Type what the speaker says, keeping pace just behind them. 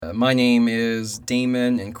My name is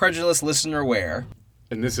Damon, incredulous listener where.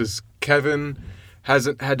 And this is Kevin.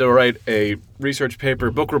 Hasn't had to write a research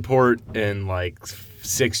paper, book report in like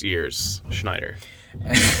 6 years. Schneider.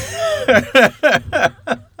 And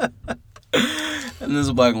this is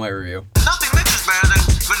a black and white review. Nothing mixes better than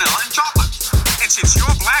vanilla and chocolate. And since you're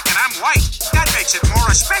black and I'm white, that makes it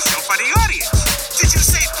more special for the audience. Did you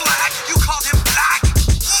say black? You called him black?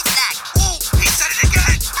 He's black. Oh, he said it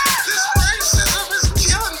again. This racism is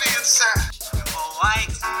killing me inside. You're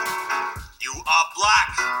white. You are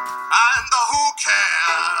black. And who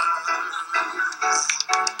cares?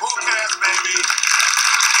 Who cares, baby?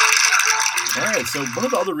 All right, so one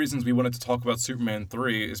of the other reasons we wanted to talk about Superman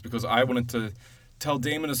 3 is because I wanted to tell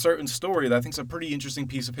Damon a certain story that I think is a pretty interesting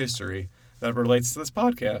piece of history that relates to this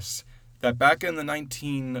podcast. That back in the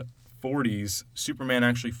 1940s, Superman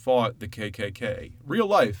actually fought the KKK. Real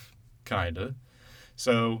life, kinda.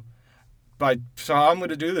 So how I'm going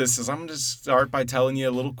to do this is I'm going to start by telling you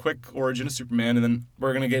a little quick origin of Superman, and then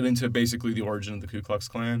we're going to get into basically the origin of the Ku Klux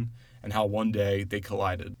Klan and how one day they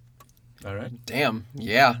collided. All right? Damn.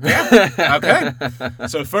 Yeah. Okay.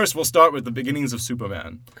 So first we'll start with the beginnings of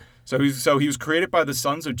Superman. So he was created by the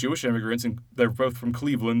sons of Jewish immigrants, and they're both from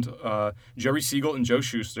Cleveland, Jerry Siegel and Joe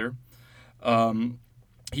Shuster.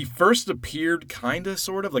 He first appeared kind of,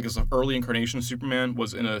 sort of, like as an early incarnation of Superman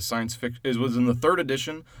was in a science fiction. It was in the third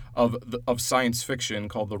edition of science fiction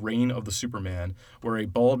called The Reign of the Superman, where a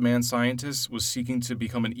bald man scientist was seeking to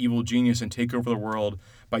become an evil genius and take over the world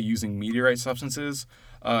by using meteorite substances.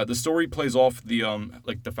 The story plays off the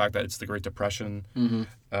fact that it's the Great Depression. Mm-hmm.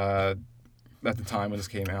 At the time when this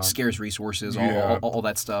came out. Scarce resources, all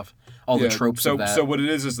that stuff. All the tropes of that. So what it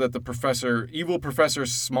is that the evil Professor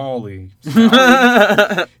Smalley, he's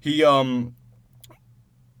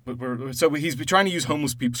trying to use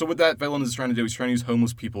homeless people. So what that villain is trying to do, he's trying to use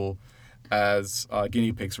homeless people as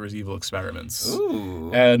guinea pigs for his evil experiments.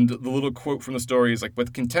 Ooh. And the little quote from the story is like,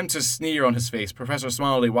 with contemptuous sneer on his face, Professor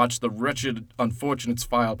Smalley watched the wretched unfortunates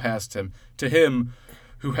file past him. To him,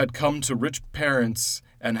 who had come to rich parents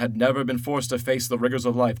and had never been forced to face the rigors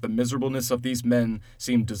of life, the miserableness of these men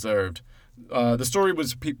seemed deserved. The story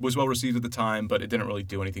was well received at the time, but it didn't really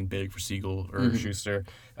do anything big for Siegel or Schuster.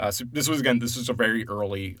 So this was a very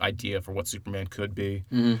early idea for what Superman could be.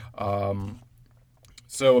 Mm-hmm.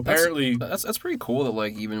 So apparently that's pretty cool that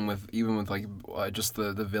like even with like just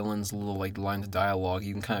the villain's little like lines of dialogue,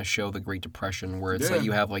 you can kind of show the Great Depression where it's like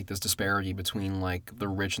you have like this disparity between like the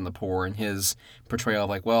rich and the poor, and his portrayal of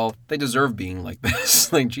like, well, they deserve being like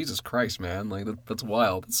this. Like, Jesus Christ, man, like that's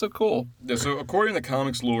wild. That's so cool. Yeah, so according to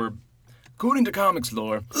comics lore,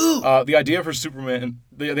 the idea for Superman,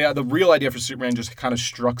 the real idea for Superman just kind of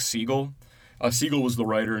struck Siegel. Siegel was the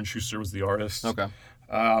writer and Schuster was the artist. Okay.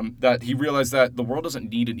 That he realized that the world doesn't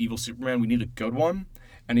need an evil Superman, we need a good one.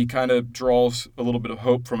 And he kind of draws a little bit of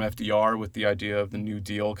hope from FDR with the idea of the New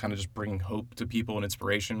Deal, kind of just bringing hope to people and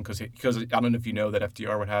inspiration. Because I don't know if you know that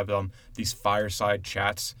FDR would have these fireside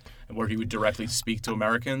chats where he would directly speak to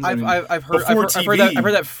Americans. I've heard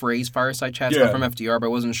that phrase, fireside chats, from FDR, but I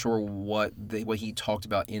wasn't sure what he talked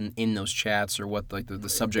about in those chats or what like the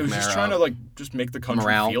subject matter. He was just trying to just make the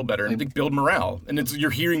country feel better and build morale. And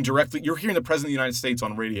you're hearing the President of the United States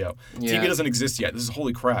on radio. Yeah. TV doesn't exist yet. This is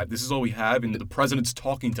holy crap. This is all we have, and the president's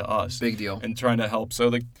talking to us. Big deal. And trying to help. So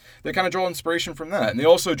they kind of draw inspiration from that, and they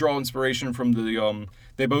also draw inspiration from the.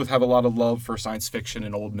 They both have a lot of love for science fiction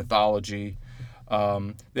and old mythology.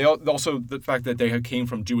 They also, the fact that they came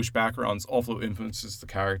from Jewish backgrounds also influences the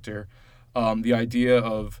character. The idea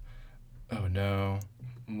of, oh no,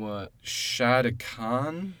 what?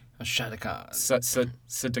 Shadakan? A Shadakan.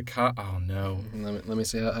 Sadaka. Oh no. Let me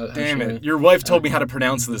see. Damn it! Your wife told me how to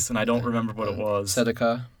pronounce this, and I don't remember what it was.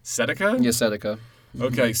 Sedeka. Sedeka? Yeah, Sedeka.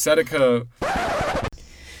 Okay, Sedeka.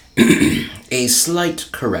 A slight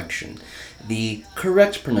correction. The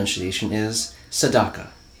correct pronunciation is Sadaka.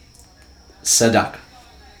 Sadaka.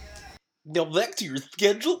 Now back to your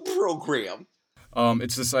scheduled program.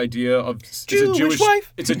 It's this idea of Jewish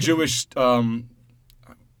wife. It's a Jewish term.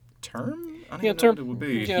 I don't even know what it would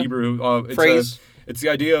be. Yeah. Hebrew Phrase. It's the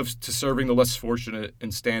idea of to serving the less fortunate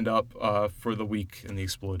and stand up for the weak and the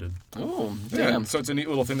exploited. Oh, damn. Yeah, so it's a neat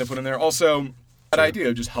little thing they put in there. Also, that idea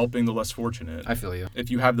of just helping the less fortunate. I feel you.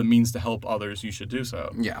 If you have the means to help others, you should do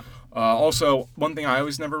so. Yeah. Also, one thing I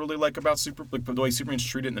always never really like about the way Superman's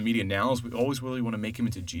treated in the media now is we always really want to make him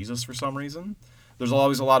into Jesus for some reason. There's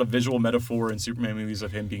always a lot of visual metaphor in Superman movies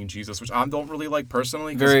of him being Jesus, which I don't really like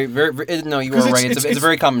personally. Very, no, you are right. It's a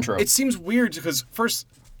very common trope. It seems weird because, first,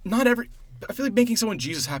 I feel like making someone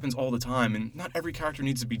Jesus happens all the time, and not every character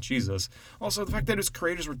needs to be Jesus. Also, the fact that his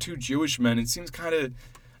creators were two Jewish men, it seems kind of...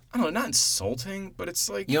 I don't know, not insulting, but it's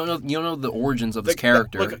like you don't know the origins of this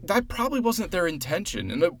character. That probably wasn't their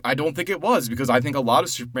intention, and I don't think it was, because I think a lot of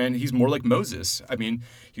Superman, he's more like Moses. I mean,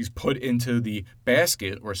 he's put into the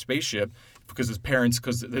basket or spaceship because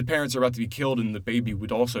the parents are about to be killed and the baby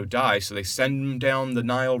would also die, so they send him down the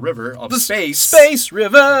Nile River of Space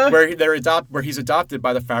River, where he's adopted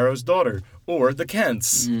by the Pharaoh's daughter or the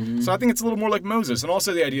Kents. Mm-hmm. So I think it's a little more like Moses, and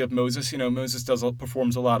also the idea of Moses. Moses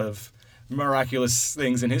performs a lot of miraculous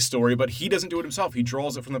things in his story, but he doesn't do it himself. He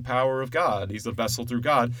draws it from the power of God. He's the vessel through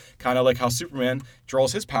God, kind of like how Superman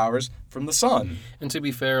draws his powers from the sun. And to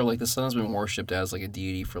be fair, like the sun's been worshipped as like a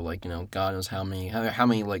deity for like God knows how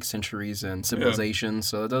many like centuries and civilizations.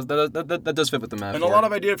 So that does fit with the metaphor. And a lot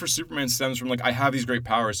of idea for Superman stems from like, I have these great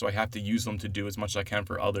powers, so I have to use them to do as much as I can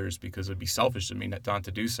for others, because it'd be selfish of me not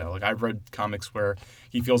to do so. Like I've read comics where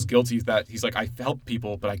he feels guilty that he's like, I helped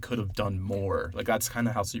people, but I could have done more. Like that's kind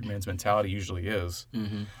of how Superman's mentality usually is.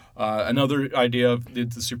 Mm-hmm. Another idea of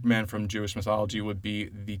the Superman from Jewish mythology would be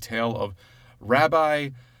the tale of Rabbi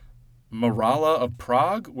Marala of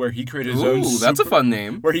Prague, where he created his own. That's a fun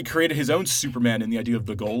name. Where he created his own Superman and the idea of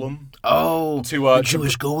the Golem. Oh, the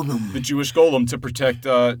Jewish Golem. The Jewish Golem to protect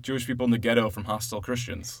Jewish people in the ghetto from hostile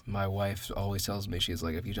Christians. My wife always tells me, she's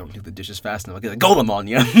like, if you don't do the dishes fast enough, I'll get a Golem on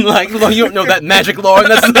you. Like, well, you don't know that magic lore.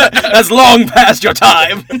 That's long past your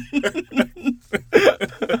time.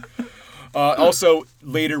 Also,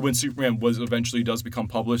 later when Superman eventually does become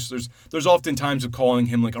published, there's often times of calling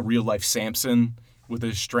him like a real life Samson with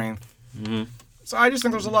his strength. Mm-hmm. So I just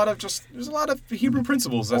think there's a lot of Hebrew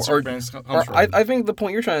principles that Superman comes from. I think the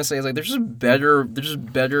point you're trying to say is like they're just better.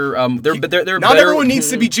 Not better. Everyone needs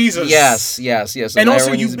to be Jesus. Yes. And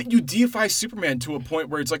also you deify Superman to a point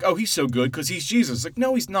where it's like, oh, he's so good because he's Jesus. Like,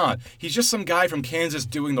 no, he's not. He's just some guy from Kansas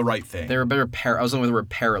doing the right thing. There are better. I was looking with the word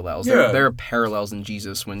parallels. Yeah. There are parallels in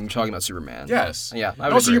Jesus when you're talking about Superman. Yes. Yeah.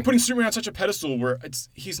 And also, you're putting Superman on such a pedestal where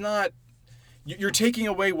he's not. You're taking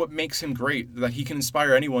away what makes him great, that he can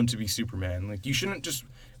inspire anyone to be Superman. Like, you shouldn't just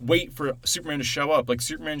wait for Superman to show up. Like,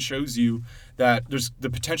 Superman shows you that there's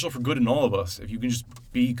the potential for good in all of us if you can just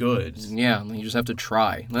be good. Yeah, you just have to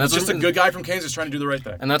try. He's just a good guy from Kansas trying to do the right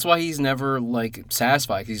thing. And that's why he's never, like,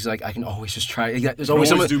 satisfied. Because he's like, I can always just try.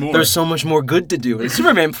 There's so much more good to do. Like,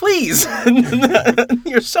 Superman, please!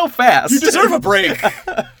 You're so fast. You deserve a break!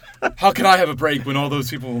 How can I have a break when all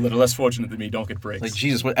those people that are less fortunate than me don't get breaks? Like,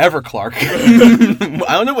 Jesus, whatever, Clark. I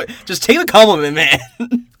don't know just take the compliment, man.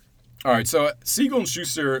 All right, so Siegel and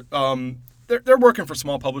Schuster, they're working for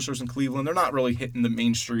small publishers in Cleveland. They're not really hitting the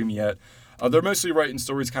mainstream yet. They're mostly writing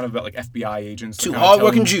stories kind of about like FBI agents. Two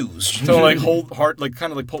hardworking Jews. So like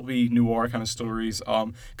kind of like pulpy noir kind of stories.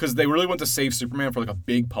 Because they really want to save Superman for like a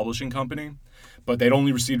big publishing company, but they'd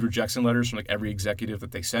only received rejection letters from like every executive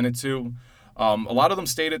that they sent it to. A lot of them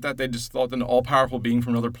stated that they just thought that an all-powerful being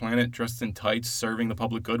from another planet dressed in tights serving the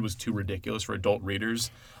public good was too ridiculous for adult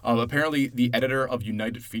readers. Apparently, the editor of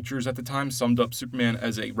United Features at the time summed up Superman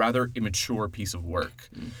as a rather immature piece of work.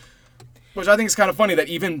 Which I think is kind of funny that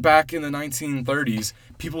even back in the 1930s,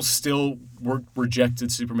 people still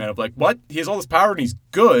rejected Superman of like, what? He has all this power and he's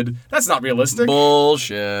good? That's not realistic.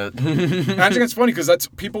 Bullshit. And I think it's funny because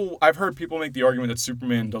I've heard people make the argument that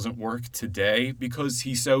Superman doesn't work today because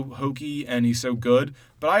he's so hokey and he's so good.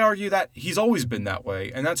 But I argue that he's always been that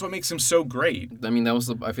way, and that's what makes him so great. I mean,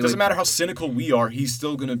 Doesn't matter how cynical we are, he's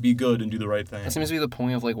still gonna be good and do the right thing. That seems to be the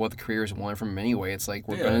point of like what the creators want from him anyway. It's like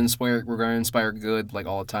we're gonna inspire good like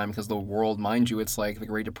all the time because the world, mind you, it's like the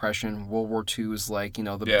Great Depression, World War II is like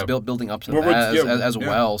building up to that as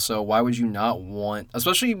well. So why would you not want,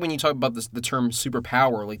 especially when you talk about the term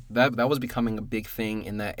superpower, like that was becoming a big thing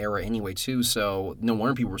in that era anyway too. So no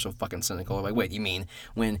wonder people were so fucking cynical. Like, wait, you mean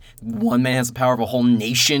when one man has the power of a whole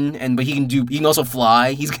nation? But he can also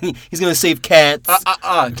fly. He's gonna save cats.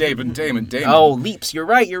 Damon. Oh, leaps. You're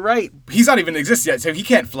right. He's not even exist yet, so he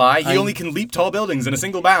can't fly. He only can leap tall buildings in a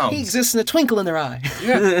single bound. He exists in a twinkle in their eye.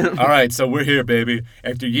 Yeah. All right, so we're here, baby.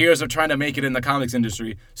 After years of trying to make it in the comics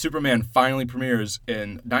industry, Superman finally premieres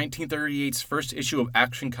in 1938's first issue of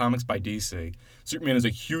Action Comics by DC. Superman is a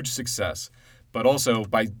huge success. But also,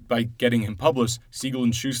 by getting him published, Siegel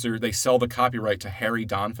and Schuster, they sell the copyright to Harry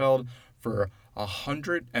Donfeld for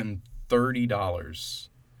 $130.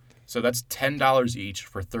 So that's $10 each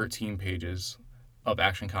for 13 pages of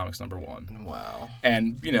Action Comics #1. Wow.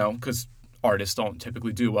 And, because artists don't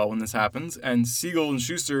typically do well when this happens. And Siegel and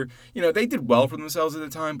Schuster, they did well for themselves at the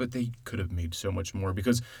time, but they could have made so much more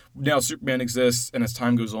because now Superman exists, and as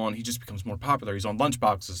time goes on, he just becomes more popular. He's on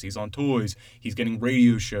lunchboxes, he's on toys, he's getting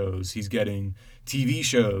radio shows, he's getting TV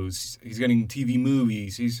shows, he's getting TV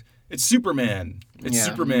movies, It's Superman. It's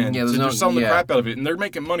Superman. Yeah, they're selling the crap out of it, and they're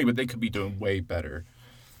making money, but they could be doing way better.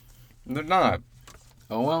 They're not.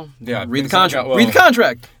 Oh, well. Yeah, Read the things don't contract. go Read the well.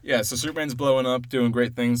 contract. Yeah, so Superman's blowing up, doing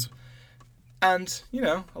great things. And,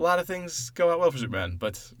 a lot of things go out well for Superman.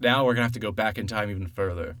 But now we're going to have to go back in time even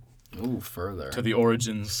further. Ooh, further. To the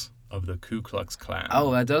origins of the Ku Klux Klan.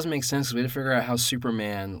 Oh, that does make sense. We had to figure out how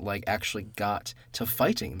Superman actually got to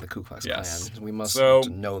fighting the Ku Klux Yes. Klan. We must So-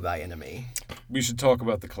 know thy enemy. We should talk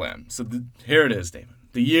about the Klan. So here it is, Damon.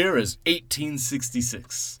 The year is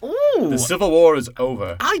 1866. Ooh, The Civil War is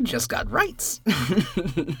over. I just got rights.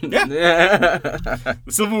 Yeah. The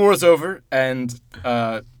Civil War is over, and,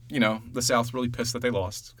 the South's really pissed that they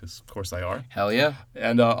lost, because of course they are. Hell yeah.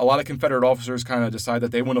 And a lot of Confederate officers kind of decide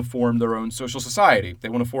that they want to form their own social society. They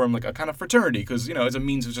want to form a kind of fraternity because, as a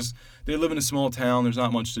means of just, they live in a small town, there's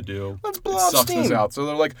not much to do. Let's blow It off sucks in the steam. South. So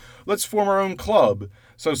they're like, let's form our own club.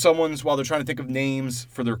 So while they're trying to think of names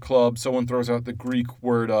for their club, someone throws out the Greek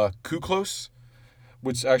word kuklos,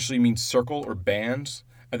 which actually means circle or band.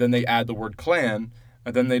 And then they add the word clan.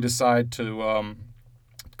 And then they decide to,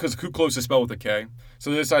 because kuklos is spelled with a K.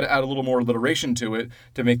 So they decided to add a little more alliteration to it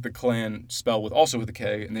to make the Klan spell also with a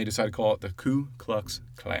K, and they decided to call it the Ku Klux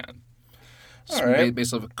Klan. All right.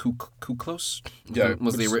 Based off of kuklos? Yeah,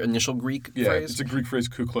 Was the it's- initial Greek Yeah, phrase? it's a Greek phrase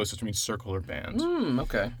kuklos, which means circle or band.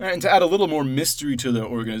 Okay. And to add a little more mystery to the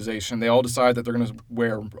organization, they all decide that they're going to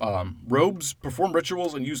wear robes, perform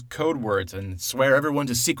rituals, and use code words, and swear everyone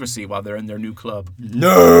to secrecy while they're in their new club.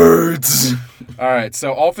 Nerds! All right,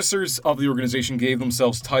 so officers of the organization gave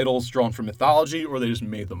themselves titles drawn from mythology, or they just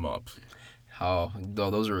made them up. Oh,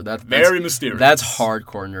 no, that's Very mysterious. That's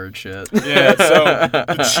hardcore nerd shit. Yeah, so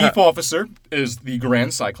the chief officer is the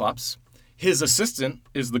Grand Cyclops. His assistant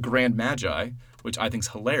is the Grand Magi, which I think's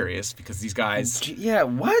hilarious because these guys. Yeah,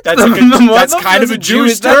 what? That's kind of a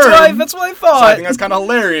Jewish term. That's what I So thought. I think that's kind of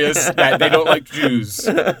hilarious that they don't like Jews.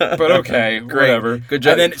 But okay, whatever. Good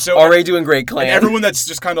job. And then, Already doing great, Clan. and everyone that's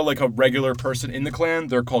just kind of like a regular person in the clan,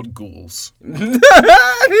 they're called ghouls.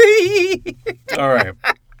 All right.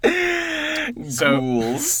 So,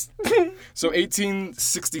 Ghouls. So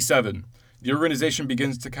 1867, the organization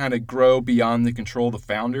begins to kind of grow beyond the control of the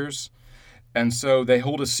founders. And so they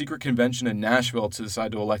hold a secret convention in Nashville to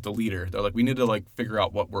decide to elect a leader. They're like, we need to figure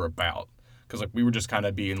out what we're about. Because we were just kind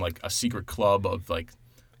of being a secret club of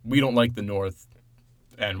we don't like the North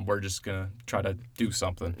and we're just going to try to do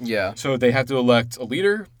something. Yeah. So they have to elect a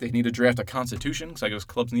leader. They need to draft a constitution because I guess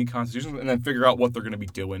clubs need constitutions, and then figure out what they're going to be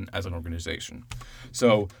doing as an organization.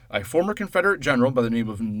 So a former Confederate general by the name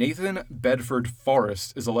of Nathan Bedford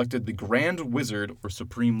Forrest is elected the Grand Wizard or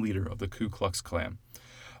Supreme Leader of the Ku Klux Klan.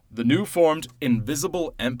 The new formed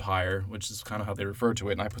Invisible Empire, which is kind of how they refer to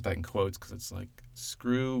it, and I put that in quotes because it's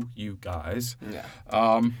screw you guys.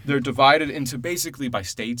 Yeah. They're divided into basically by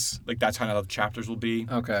states. That's kind of how the chapters will be.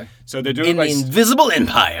 Okay. So they do In it by the Invisible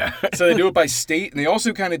Empire. so they do it by state, and they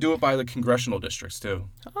also kind of do it by the congressional districts too.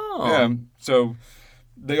 Oh. Yeah. So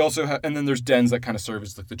they also have, and then there's dens that kind of serve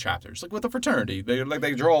as the chapters, with a fraternity. They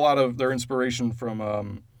they draw a lot of their inspiration from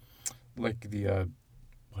the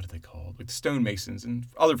what are they called? The stonemasons and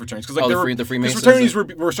other fraternities. Because the Freemasons? fraternities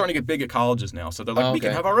were starting to get big at colleges now, so they're we can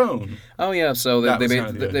okay. have our own. Oh yeah, so That they was kind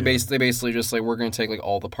of the idea. basically just we're going to take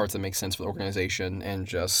all the parts that make sense for the organization and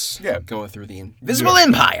just go through the Invisible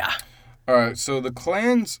Empire. All right, so the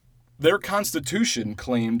clans, their constitution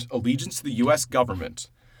claimed allegiance to the U.S. government,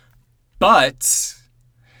 but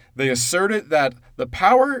they asserted that the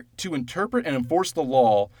power to interpret and enforce the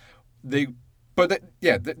law, that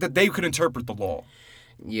they could interpret the law.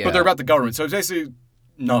 Yeah. But they're about the government, so it's basically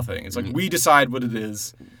nothing. It's we decide what it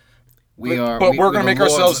is. we're we're going to make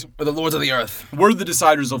ourselves. we're the lords of the earth. We're the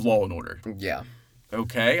deciders of law and order. Yeah.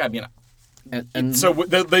 Okay, I mean, And so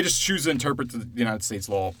they just choose to interpret the United States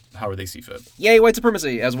law however they see fit. yay, white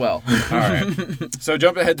supremacy as well. All right. So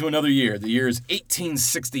jump ahead to another year. The year is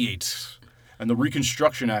 1868, and the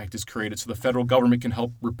Reconstruction Act is created so the federal government can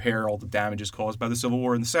help repair all the damages caused by the Civil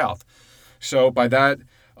War in the South. So by that,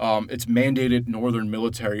 it's mandated Northern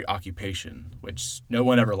military occupation, which no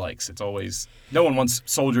one ever likes. It's always no one wants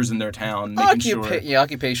soldiers in their town making sure. Yeah,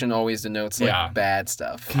 occupation always denotes bad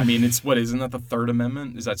stuff. I mean, isn't that the Third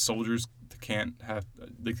Amendment? Is that soldiers can't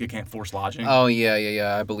they can't force lodging? Oh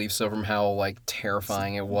yeah. I believe so. From how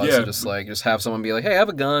terrifying it was Yeah. to just have someone be like, "Hey, I have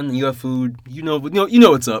a gun. You have food. You know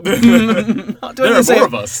what's up." There are more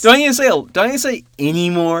of us. Do I need to say any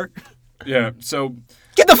more? Yeah. So.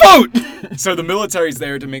 Get the food. So the military's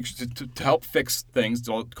there to make to help fix things,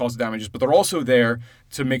 to cause damages, but they're also there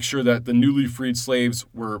to make sure that the newly freed slaves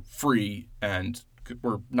were free and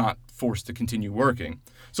were not forced to continue working.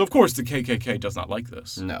 So of course the KKK does not like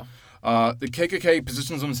this. No. The KKK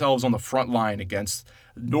positions themselves on the front line against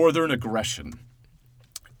Northern aggression.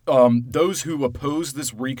 those who opposed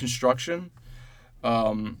this Reconstruction.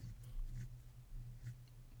 My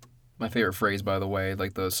favorite phrase, by the way,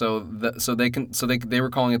 like they were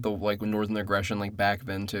calling it the like Northern aggression, like back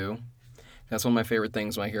then too. That's one of my favorite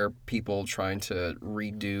things when I hear people trying to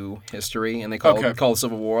redo history, and they call the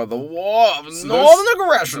Civil War the War of Northern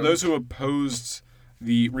aggression. So those who opposed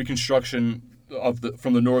the Reconstruction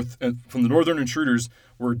from the Northern intruders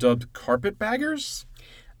were dubbed carpetbaggers.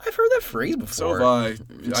 I've heard that phrase before. So have I.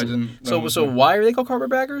 I didn't. So why are they called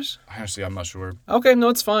carpetbaggers? Honestly, I'm not sure. Okay, no,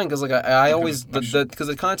 it's fine because like I always because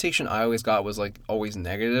the connotation I always got was like always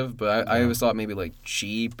negative, but I always thought maybe like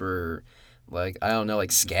cheap or like I don't know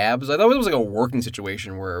like scabs. I thought it was like a working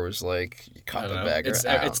situation where it was like carpetbaggers.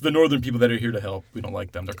 It's the Northern people that are here to help. We don't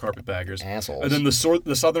like them. They're carpetbaggers. Assholes. And then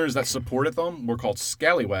the Southerners that supported them were called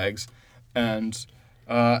scallywags, and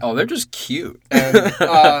they're just cute. And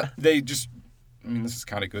they just. I mean, this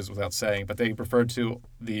kind of goes without saying, but they referred to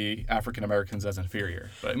the African Americans as inferior.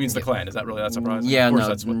 But it means the Klan. Is that really that surprising? Yeah, of course,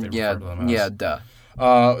 that's what they refer to them as. Yeah, duh.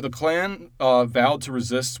 The Klan vowed to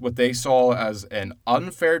resist what they saw as an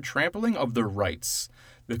unfair trampling of their rights.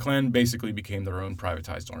 The Klan basically became their own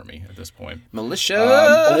privatized army at this point.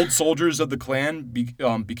 Militia! Old soldiers of the Klan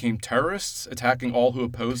became terrorists, attacking all who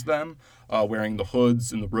opposed them, wearing the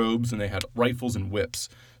hoods and the robes, and they had rifles and whips.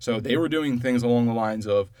 So they were doing things along the lines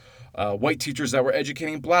of white teachers that were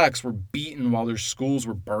educating blacks were beaten while their schools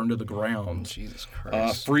were burned to the ground. Jesus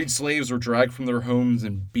Christ. Freed slaves were dragged from their homes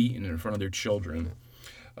and beaten in front of their children.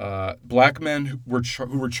 Black men who were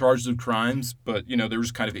charged with crimes, but they were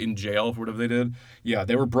just kind of in jail for whatever they did. Yeah,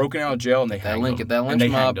 they were broken out of jail and they hanged them. That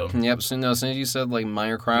lynch mob. Yep. As soon as you said like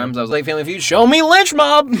minor crimes, I was like, Family Feud, show me lynch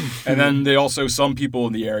mob. And then some people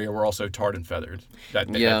in the area were also tarred and feathered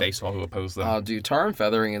that they saw who opposed them. Dude, tar and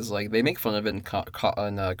feathering is like they make fun of it in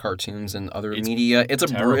cartoons and other media. It's a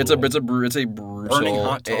brutal. Burning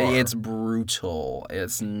hot tar. It's brutal.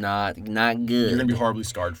 It's not good. You're gonna be horribly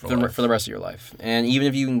scarred for the rest of your life. And even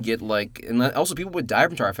if you can get like, and also people would die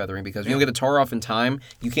from tar feathering because if you don't get the tar off in time,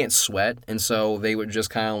 you can't sweat, and so they would just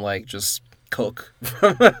kind of like just cook.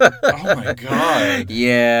 Oh my god.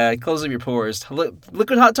 Yeah, close up your pores.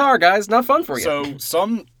 Liquid hot tar, guys, not fun for you. So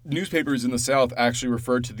some newspapers in the South actually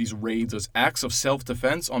referred to these raids as acts of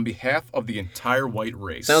self-defense on behalf of the entire white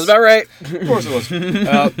race. Sounds about right. Of course it was.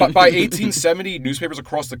 But by 1870, newspapers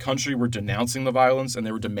across the country were denouncing the violence, and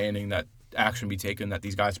they were demanding that action be taken, that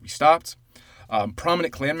these guys be stopped.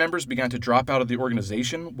 Prominent Klan members began to drop out of the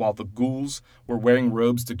organization while the ghouls were wearing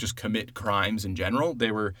robes to just commit crimes in general. They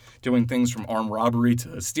were doing things from armed robbery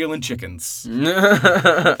to stealing chickens. They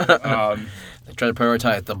try to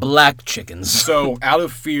prioritize the black chickens. So out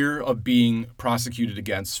of fear of being prosecuted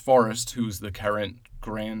against, Forrest, who's the current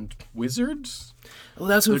Grand Wizard... Oh,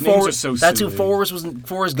 that's who Forrest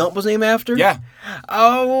Gump was named after? Yeah.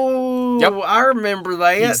 Oh, yep. I remember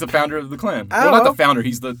that. He's the founder of the Klan. Well, not the founder.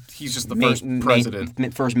 He's just the first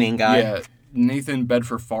president. First main guy. Yeah. Nathan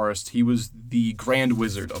Bedford Forrest. He was the Grand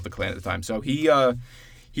Wizard of the Klan at the time. So he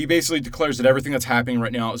basically declares that everything that's happening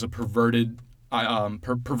right now is a perversion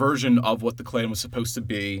of what the Klan was supposed to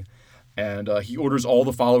be. And he orders all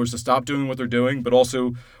the followers to stop doing what they're doing, but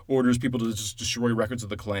also orders people to just destroy records of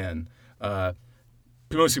the Klan.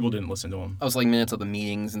 Most people didn't listen to him. I was like minutes of the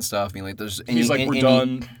meetings and stuff. Being like, we're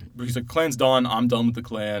done. He's like, Klan's done. I'm done with the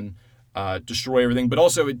Klan. Destroy everything. But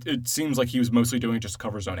also, it seems like he was mostly doing it just to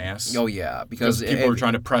cover his own ass. Oh, yeah. Because people were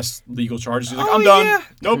trying to press legal charges. He's like, I'm done. Yeah.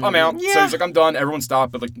 Nope, I'm out. Yeah. So he's like, I'm done. Everyone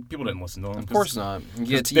stopped. But like, people didn't listen to him. Of course not.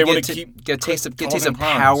 They want to get a taste of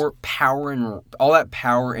power and all that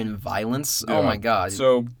power and violence. Yeah. Oh my God.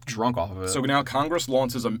 So drunk off of it. So now Congress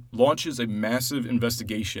launches a massive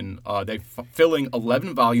investigation. They filling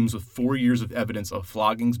 11 volumes with 4 years of evidence of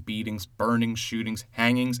floggings, beatings, burnings, shootings,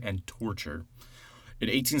 hangings, and torture. In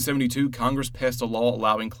 1872, Congress passed a law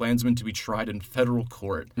allowing Klansmen to be tried in federal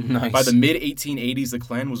court. Nice. By the mid-1880s, the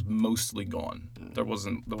Klan was mostly gone. There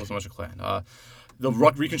wasn't much of a Klan. The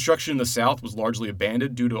Reconstruction in the South was largely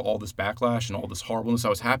abandoned due to all this backlash and all this horribleness that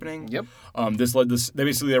was happening. Yep. This led to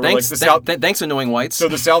Thanks, annoying whites. So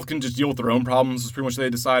the South can just deal with their own problems. Is pretty much what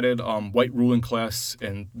they decided. White ruling class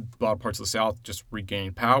in a lot of parts of the South just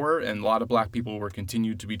regained power, and a lot of black people were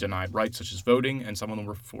continued to be denied rights such as voting, and some of them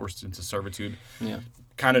were forced into servitude. Yeah.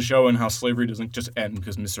 Kind of showing how slavery doesn't just end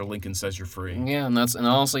because Mr. Lincoln says you're free. Yeah, and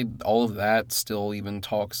honestly, all of that still even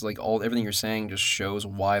talks like everything you're saying just shows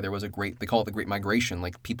why there was they call it the Great Migration.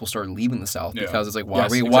 Like people started leaving the South because it's like why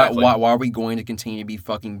are we going to continue to be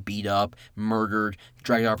fucking beat up, murdered,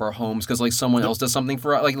 dragged out of our homes because like someone else does something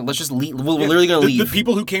for us? Like let's just leave. We're literally gonna leave. The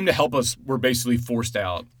people who came to help us were basically forced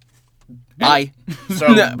out. Bye.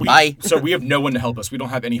 Bye. So we have no one to help us. We don't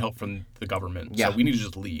have any help from the government. Yeah. So we need to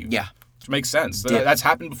just leave. Yeah. Which makes sense. That's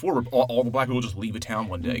happened before. Where all the black people just leave a town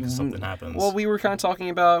one day because something happens. Well, we were kind of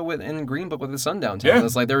talking about in Green Book with the Sundown Town. Yeah.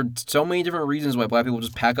 It's like there are so many different reasons why black people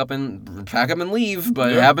just pack up and leave,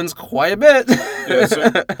 but it happens quite a bit.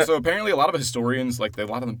 So apparently a lot of historians, a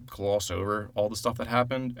lot of them gloss over all the stuff that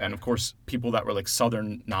happened. And of course, people that were like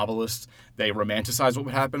Southern novelists, they romanticized what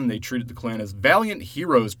would happen. They treated the Klan as valiant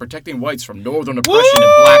heroes protecting whites from Northern oppression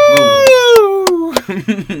and black rule.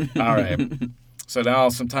 All right. So now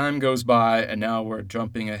some time goes by, and now we're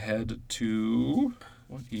jumping ahead to...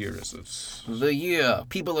 What year is this? The year.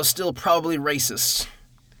 People are still probably racist.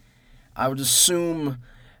 I would assume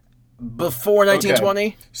before 1920.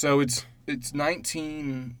 Okay. So it's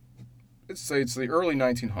 19... Let's say it's the early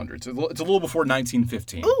 1900s. It's a little before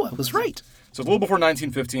 1915. Oh, I was right. So it's a little before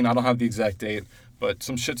 1915. I don't have the exact date, but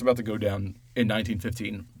some shit's about to go down in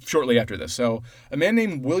 1915, shortly after this. So a man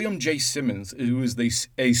named William J. Simmons, who is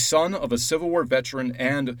a son of a Civil War veteran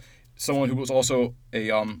and someone who was also a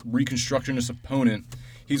Reconstructionist opponent,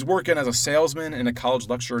 he's working as a salesman and a college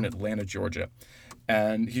lecturer in Atlanta, Georgia.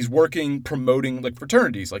 And he's working promoting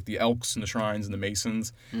fraternities, like the Elks and the Shrines and the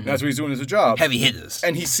Masons. Mm-hmm. And that's what he's doing as a job. Heavy hitters.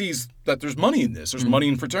 And he sees that there's money in this. There's money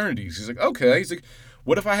in fraternities. He's like, okay. He's like,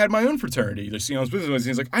 what if I had my own fraternity? They're seeing all his business.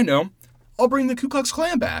 He's like, I know. I'll bring the Ku Klux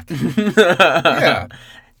Klan back. Yeah.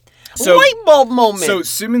 So, light bulb moment. So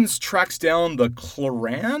Simmons tracks down the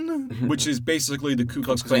Kloran, which is basically the Ku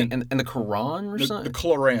Klux Klan. And the Quran or something? The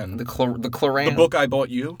Kloran. The Kloran. The book I bought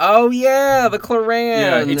you. Oh, yeah, the Kloran.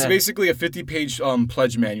 Yeah, it's basically a 50-page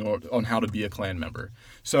pledge manual on how to be a Klan member.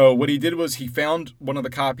 So what he did was he found one of the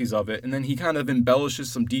copies of it, and then he kind of embellishes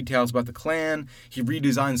some details about the Klan. He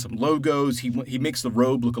redesigns some logos. He makes the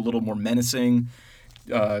robe look a little more menacing.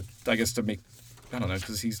 I guess to make, I don't know,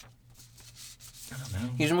 because he's, I don't know.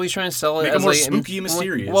 He's really trying to sell it Make as it more spooky and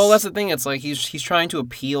mysterious. Well, that's the thing. It's like he's trying to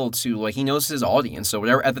appeal to, he knows his audience. So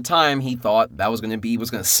whatever at the time he thought that was going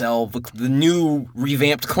to sell the new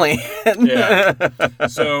revamped Klan. Yeah.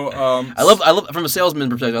 So I love from a salesman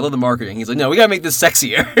perspective. I love the marketing. He's like, no, we got to make this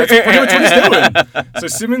sexier. That's pretty much what he's doing. So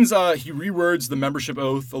Simmons he rewords the membership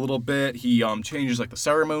oath a little bit. He changes the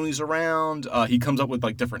ceremonies around. He comes up with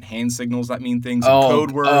different hand signals that mean things and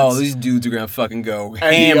code words. Oh, these dudes are gonna fucking go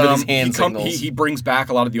ham with these hand signals. He brings back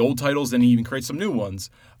a lot of the old titles, and he even creates some new ones.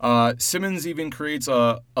 Simmons even creates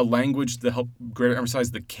a language to help greater emphasize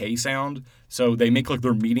the K sound. So they make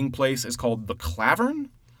their meeting place is called the Clavern.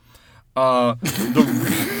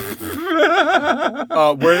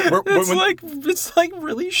 It's like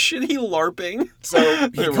really shitty LARPing. So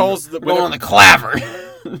he calls the going on the Clavern.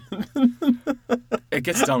 It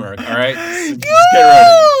gets dumber, all right? So just get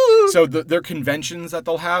ready. So their conventions that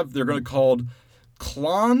they'll have, they're going to called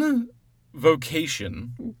Klon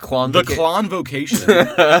Vocation. Klon Vocation.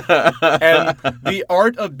 And the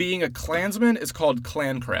art of being a Klansman is called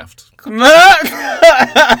Klancraft.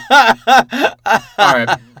 All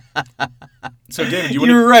right. So, David,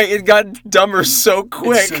 you're right. It got dumber so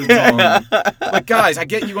quick. It's so dumb. Guys, I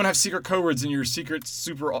get you want to have secret code words in your secret,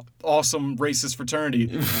 super awesome racist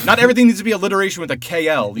fraternity. Not everything needs to be alliteration with a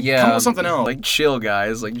KL. Come up with something else. Chill,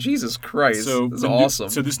 guys. Jesus Christ. So this is awesome.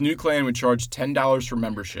 So this new Klan would charge $10 for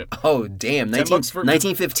membership. Oh, damn.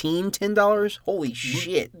 1915, $10? Holy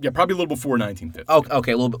shit. Yeah, probably a little before 1950. Oh,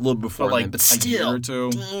 okay, a little before but still. A year or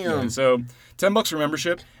two. Damn. Yeah, so $10 for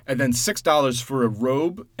membership, and then $6 for a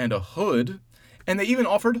robe and a hood. And they even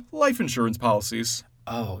offered life insurance policies.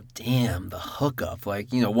 Oh, damn. The hookup.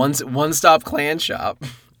 One-stop Klan shop.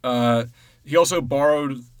 He also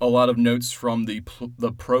borrowed a lot of notes from the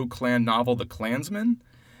pro-Klan novel The Klansman.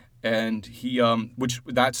 And he,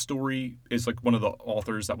 that story is one of the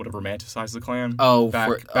authors that would have romanticized the Klan.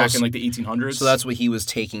 Back in the 1800s. So that's what he was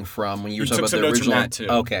taking from when you were talking about the original. He took some original. notes from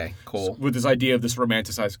that too. Okay, cool. With this idea of this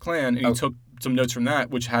romanticized Klan, and he took some notes from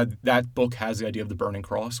that, that book has the idea of the burning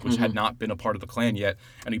cross, which had not been a part of the Klan yet,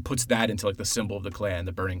 and he puts that into the symbol of the Klan,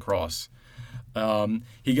 the burning cross.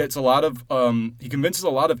 He gets he convinces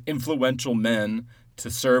a lot of influential men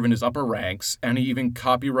to serve in his upper ranks, and he even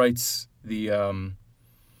copyrights the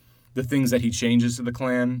things that he changes to the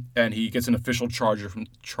Klan, and he gets an official charter from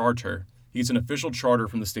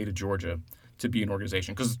the state of Georgia to be an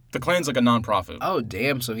organization, because the Klan's a nonprofit. Oh,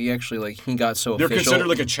 damn. So he actually he got so They're official.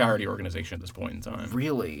 considered a charity organization at this point in time.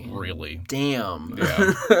 Really? Yeah. Damn.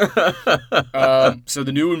 So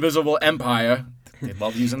the new invisible empire, they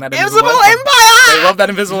love using that invisible empire! They love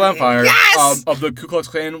that invisible empire. Yes! Of the Ku Klux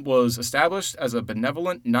Klan was established as a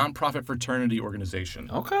benevolent nonprofit fraternity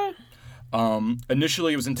organization. Okay.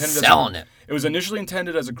 Initially, it was intended Selling It was initially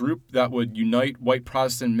intended as a group that would unite white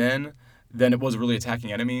Protestant men than it was really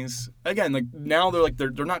attacking enemies. Again, like now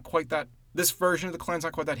they're not quite that. This version of the Klan's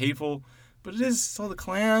not quite that hateful. But it is still the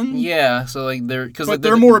Klan. Yeah, so like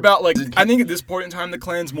they're more about like I think at this point in time the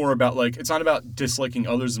Klan's more about like it's not about disliking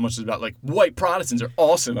others as much as about like white Protestants are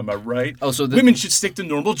awesome. Am I right? Oh, so women should stick to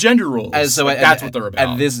normal gender roles. That's what they're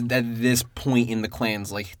about. At this point in the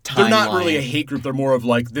Klan's like timeline, they're not really a hate group. They're more of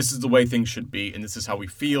like this is the way things should be, and this is how we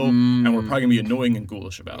feel, and we're probably gonna be annoying and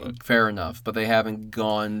ghoulish about it. Fair enough, but they haven't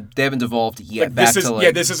devolved yet.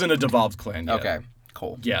 Like, this isn't a devolved Klan yet. Okay.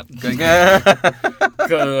 Cool. Yeah.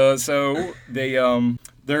 So they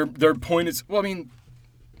their point is like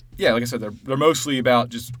I said they're mostly about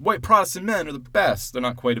just white Protestant men are the best. They're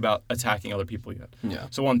not quite about attacking other people yet. Yeah.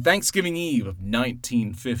 So on Thanksgiving Eve of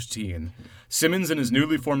 1915, Simmons and his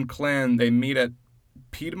newly formed Klan they meet at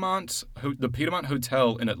the Piedmont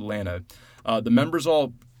Hotel in Atlanta. The members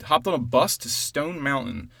all hopped on a bus to Stone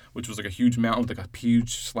Mountain, which was like a huge mountain with like a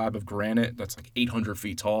huge slab of granite that's like 800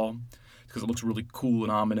 feet tall. Because it looks really cool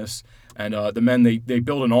and ominous. And the men, they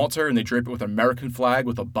build an altar and they drape it with an American flag,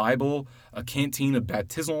 with a Bible, a canteen of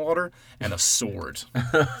baptismal water, and a sword.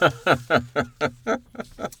 The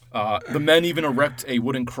men even erect a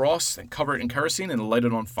wooden cross and cover it in kerosene and light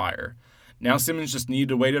it on fire. Now Simmons just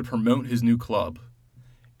needed a way to promote his new club.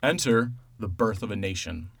 Enter The Birth of a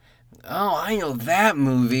Nation. Oh, I know that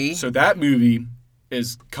movie. So that movie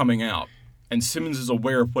is coming out. And Simmons is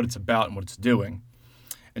aware of what it's about and what it's doing.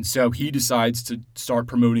 And so he decides to start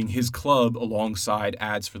promoting his club alongside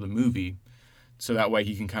ads for the movie. So that way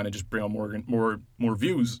he can kind of just bring on more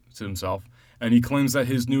views to himself. And he claims that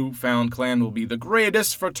his newfound Klan will be the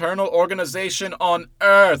greatest fraternal organization on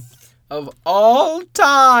Earth. Of all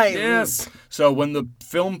time. Yes. So when the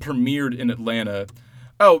film premiered in Atlanta...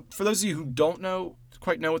 Oh, for those of you who don't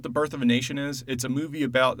quite know what The Birth of a Nation is, it's a movie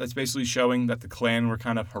that's basically showing that the Klan were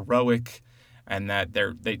kind of heroic and that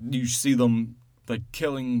you see them... like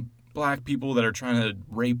killing black people that are trying to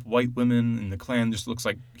rape white women, and the Klan just looks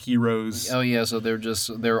like heroes. Oh yeah, so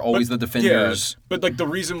they're always the defenders. Yeah, but like the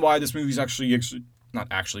reason why this movie's not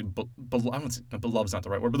actually, but I don't say beloved's not the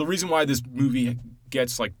right word, but the reason why this movie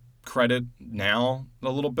gets like credit now a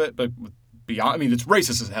little bit, but beyond, I mean, it's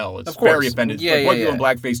racist as hell. It's very offended. Yeah, white people in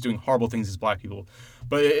blackface doing horrible things as black people.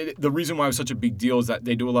 But the reason why it was such a big deal is that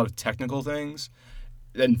they do a lot of technical things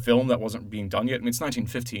in film that wasn't being done yet. I mean, it's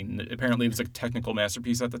 1915. Apparently, it was like a technical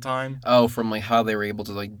masterpiece at the time. Oh, from like how they were able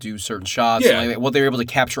to like do certain shots, yeah. And, like, what they were able to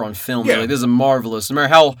capture on film. Yeah. Like, this is marvelous. No matter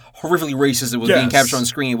how horrifically racist it was being captured on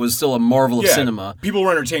screen, it was still a marvel of cinema. People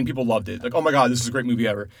were entertained. People loved it. Like, oh my god, this is a great movie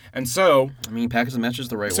ever. And so, I mean, package the matches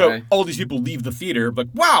the right way. So all these people leave the theater, like,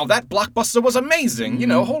 wow, that blockbuster was amazing. Mm-hmm. You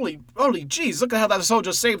know, holy jeez, look at how that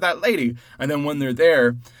soldier saved that lady. And then when they're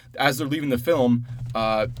there, as they're leaving the film,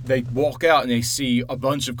 they walk out and they see a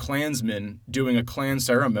bunch of Klansmen doing a Klan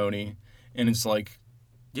ceremony, and it's like,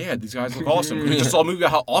 yeah, these guys look awesome. We just saw a movie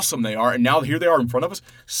about how awesome they are, and now here they are in front of us.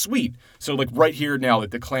 Sweet. So like right here now,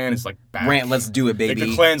 like the Klan is like back. Grant, let's do it, baby. Like,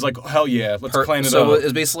 the Klan's like, hell yeah, let's Klan it up. So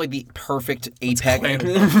it's basically the perfect apex.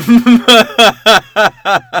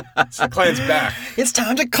 So the Klan's back. It's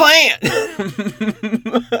time to Klan.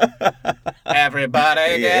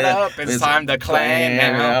 Everybody get up. It's time to Klan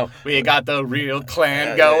now. We got the real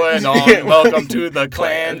Klan going on. Welcome to the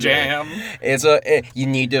Klan Jam. You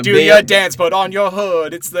need to do your dance, put on your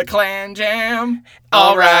hood. It's the Klan Jam.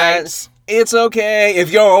 All right. It's okay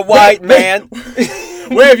if you're a white man.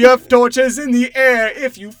 Wave your torches in the air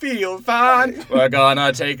if you feel fine. We're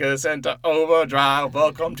gonna take us into overdrive.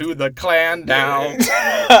 Welcome to the Klan down.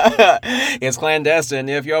 It's clandestine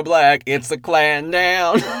if you're black. It's the Klan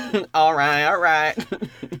down. All right.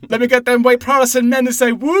 Let me get them white Protestant men to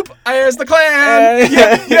say, whoop, there's the Klan.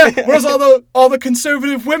 Yeah. Where's all the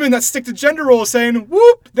conservative women that stick to gender roles saying,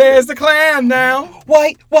 whoop, there's the Klan now.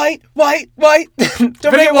 White. Don't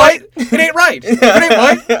if it ain't white, it ain't right. If it ain't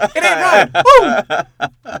white, it ain't right. Woo!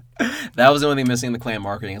 That was the only thing missing in the Klan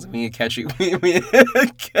marketing. Is we need catchy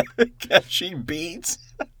beats.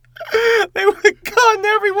 They would have gotten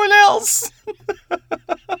everyone else.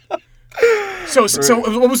 So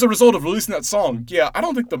what was the result of releasing that song? Yeah, I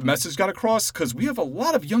don't think the message got across because we have a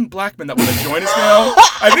lot of young black men that want to join us now.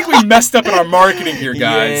 I think we messed up in our marketing here, guys.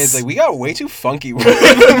 Yeah, it's like we got way too funky with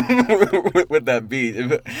that beat.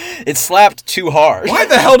 It slapped too hard. Why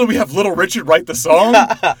the hell did we have Little Richard write the song?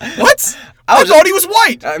 What? I thought he was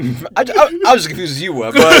white. I was as confused as you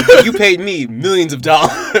were, but you paid me millions of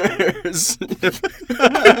dollars.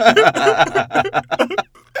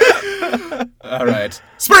 All right.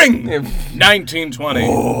 Spring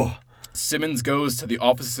 1920. Simmons goes to the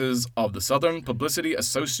offices of the Southern Publicity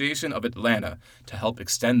Association of Atlanta to help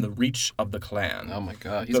extend the reach of the Klan. Oh my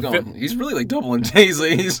God, he's really like doubling. He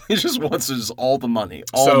just wants all the money,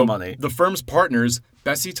 the money. The firm's partners,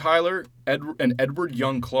 Bessie Tyler and Edward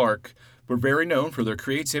Young Clark, were very known for their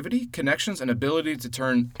creativity, connections, and ability to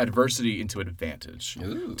turn adversity into advantage.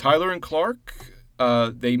 Ooh. Tyler and Clark,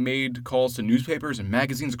 they made calls to newspapers and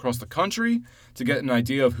magazines across the country to get an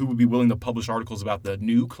idea of who would be willing to publish articles about the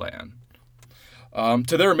new Klan.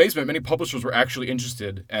 To their amazement, many publishers were actually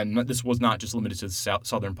interested, and this was not just limited to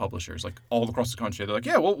Southern publishers. Like all across the country, they're like,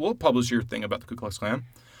 "Yeah, we'll publish your thing about the Ku Klux Klan."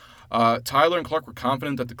 Tyler and Clark were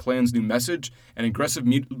confident that the Klan's new message and aggressive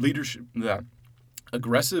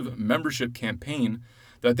membership campaign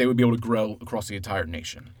that they would be able to grow across the entire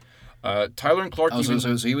nation. Tyler and Clark.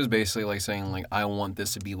 So he was basically like saying like, I want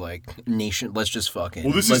this to be like nation. Let's just fucking.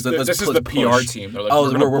 Well, this is the PR team. They're like,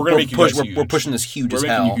 we're gonna make you guys huge. We're pushing this huge as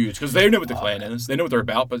hell. We're making you huge because they know what the Klan is. They know what they're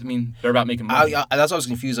about. But I mean, they're about making money. That's why I was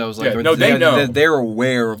confused. I was like, they know. They're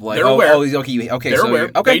aware of like. They're aware. Okay. They're aware.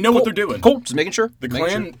 Okay. They know what they're doing. Cool. Just making sure. The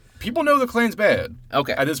Klan. People know the Klan's bad.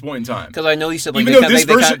 Okay. At this point in time. Because I know you said like even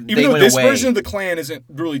though this version of the Klan isn't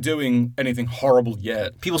really doing anything horrible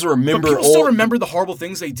yet. People still remember. But people still remember the horrible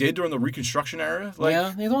things they did during the Reconstruction era. Like,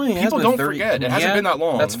 yeah, people don't forget. It hasn't been that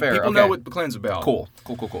long. That's fair. People know what the Klan's about. Cool.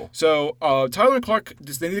 So Tyler and Clark,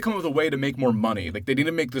 they need to come up with a way to make more money. Like they need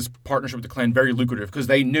to make this partnership with the Klan very lucrative because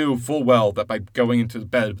they knew full well that by going into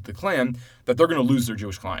bed with the Klan, that they're going to lose their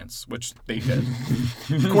Jewish clients, which they did.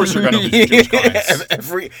 Of course, you're going to lose your Jewish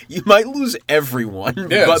clients. You might lose everyone.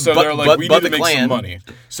 Yeah, so they're like, we need to make some money.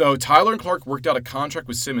 So Tyler and Clark worked out a contract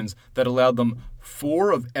with Simmons that allowed them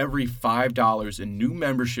 $4 of every $5 in new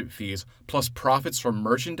membership fees, plus profits from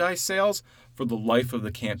merchandise sales for the life of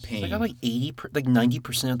the campaign. So I got like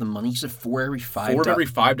 90% of the money. You said $4 every $5. $4 of every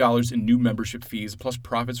 $5 in new membership fees, plus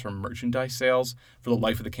profits from merchandise sales for the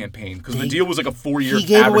life of the campaign. Because the deal was like a 4-year advertising campaign. He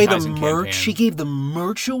gave away the merch. He gave the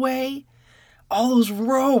merch away. All those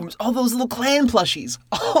robes, all those little Klan plushies,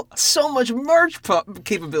 so much merch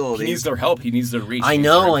capability. He needs their help. He needs their reach. I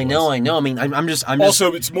know. I mean, I'm just.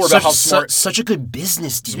 Also, it's more about how smart. Such a good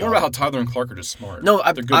business deal. It's more about how Tyler and Clark are just smart. No,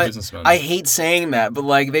 they're good businessmen. I hate saying that, but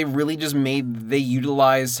like they really just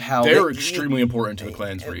utilized how they're extremely important to the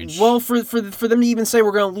Klan's reach. Well, for them to even say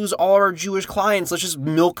we're going to lose all our Jewish clients, let's just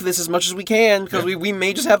milk this as much as we can because we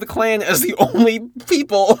may just have the Klan as the only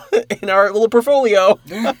people in our little portfolio.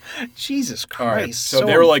 Yeah. Jesus Christ. All right. So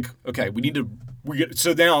they were like, okay,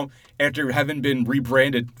 so now, after having been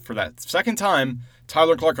rebranded for that second time,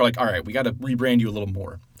 Tyler and Clark are like, all right, we got to rebrand you a little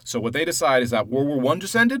more. So what they decide is that World War I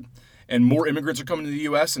just ended, and more immigrants are coming to the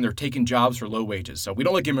U.S., and they're taking jobs for low wages. So we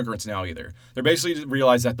don't like immigrants now either. They're basically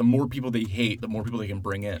realize that the more people they hate, the more people they can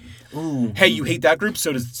bring in. Ooh. Hey, you hate that group?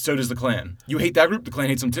 So does the Klan. You hate that group? The Klan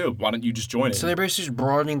hates them too. Why don't you just join it? So they're basically just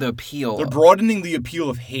broadening the appeal. They're broadening the appeal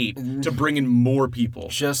of hate to bring in more people.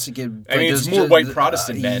 Just to get... I mean, it's more white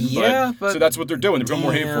Protestant men, but so that's what they're doing. They're becoming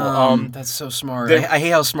more hateful. That's so smart. I hate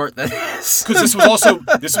how smart that is. Because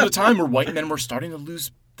this was a time where white men were starting to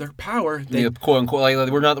lose their power. Quote unquote, like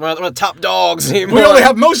we're not top dogs anymore. We only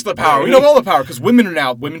have most of the power. We don't have all the power because women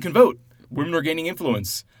can vote. Women are gaining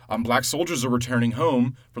influence. Black soldiers are returning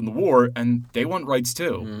home from the war, and they want rights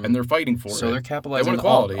too, and they're fighting for it. So they're capitalizing. They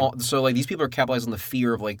want equality. So like these people are capitalizing on the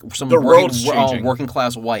fear of like some working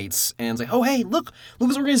class whites, and it's like, oh hey, look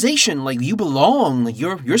this organization, like you belong, like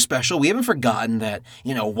you're special. We haven't forgotten that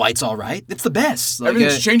whites all right. It's the best. Like,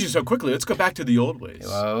 everything's changing so quickly. Let's go back to the old ways.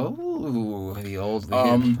 Oh, the old.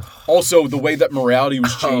 Also, the way that morality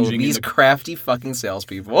was changing. These crafty fucking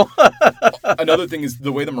salespeople. Another thing is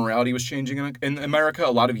the way the morality was changing in America.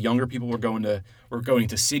 A lot of younger people were going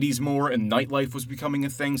to cities more, and nightlife was becoming a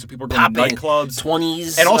thing. So people were going to nightclubs,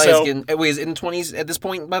 20s, and also wait, is it in 20s at this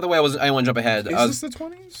point? By the way, I want to jump ahead. Is this the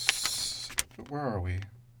 20s? Where are we?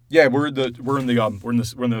 Yeah, we're in the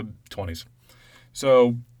 20s.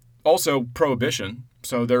 So also prohibition.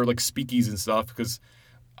 So they're like speakeasies and stuff because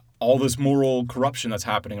all this moral corruption that's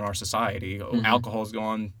happening in our society. Mm-hmm. Alcohol's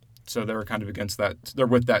gone. So they're kind of against that. They're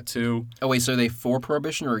with that too. Oh wait, so are they for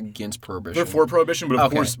prohibition or against prohibition? They're for prohibition, but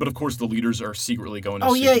of course, the leaders are secretly going to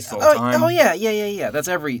cities all the time. Oh yeah. That's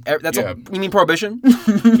you mean prohibition?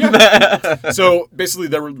 Yeah. So basically,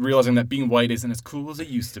 they're realizing that being white isn't as cool as it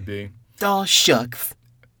used to be. Oh shucks.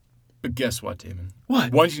 But guess what, Damon?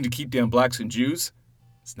 What? Wanting to keep down blacks and Jews,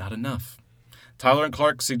 it's not enough. Tyler and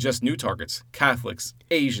Clark suggest new targets: Catholics,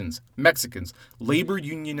 Asians, Mexicans, labor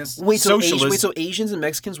unionists, socialists. So Asians and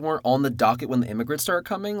Mexicans weren't on the docket when the immigrants started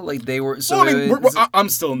coming? Like they were. So well, I mean, I'm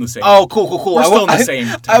still in the same. Oh, cool. We're still in the same.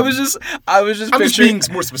 I was just. I'm just being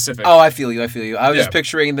more specific. Oh, I feel you. I was just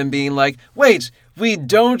picturing them being like, wait,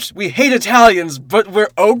 we hate Italians, but we're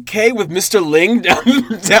okay with Mr. Ling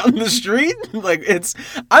down the street? Like,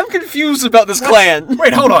 I'm confused about this clan.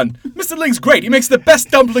 Wait, hold on. Mr. Ling's great. He makes the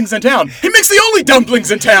best dumplings in town. He makes the only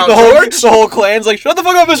dumplings in town, The whole clan's like, shut the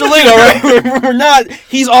fuck up, Mr. Ling, alright? We're not,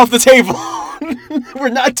 he's off the table. We're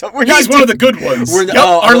not. He's one of the good ones.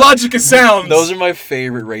 Our logic is sound. Those are my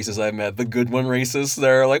favorite racists I've met. The good one racists.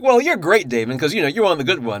 They're like, well, you're great, Damon, because you're one of the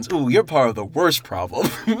good ones. Ooh, you're part of the worst problem.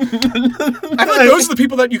 I feel like those are the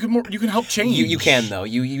people that you can help change. You can though.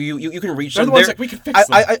 You can reach They're them. The ones like we can fix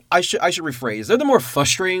them. I should rephrase. They're the more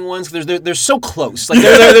frustrating ones because they're so close. Like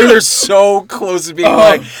they're so close to being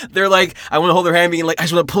like they're like I want to hold their hand, being like I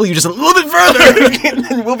just want to pull you just a little bit further, and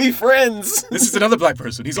then we'll be friends. This is another black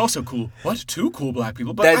person. He's also cool. What? Two cool black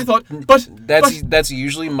people? But that's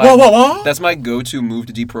usually my that's my go-to move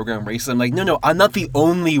to deprogram racism. I'm like, no, I'm not the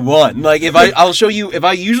only one. Like if I'll show you if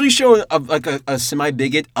I usually show a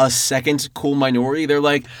semi-bigot a second cool minority, they're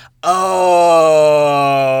like, oh,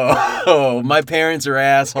 my parents are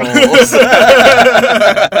assholes.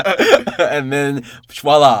 And then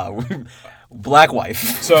voila, black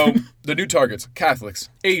wife. So the new targets: Catholics,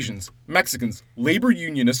 Asians, Mexicans, labor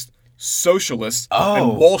unionists, socialists,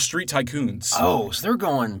 and Wall Street tycoons. Oh, so they're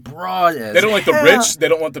going broad as they don't like the rich. They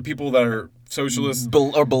don't want the people that are socialists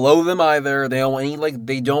or below them either. They don't want any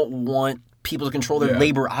they don't want people to control their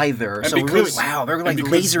labor either. And so really, wow, they're like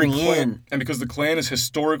lasering in. And because the Klan is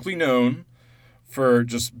historically known for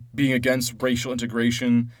just being against racial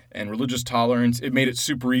integration and religious tolerance, it made it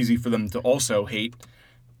super easy for them to also hate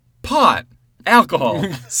pot, alcohol,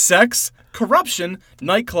 sex, corruption,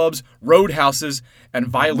 nightclubs, roadhouses, and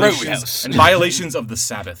violations of the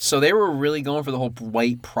Sabbath. So they were really going for the whole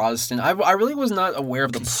white Protestant. I really was not aware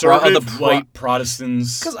of the conservative white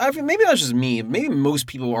Protestants. Because maybe that's just me. Maybe most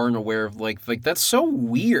people aren't aware of like that's so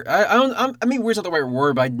weird. I mean, weird's not the right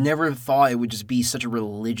word, but I never thought it would just be such a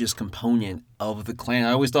religious component of the Klan.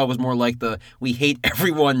 I always thought it was more like we hate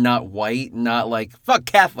everyone not white, not like fuck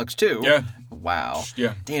Catholics too. Yeah. Wow.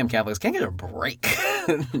 Yeah. Damn, Catholics can't get a break.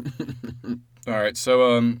 All right,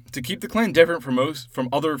 so to keep the Klan different from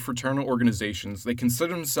other fraternal organizations, they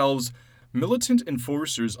consider themselves militant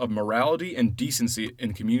enforcers of morality and decency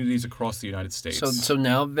in communities across the United States. So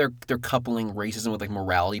now they're coupling racism with like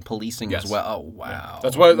morality policing as well. Oh wow, yeah.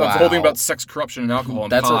 That's the whole thing about sex, corruption, and alcohol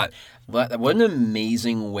and pot. What an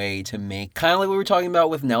amazing way to make, kind of like what we were talking about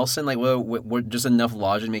with Nelson, like what just enough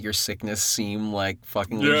logic to make your sickness seem like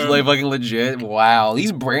fucking legit. Wow,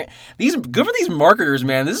 these good for these marketers,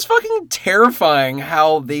 man. This is fucking terrifying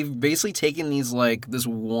how they've basically taken these like this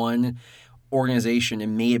one organization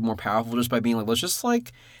and made it more powerful just by being like let's just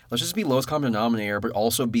be lowest common denominator, but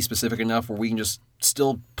also be specific enough where we can just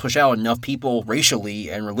still push out enough people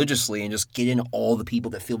racially and religiously and just get in all the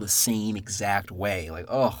people that feel the same exact way. Like,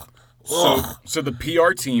 ugh. So the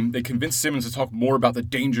PR team, they convinced Simmons to talk more about the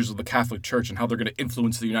dangers of the Catholic Church and how they're going to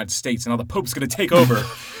influence the United States and how the Pope's going to take over.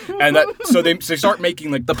 And so they start making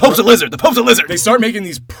like the Pope's a lizard. The Pope's a lizard. They start making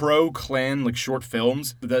these pro-Klan like short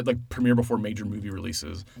films that like premiere before major movie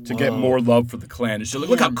releases to get more love for the Klan. And so like,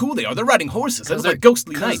 look how cool they are. They're riding horses. They're like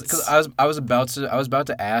ghostly knights. Because I was about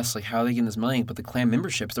to ask like how are they getting this money, but the Klan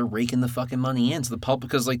memberships, they're raking the fucking money in. So the public,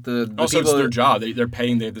 because like the also people, it's their job. They're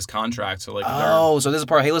paying. They have this contract. So like so this is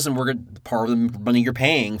part. Hey, listen, we're part of the money you're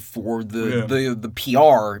paying for the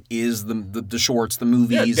PR is the shorts, the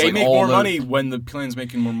movies. They like make more money when the Klan's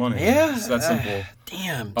making more money. Yeah, it's that simple.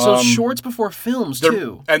 Damn. So shorts before films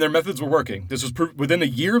too. And their methods were working. This was within a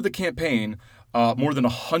year of the campaign. More than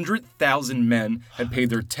 100,000 men had paid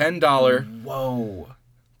their $10. Whoa.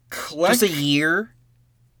 Just a year.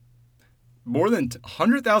 More than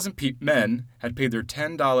 100,000 men had paid their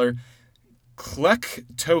 $10 Kleck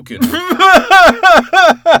token.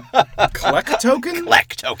 Kleck token?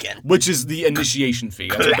 Kleck token. Which is the initiation fee.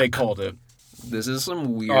 That's what they called it. This is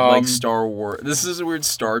some weird, like, Star Wars. This is weird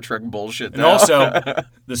Star Trek bullshit now. And also,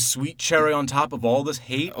 the sweet cherry on top of all this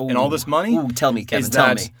hate and all this money tell me, Kevin, is tell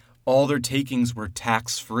that me. all their takings were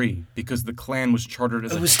tax-free because the Klan was chartered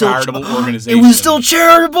as a charitable organization. It was still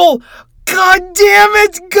charitable! God damn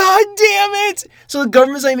it! God damn it! So the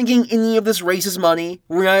government's not even getting any of this racist money.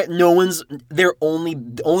 Only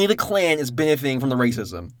the Klan is benefiting from the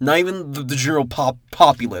racism. Not even the general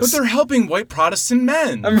populace. But they're helping white Protestant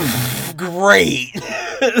men. Great.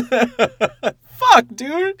 Fuck,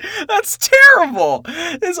 dude. That's terrible.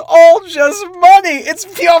 It's all just money. It's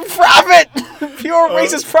pure profit. Pure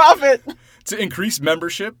racist profit. To increase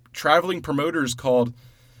membership, traveling promoters called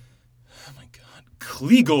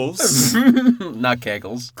Kleagles. Not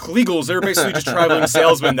Kegels. Kleagles, they were basically just traveling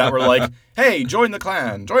salesmen that were like, hey, join the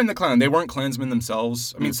Klan, join the Klan. They weren't Klansmen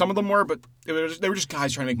themselves. I mean, some of them were, but They were just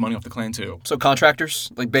guys trying to make money off the Klan too. So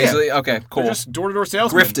contractors, like basically, okay, cool. They're just door-to-door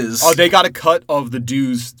salesmen. Grifters. Oh, they got a cut of the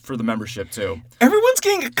dues for the membership too. Everyone's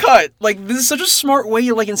getting a cut. Like, this is such a smart way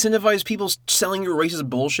to, like, incentivize people selling your racist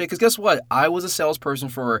bullshit. Because guess what? I was a salesperson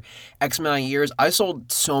for X amount of years. I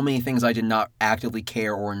sold so many things I did not actively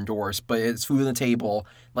care or endorse, but it's food on the table.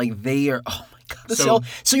 Like, they are, oh my God.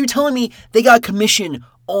 So you're telling me they got a commission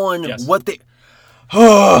on what they...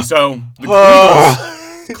 So,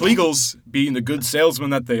 the Kleagles, being the good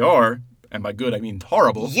salesmen that they are, and by good I mean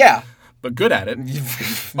horrible. Yeah. But good at it.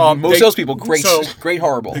 Most salespeople, great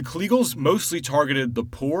horrible. The Kleagles mostly targeted the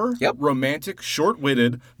poor, romantic,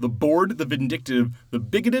 short-witted, the bored, the vindictive, the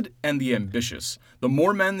bigoted, and the ambitious. The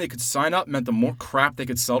more men they could sign up meant the more crap they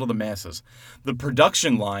could sell to the masses. The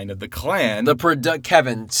production line of the Klan...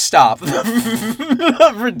 Kevin, stop.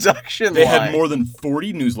 The production line. They had more than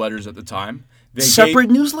 40 newsletters at the time. Separate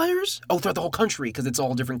newsletters? Oh, throughout the whole country, because it's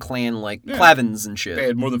all different clan, clavins and shit. They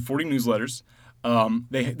had more than 40 newsletters.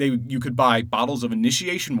 You could buy bottles of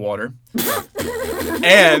initiation water.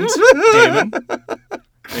 And,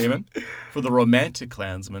 Damon, for the romantic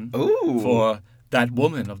Klansman, for that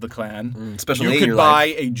woman of the Klan, you could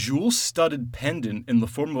buy a jewel-studded pendant in the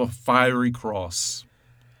form of a fiery cross.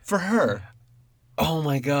 For her. Oh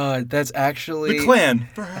my God, that's actually... The Klan,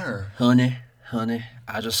 for her. Honey,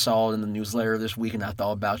 I just saw it in the newsletter this week and I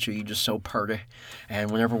thought about you. You're just so pretty. And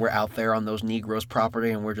whenever we're out there on those Negroes'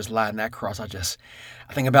 property and we're just lighting that cross, I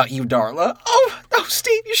think about you, Darla. Oh,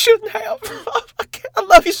 Steve, you shouldn't have. I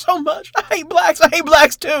love you so much. I hate blacks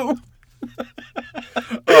too.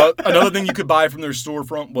 Another thing you could buy from their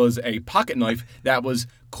storefront was a pocket knife that was,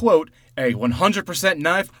 quote, a 100%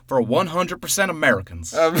 knife for 100%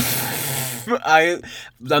 Americans.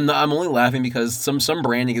 I'm only laughing because some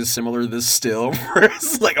branding is similar to this still, where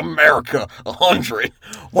it's like America 100.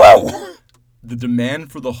 Whoa! The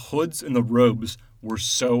demand for the hoods and the robes were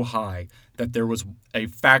so high that there was a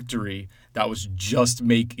factory that was just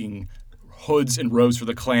making hoods and robes for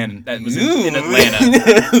the Klan that was in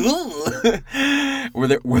Atlanta.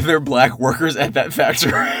 Were there black workers at that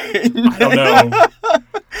factory? I don't know.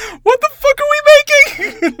 What the fuck are we making?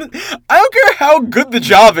 I don't care how good the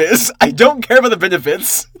job is. I don't care about the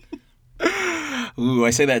benefits. Ooh,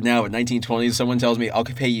 I say that now. In 1920s, someone tells me, I'll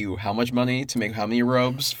pay you how much money to make how many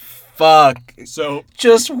robes? Fuck. So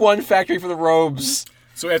just one factory for the robes.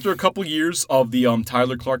 So after a couple years of the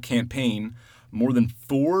Tyler Clark campaign, more than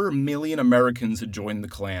 4 million Americans had joined the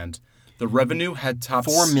Klan. The revenue had topped...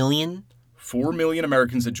 4 million? 4 million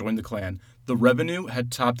Americans had joined the Klan. The revenue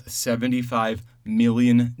had topped $75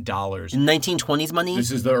 million. In 1920s money? This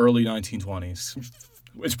is the early 1920s.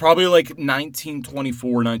 It's probably like 1924,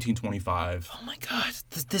 1925. Oh my God.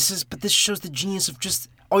 This shows the genius of just...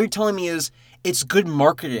 All you're telling me is it's good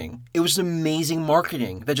marketing. It was amazing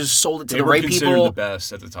marketing that just sold it to the right people. They were considered the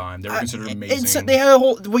best at the time. They were considered amazing. They had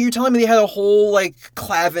what you're telling me, they had a whole like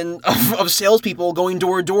clavin of salespeople going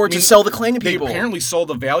door to door to sell the Klan to people. They apparently saw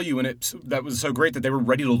the value in it that was so great that they were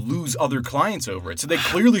ready to lose other clients over it. So they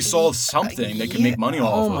clearly saw something they could make money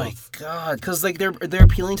off of. Oh my God. Because like they're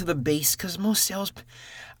appealing to the base. Because most sales...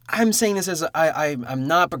 I'm saying this as I'm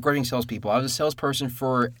not begrudging salespeople. I was a salesperson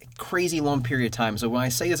for a crazy long period of time. So when I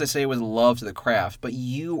say this, I say it with love to the craft. But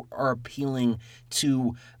you are appealing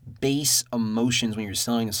to base emotions when you're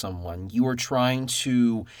selling to someone. You are trying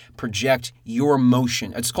to project your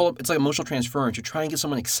emotion. It's like emotional transference. You're trying to get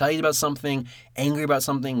someone excited about something, angry about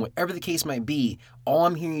something, whatever the case might be. All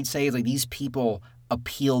I'm hearing you say is like these people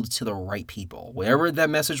appealed to the right people. Whatever that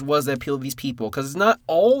message was that appealed to these people. Because it's not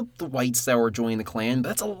all the whites that were joining the Klan, but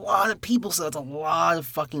that's a lot of people, so that's a lot of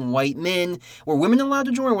fucking white men. Were women allowed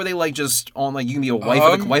to join? Or were they like just on like you can be a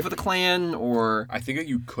wife of the Klan or... I think that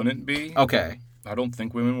you couldn't be. Okay. I don't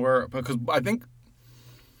think women were, because I think...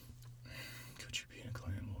 Could you be a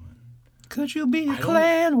Klan woman? Could you be a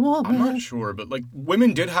Klan woman? I'm not sure, but like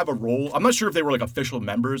women did have a role. I'm not sure if they were like official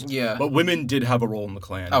members. Yeah. But women did have a role in the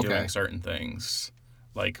Klan doing certain things.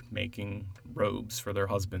 Like making robes for their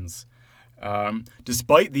husbands.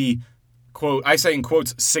 Despite the, quote, I say in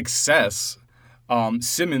quotes, success,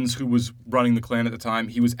 Simmons, who was running the Klan at the time,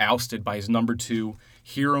 he was ousted by his number two,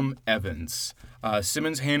 Hiram Evans.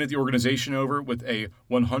 Simmons handed the organization over with a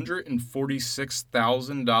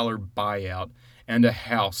 $146,000 buyout and a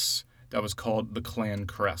house that was called the Klan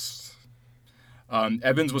Crest.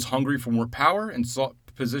 Evans was hungry for more power and sought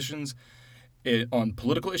positions on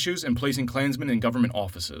political issues and placing Klansmen in government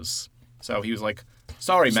offices. So he was like,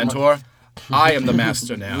 sorry, mentor, I am the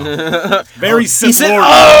master now. Very simple. He said,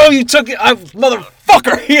 oh, you took it,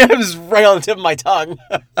 motherfucker. It was right on the tip of my tongue.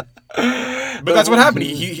 But that's what happened.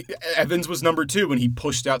 Evans was number 2 and he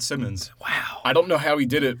pushed out Simmons. Wow. I don't know how he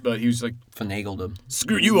did it, but he was like, Finagled him.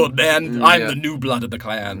 screw you, old man. I'm the new blood of the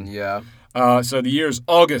clan. Yeah. So the year's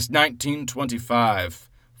August 1925.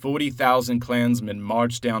 40,000 Klansmen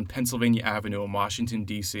marched down Pennsylvania Avenue in Washington,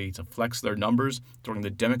 D.C. to flex their numbers during the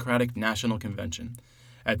Democratic National Convention.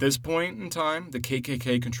 At this point in time, the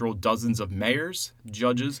KKK controlled dozens of mayors,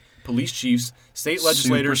 judges, police chiefs, state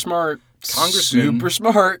legislators, Super smart. congressmen, Super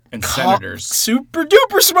smart. and senators. Super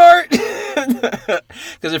duper smart.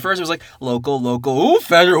 Because at first it was like local, ooh,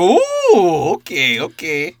 federal, ooh,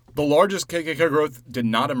 okay. The largest KKK growth did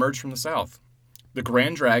not emerge from the South. The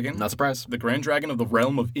Grand Dragon, Not surprised. the Grand Dragon of the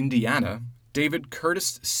realm of Indiana, David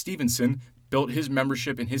Curtis Stevenson, built his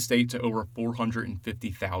membership in his state to over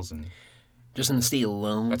 450,000. Just in the state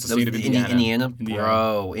alone. That's the state of Indiana. Indiana, Indiana.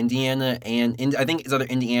 bro. Indiana I think it's either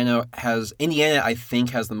Indiana, I think,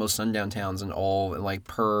 has the most sundown towns in all, like,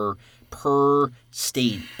 per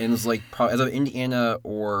state. And it's like either Indiana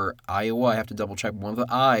or Iowa. I have to double check one of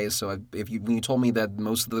the I's. So when you told me that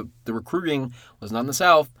most of the recruiting was not in the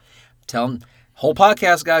South, tell them. Whole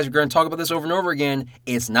podcast, guys, we're going to talk about this over and over again.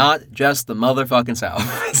 It's not just the motherfucking South.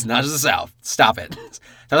 It's not just the South. Stop it.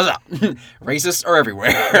 Stop. Racists are everywhere.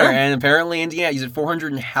 And apparently Indiana, you said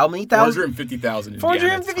 400 and how many thousand? 450,000 in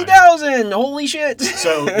 450,000. Holy shit.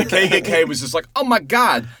 So the KKK was just like, oh my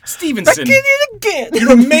God, Stevenson, Back in it again.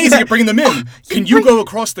 you're amazing at bringing them in. Can you go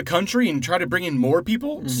across the country and try to bring in more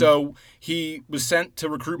people? Mm-hmm. So he was sent to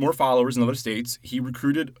recruit more followers in other states. He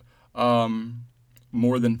recruited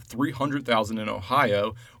more than 300,000 in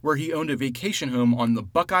Ohio, where he owned a vacation home on the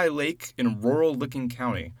Buckeye Lake in rural Licking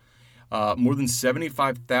County. More than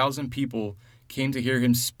 75,000 people came to hear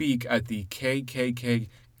him speak at the KKK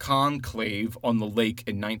conclave on the lake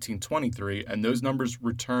in 1923, and those numbers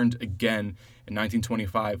returned again in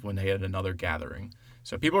 1925 when they had another gathering.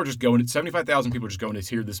 So people are just going. 75,000 people are just going to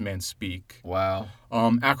hear this man speak. Wow.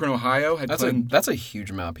 Akron, Ohio had that's a huge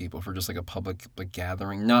amount of people for just like a public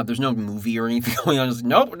gathering. There's no movie or anything going on. Just,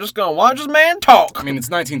 nope, we're just gonna watch this man talk. I mean, it's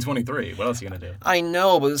 1923. What else are you gonna do? I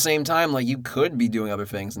know, but at the same time, like, you could be doing other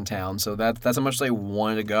things in town. So that's how much they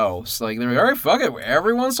wanted to go. So like, they're like, all right, fuck it.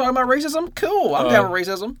 Everyone's talking about racism. Cool, I'm down with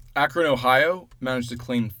racism. Akron, Ohio managed to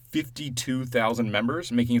claim 52,000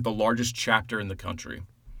 members, making it the largest chapter in the country.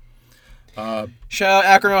 Shout out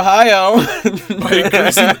Akron, Ohio.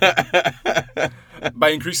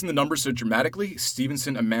 By increasing the numbers so dramatically,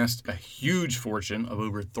 Stevenson amassed a huge fortune of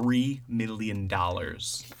over $3 million.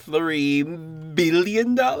 $3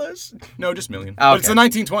 billion? No, just million. Oh, but it's the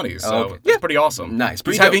 1920s, so it's pretty awesome. Nice.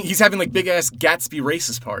 He's having like big ass Gatsby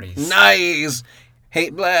racist parties. Nice.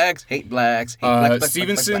 Hate blacks. Blacks,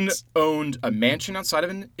 Stevenson blacks. owned a mansion outside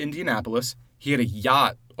of Indianapolis. He had a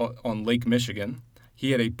yacht on Lake Michigan.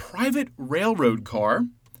 He had a private railroad car.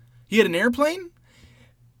 He had an airplane.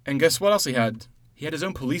 And guess what else he had? He had his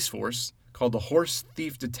own police force called the Horse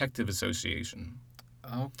Thief Detective Association.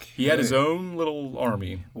 Okay. He had his own little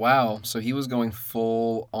army. Wow. So he was going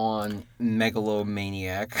full on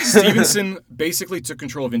megalomaniac. Stevenson basically took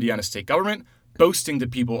control of Indiana state government, boasting to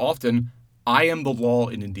people often, I am the law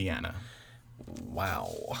in Indiana.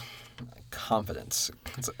 Wow. Confidence.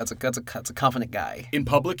 That's a confident guy. In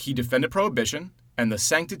public, he defended prohibition and the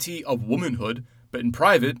sanctity of womanhood, but in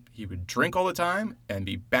private, he would drink all the time and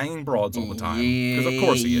be banging broads all the time. Because of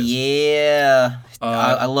course he is. Yeah.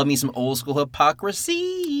 I love me some old school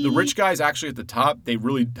hypocrisy. The rich guys actually at the top, they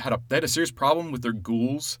had a serious problem with their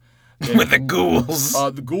ghouls. With the ghouls.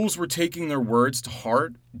 The ghouls were taking their words to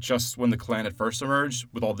heart just when the Klan had first emerged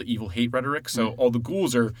with all the evil hate rhetoric. So all the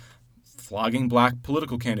ghouls are flogging black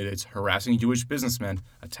political candidates, harassing Jewish businessmen,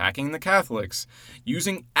 attacking the Catholics,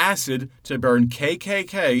 using acid to burn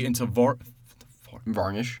KKK into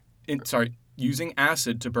varnish. Using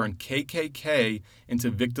acid to burn KKK into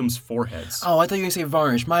victims' foreheads. Oh, I thought you were going to say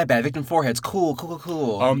varnish. My bad. Victim foreheads. Cool.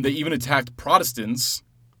 They even attacked Protestants,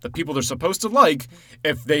 the people they're supposed to like,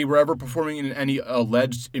 if they were ever performing in any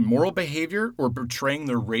alleged immoral behavior or betraying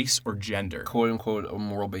their race or gender. Quote unquote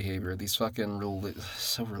immoral behavior. These fucking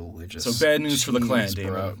so religious. So bad news for the Klan,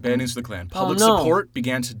 Damon. Bad news for the Klan. Public support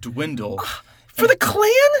began to dwindle. For the Klan?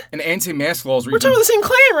 And anti-mask laws were We're talking about the same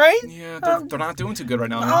Klan, right? Yeah, they're not doing too good right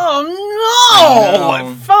now. Oh,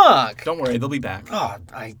 no! Fuck! Don't worry, they'll be back. Oh,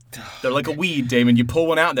 They're like a weed, Damon. You pull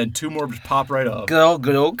one out, and then two more pop right up.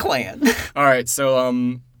 Good old Klan. All right,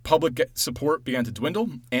 so public support began to dwindle.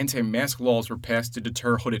 Anti-mask laws were passed to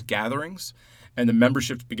deter hooded gatherings, and the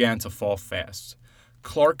memberships began to fall fast.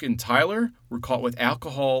 Clark and Tyler were caught with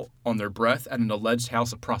alcohol on their breath at an alleged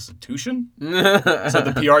house of prostitution. So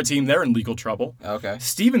the PR team, they're in legal trouble. Okay.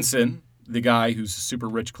 Stevenson, the guy who's a super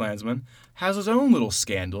rich Klansman, has his own little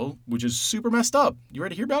scandal, which is super messed up. You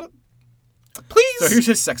ready to hear about it? Please. So here's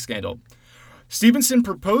his sex scandal. Stevenson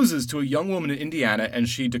proposes to a young woman in Indiana, and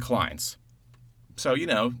she declines. So,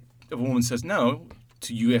 if a woman says no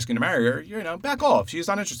to you asking to marry her, back off. She's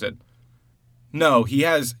not interested. No, he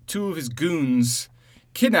has two of his goons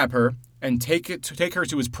kidnap her and take her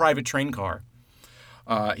to his private train car.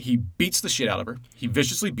 He beats the shit out of her. He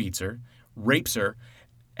viciously beats her, rapes her,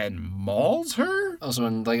 and mauls her.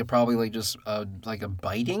 Also, probably just like a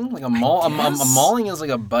biting, like a maul. A mauling is like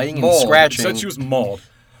a biting and Mauled. scratching. Said she was mauled.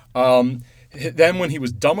 Then, when he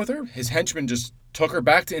was done with her, his henchmen just took her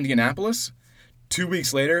back to Indianapolis. 2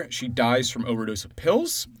 weeks later, she dies from overdose of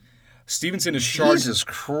pills. Stevenson is charged. Jesus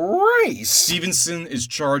Christ! Stevenson is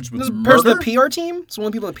charged with This murder. person the PR team? It's one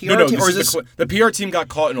of the people at the PR team, No, or is this? the PR team got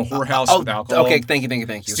caught in a whorehouse with alcohol. Okay, thank you.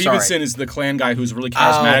 Stevenson Sorry. is the Klan guy who's really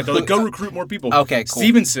charismatic. They're like, go recruit more people. Okay, cool.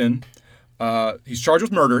 Stevenson, he's charged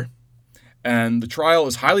with murder, and the trial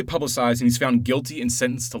is highly publicized, and he's found guilty and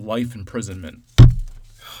sentenced to life imprisonment.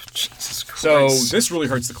 Jesus Christ. So this really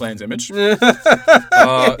hurts the Klan's image. Yeah,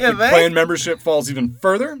 The man. Klan membership falls even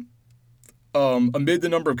further. Amid the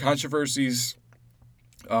number of controversies,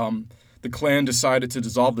 the Klan decided to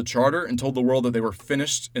dissolve the charter and told the world that they were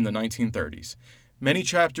finished in the 1930s. Many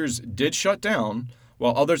chapters did shut down,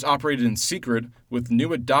 while others operated in secret with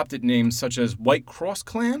new adopted names such as White Cross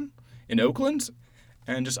Klan in Oakland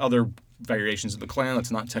and just other variations of the Klan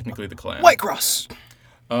that's not technically the Klan. White Cross.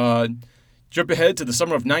 Jump ahead to the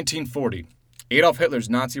summer of 1940. Adolf Hitler's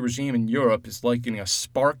Nazi regime in Europe is liking a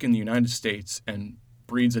spark in the United States and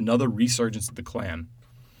breeds another resurgence of the Klan.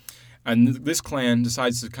 And this Klan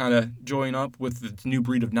decides to kind of join up with the new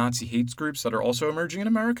breed of Nazi hate groups that are also emerging in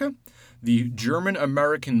America. The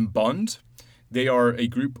German-American Bund. They are a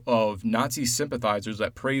group of Nazi sympathizers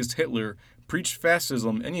that praised Hitler, preached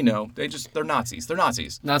fascism, and they're Nazis. They're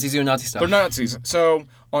Nazis. Nazis doing Nazi stuff. They're Nazis. So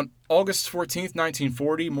on August 14th,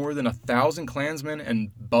 1940, more than 1,000 Klansmen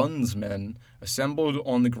and Bundsmen assembled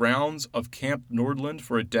on the grounds of Camp Nordland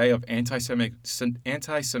for a day of anti-Semitic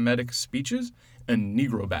speeches and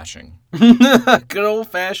Negro bashing. Good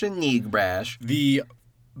old-fashioned Neeg bash. The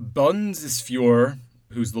Bundesführer,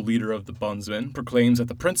 who's the leader of the Bundsmen, proclaims that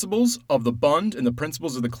the principles of the Bund and the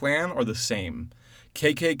principles of the Klan are the same.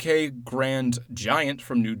 KKK Grand Giant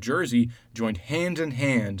from New Jersey joined hand in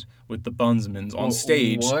hand with the Bundsmans on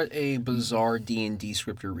stage. What a bizarre D&D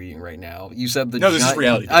script you're reading right now. You said the No, this is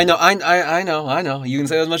reality. I know. You can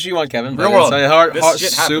say as much as you want, Kevin. But Real world. it's hard, This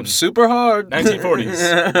shit happened. super hard.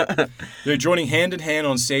 1940s. They're joining hand in hand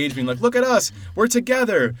on stage, being like, look at us. We're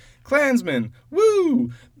together. Klansmen.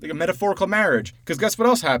 Woo. Like a metaphorical marriage. Because guess what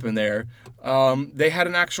else happened there? They had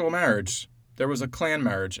an actual marriage. There was a Klan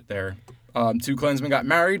marriage there. Two Klansmen got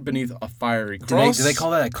married beneath a fiery cross. Do they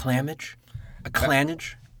call that a clamage? A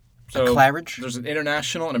clanage? So a claridge? There's an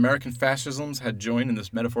international and American fascisms had joined in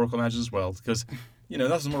this metaphorical match as well. Because,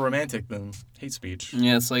 that's more romantic than hate speech.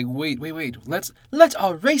 Yeah, it's like, wait. Let's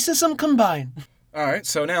our racism combine. All right,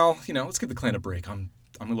 so now, let's give the Klan a break. I'm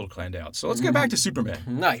a little clanned out. So let's get back to Superman.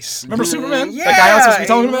 Nice. Remember Superman? Yeah, That guy I was supposed to be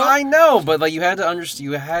talking about? I know, but you had to understand.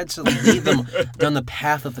 You had to lead them down the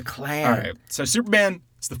path of the Klan. All right, so Superman,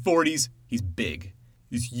 it's the 40s. He's big.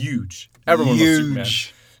 He's huge. Everyone loves Superman.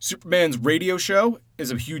 Superman's radio show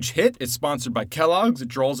is a huge hit. It's sponsored by Kellogg's. It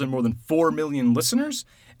draws in more than 4 million listeners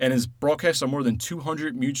and is broadcast on more than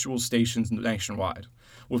 200 mutual stations nationwide.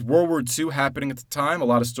 With World War II happening at the time, a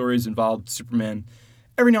lot of stories involved Superman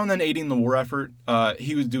every now and then aiding the war effort.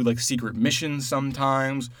 He would do secret missions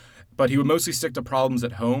sometimes, but he would mostly stick to problems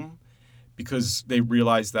at home because they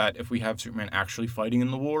realized that if we have Superman actually fighting in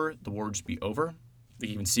the war would just be over.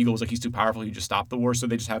 Even Siegel was he's too powerful, he'd just stop the war, so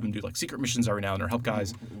they just have him do secret missions every now and then or help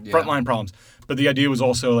guys, frontline problems. But the idea was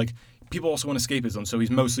also people also want escapism,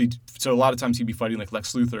 so a lot of times he'd be fighting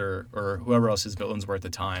Lex Luthor or whoever else his villains were at the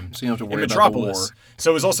time. So you don't have to worry in about the war. Metropolis. So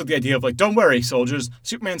it was also the idea of don't worry, soldiers,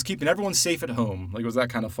 Superman's keeping everyone safe at home. It was that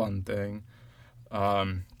kind of fun thing.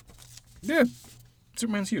 Yeah,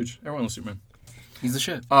 Superman's huge. Everyone loves Superman. He's the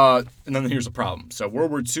shit. And then here's the problem. So World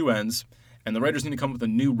War II ends, and the writers need to come up with a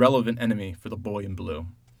new relevant enemy for the boy in blue.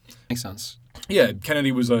 Makes sense. Yeah,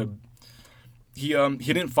 Kennedy was he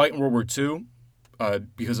didn't fight in World War II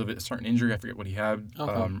because of a certain injury. I forget what he had.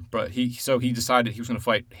 Okay. But he decided he was going to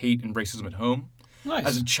fight hate and racism at home. Nice.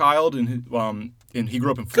 As a child, and he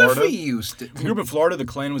grew up in Florida. Good for you. He grew up in Florida. The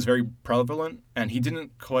Klan was very prevalent, and he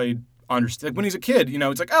didn't quite understand. When he's a kid,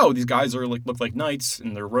 it's these guys are look like knights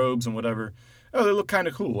in their robes and whatever. Oh, they look kind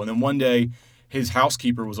of cool. And then one day, his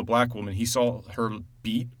housekeeper was a black woman. He saw her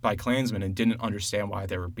beat by Klansmen and didn't understand why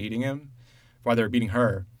they were beating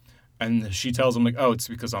her. And she tells him, like, oh, it's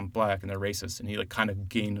because I'm black and they're racist. And he, like, kind of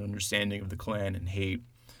gained an understanding of the Klan and hate.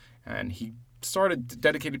 And he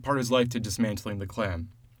dedicated part of his life to dismantling the Klan.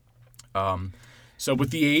 So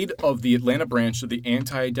with the aid of the Atlanta branch of the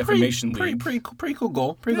Anti-Defamation League... Pretty cool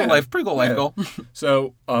goal. Pretty cool life goal.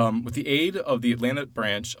 So with the aid of the Atlanta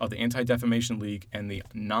branch of the Anti-Defamation League and the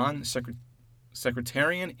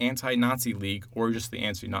Non-Sectarian Anti-Nazi League, or just the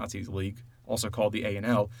Anti-Nazis League, also called the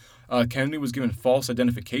A&L, Kennedy was given false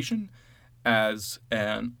identification as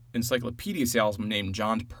an encyclopedia salesman named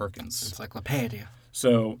John Perkins. Encyclopedia.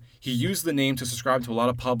 So he used the name to subscribe to a lot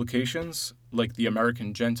of publications like the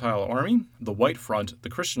American Gentile Army, the White Front, the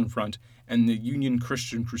Christian Front, and the Union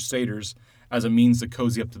Christian Crusaders as a means to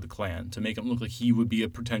cozy up to the Klan, to make him look like he would be a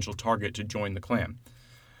potential target to join the Klan.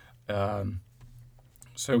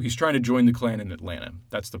 So he's trying to join the Klan in Atlanta.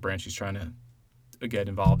 That's the branch he's trying to get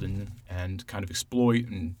involved in and kind of exploit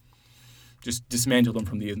and just dismantle them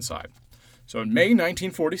from the inside. So in May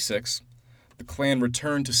 1946, the Klan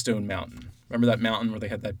returned to Stone Mountain. Remember that mountain where they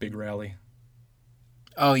had that big rally?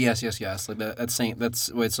 Oh yes. Like that's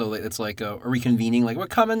so it's like a reconvening. Like we're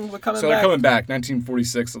coming. So back. they're coming back,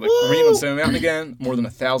 1946. So they're meeting on Stone Mountain again. More than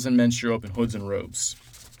 1,000 men show up in hoods and robes.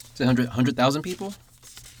 Is it 100,000 people?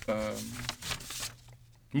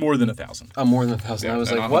 More than 1,000. Oh, more than 1,000. Yeah, I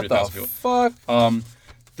was like, what the fuck?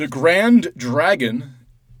 The Grand Dragon,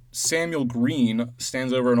 Samuel Green,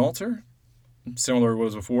 stands over an altar, similar to what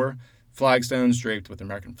was before. Flagstones draped with the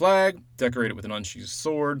American flag, decorated with an unsheathed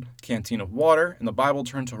sword, canteen of water, and the Bible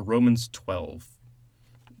turned to Romans 12.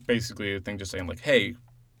 Basically, a thing just saying, like, hey,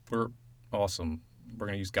 we're awesome. We're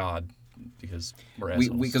going to use God because we're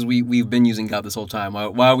assholes. Because we've been using God this whole time.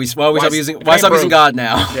 Why stop using God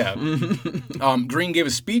now? Yeah. Green gave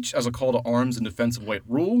a speech as a call to arms in defense of white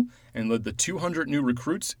rule and led the 200 new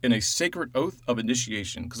recruits in a sacred oath of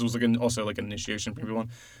initiation, because it was also an initiation for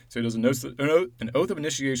everyone. So he does an oath of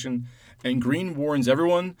initiation, and Green warns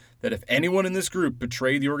everyone that if anyone in this group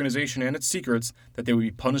betrayed the organization and its secrets, that they would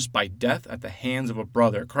be punished by death at the hands of a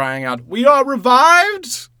brother, crying out, "We are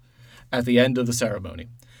revived!" at the end of the ceremony.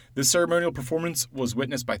 This ceremonial performance was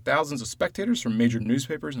witnessed by thousands of spectators from major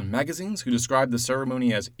newspapers and magazines who described the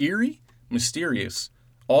ceremony as eerie, mysterious,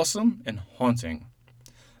 awesome, and haunting.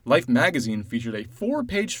 Life magazine featured a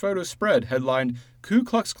 4-page photo spread headlined, "Ku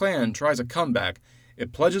Klux Klan Tries a Comeback.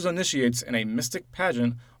 It Pledges Initiates in a Mystic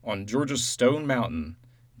Pageant on Georgia's Stone Mountain."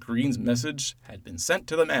 Green's message had been sent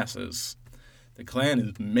to the masses. The Klan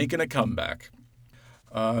is making a comeback.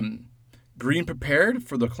 Green prepared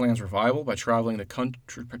for the Klan's revival by traveling the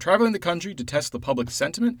country to test the public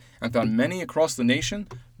sentiment, and found many across the nation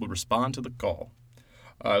would respond to the call.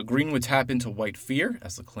 Green would tap into white fear,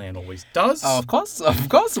 as the Klan always does. Oh, of course.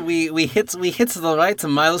 We hit the right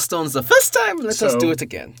milestones the first time. Let's just do it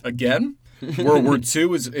again. Again, World War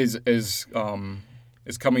II is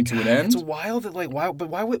coming to an end. It's wild that why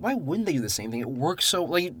wouldn't they do the same thing? It works so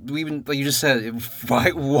like you just said.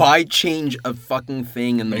 Why change a fucking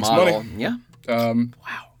thing in the Makes model? money. Yeah.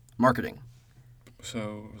 Wow. Marketing.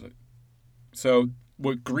 So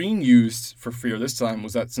what Green used for fear this time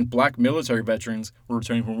was that since black military veterans were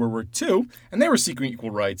returning from World War II and they were seeking equal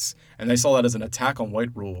rights, and they saw that as an attack on white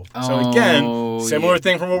rule. So again, similar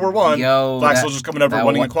thing from World War I. Black soldiers coming over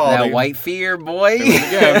wanting equality. That white fear, boy.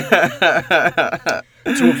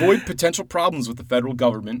 To avoid potential problems with the federal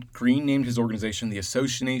government, Green named his organization the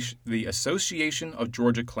Association of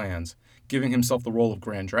Georgia Clans, giving himself the role of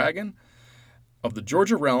Grand Dragon of the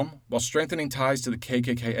Georgia realm, while strengthening ties to the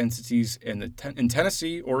KKK entities in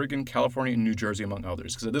Tennessee, Oregon, California, and New Jersey, among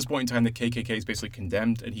others. Because at this point in time, the KKK is basically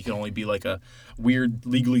condemned, and he can only be like a weird,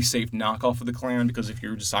 legally safe knockoff of the Klan, because if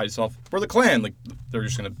you decide yourself, we're the Klan, like, they're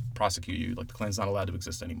just going to prosecute you. Like, the Klan's not allowed to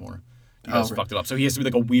exist anymore. You guys fucked it up. So he has to be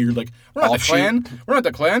like a weird, like, we're not the Klan. We're not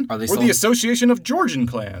the Klan. We're the Association of Georgian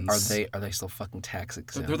Clans. Are they still fucking tax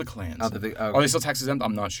exempt? They're the Clans. Are they still tax exempt?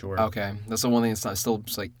 I'm not sure. Okay. That's the one thing that's still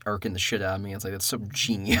just like irking the shit out of me. It's like, it's so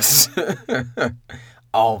genius.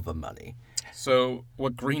 All the money. So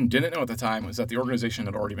what Green didn't know at the time was that the organization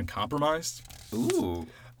had already been compromised. Ooh.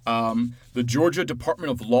 The Georgia Department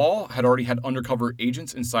of Law had already had undercover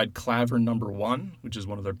agents inside Claver No. 1, which is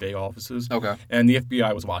one of their big offices. Okay. And the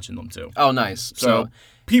FBI was watching them, too. Oh, nice. So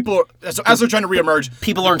people, as they're trying to reemerge...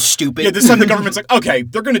 People aren't stupid. Yeah, this time the government's like, okay,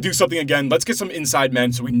 they're going to do something again. Let's get some inside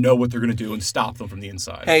men so we know what they're going to do and stop them from the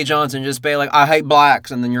inside. Hey, Johnson, just say, like, I hate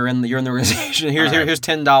blacks, and then you're in the organization. Here's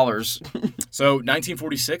 $10. So,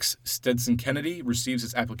 1946, Stetson Kennedy receives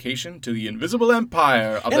his application to the Invisible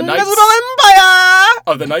Empire of the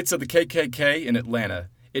Knights of the KKK in Atlanta.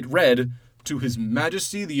 It read, "To His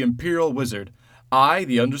Majesty the Imperial Wizard, I,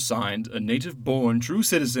 the undersigned, a native-born true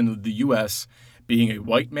citizen of the U.S., Being a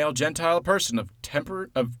white male Gentile person of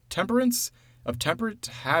temperate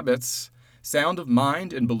habits, sound of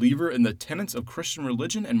mind, and believer in the tenets of Christian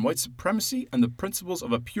religion and white supremacy and the principles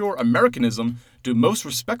of a pure Americanism, do most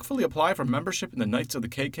respectfully apply for membership in the Knights of the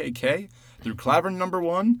KKK through Clavern No.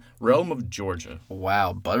 1, Realm of Georgia.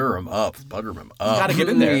 Wow, butter him up. Butter him up. You gotta get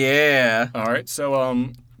in there. Yeah. All right, so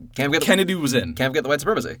Kennedy was in. Can't forget the white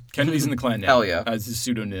supremacy. Kennedy's in the Klan now. Hell yeah. As his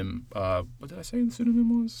pseudonym. What did I say the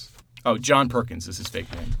pseudonym was? Oh, John Perkins is his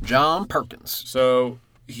fake name. John Perkins. So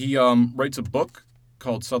he writes a book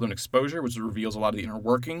called Southern Exposure, which reveals a lot of the inner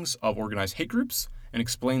workings of organized hate groups and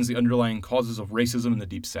explains the underlying causes of racism in the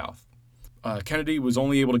Deep South. Kennedy was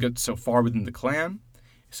only able to get so far within the Klan,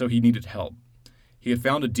 so he needed help. He had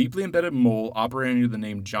found a deeply embedded mole operating under the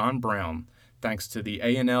name John Brown, thanks to the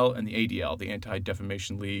A&L and the ADL, the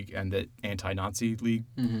Anti-Defamation League and the Anti-Nazi League.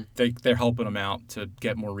 Mm-hmm. They're helping him out to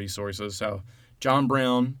get more resources. So John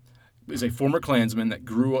Brown is a former Klansman that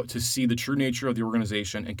grew up to see the true nature of the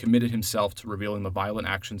organization and committed himself to revealing the violent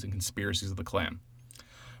actions and conspiracies of the Klan.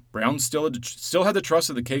 Brown still had the trust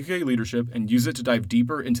of the KKK leadership and used it to dive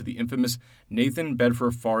deeper into the infamous Nathan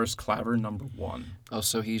Bedford Forrest Clavern No. 1. Oh,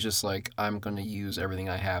 so he's just like, I'm going to use everything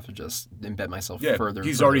I have to just embed myself further.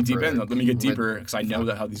 He's further, already further. deep in. Let me get deeper because I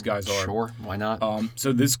know how these guys are. Sure, why not?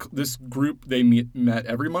 So this group, they met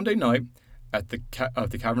every Monday night at the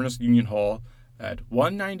Cavernous Union Hall at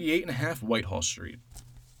 198.5 Whitehall Street.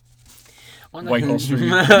 Whitehall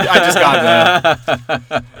Street. I just got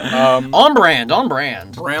that. On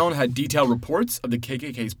brand. Brown had detailed reports of the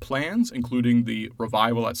KKK's plans, including the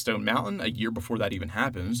revival at Stone Mountain a year before that even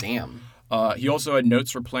happened. Damn. He also had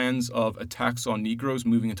notes for plans of attacks on Negroes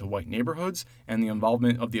moving into white neighborhoods and the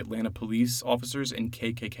involvement of the Atlanta police officers in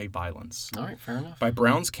KKK violence. All right, fair enough. By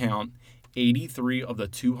Brown's count, 83 of the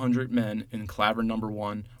 200 men in Clavern No.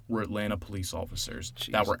 1 were Atlanta police officers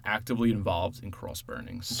that were actively involved in cross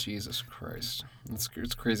burnings. Jesus Christ. It's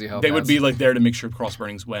crazy how they would be like there to make sure cross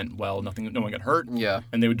burnings went well, no one got hurt. Yeah.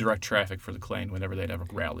 And they would direct traffic for the Klan whenever they'd have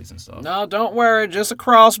rallies and stuff. No, don't worry, just a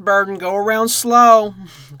cross burden. Go around slow.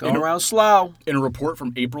 In a report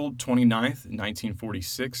from April 29th,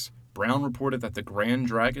 1946, Brown reported that the Grand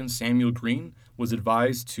Dragon Samuel Green was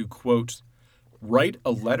advised to, quote, write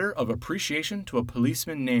a letter of appreciation to a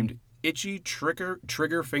policeman named Itchy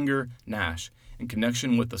Triggerfinger Nash in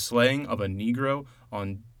connection with the slaying of a Negro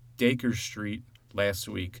on Dacre Street last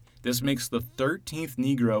week. This makes the 13th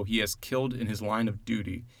Negro he has killed in his line of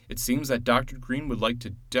duty. It seems that Dr. Green would like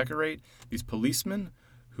to decorate these policemen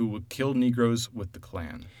who would kill Negroes with the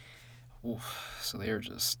Klan. Oof, so they're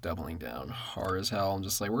just doubling down hard as hell and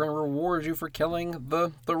just like, we're going to reward you for killing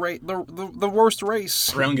the worst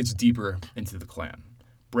race. Brown gets deeper into the Klan.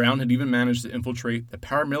 Brown had even managed to infiltrate the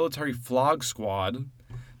paramilitary flog squad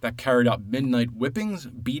that carried out midnight whippings,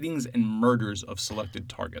 beatings, and murders of selected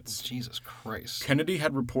targets. Jesus Christ. Kennedy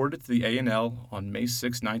had reported to the A&L on May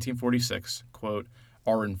 6, 1946, quote,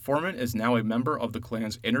 our informant is now a member of the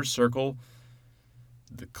Klan's inner circle,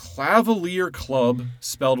 the Cavalier Club,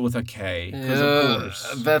 spelled with a K, because of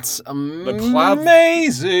course. That's amazing.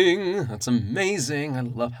 That's amazing. I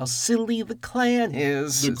love how silly the Klan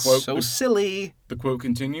is. It's so silly. The quote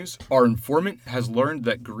continues, our informant has learned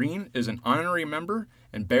that Green is an honorary member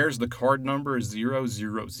and bears the card number 000.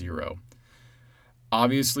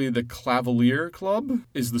 Obviously, the Cavalier Club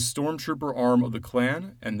is the stormtrooper arm of the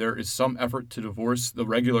Klan, and there is some effort to divorce the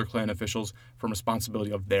regular Klan officials from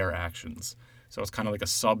responsibility of their actions. So it's kind of like a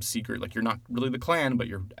sub-secret, like you're not really the Klan, but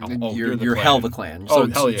you're the Klan. Hell the Klan. So,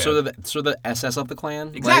 hell yeah. So the SS of the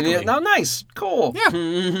Klan? Exactly. Like, nice. Cool. Yeah.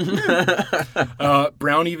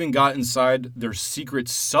 Brown even got inside their secret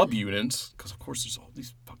sub-units, because of course there's all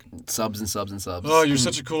these fucking... Subs and subs and subs. Oh, you're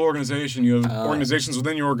such a cool organization. You have organizations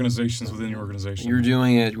within your organizations within your organization. You're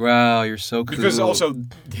doing it. Wow, you're so cool. Because also,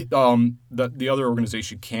 the other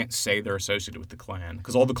organization can't say they're associated with the Klan,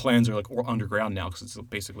 because all the Klans are like underground now, because it's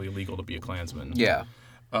basically illegal to be a Klansman. Yeah.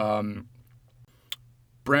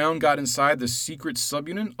 Brown got inside the secret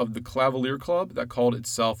subunit of the Cavalier Club that called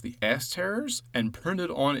itself the Ass Terrors and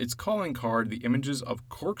printed on its calling card the images of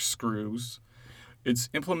corkscrews, its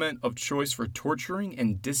implement of choice for torturing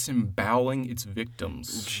and disemboweling its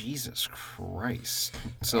victims. Jesus Christ.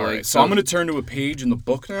 So I'm going to turn to a page in the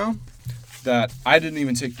book now that I didn't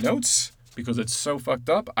even take notes because it's so fucked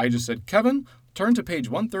up. I just said, Kevin, turn to page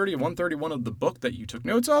 130 and 131 of the book that you took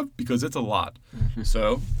notes of because it's a lot.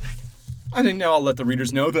 So I think now I'll let the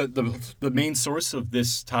readers know that the main source of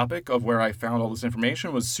this topic of where I found all this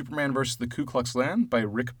information was Superman vs. the Ku Klux Klan by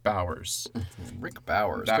Rick Bowers. Rick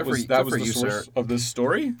Bowers. That was the source of this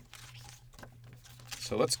story.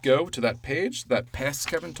 So let's go to that page that Past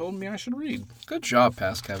Kevin told me I should read. Good job,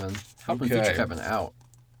 Past Kevin. Helping future Kevin out.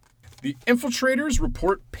 The infiltrators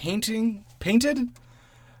report painted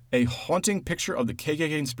a haunting picture of the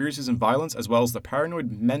KKK conspiracies and violence, as well as the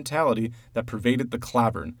paranoid mentality that pervaded the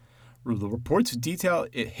Clavern. The reports detail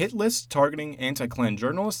hit lists targeting anti-Klan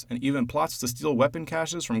journalists and even plots to steal weapon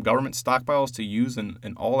caches from government stockpiles to use in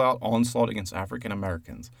an all-out onslaught against African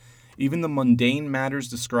Americans. Even the mundane matters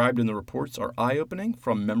described in the reports are eye-opening,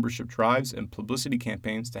 from membership drives and publicity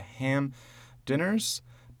campaigns to ham dinners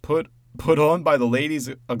put on by the ladies'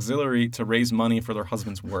 auxiliary to raise money for their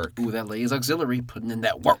husband's work. Ooh, that ladies' auxiliary putting in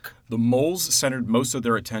that work. The moles centered most of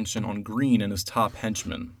their attention on Green and his top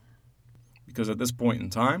henchmen, because at this point in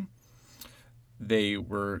time, they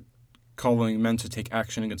were calling men to take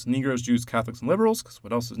action against Negroes, Jews, Catholics, and liberals, because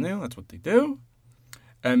what else is new? That's what they do.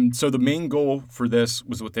 And so the main goal for this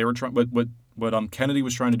was what they were trying. What Kennedy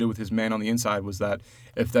was trying to do with his man on the inside was that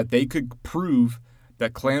if they could prove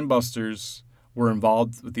that Klan busters were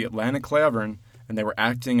involved with the Atlanta Clavern and they were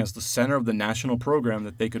acting as the center of the national program,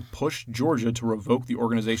 that they could push Georgia to revoke the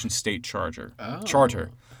organization's state charter,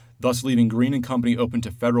 thus leaving Green and Company open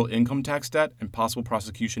to federal income tax debt and possible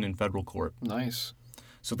prosecution in federal court. Nice.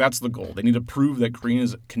 So that's the goal. They need to prove that Green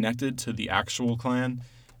is connected to the actual Klan,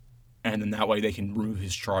 and then that way they can remove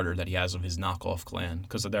his charter that he has of his knockoff Klan,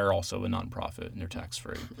 because they're also a nonprofit and they're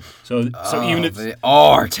tax-free. So even if they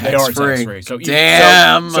are tax-free. So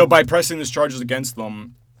damn. So by pressing these charges against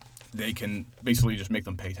them, they can basically just make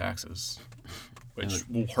them pay taxes, which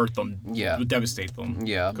will hurt them. Yeah. Will devastate them.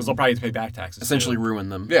 Yeah. Because they'll probably have to pay back taxes. Essentially too. ruin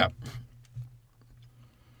them. Yeah.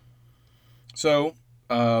 So,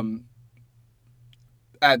 at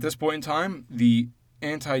this point in time, the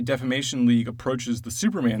Anti-Defamation League approaches the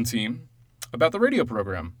Superman team about the radio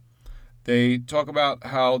program. They talk about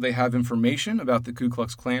how they have information about the Ku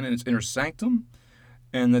Klux Klan and its inner sanctum,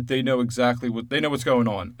 and that they know what's going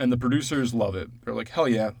on. And the producers love it. They're like, hell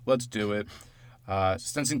yeah, let's do it.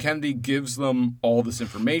 Stenson Kennedy gives them all this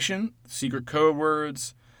information, secret code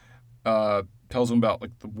words, tells them about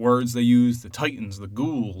like the words they use, the Titans, the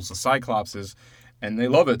ghouls, the Cyclopses, and they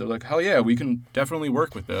love it. They're like, hell yeah, we can definitely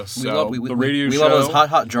work with this. We love his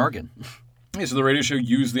hot jargon. Yeah, so the radio show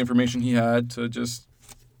used the information he had to just,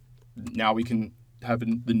 now we can have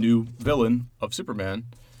the new villain of Superman,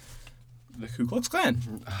 the Ku Klux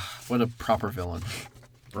Klan. What a proper villain.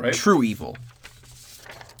 Right? True evil.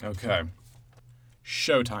 Okay.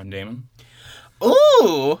 Showtime, Damon.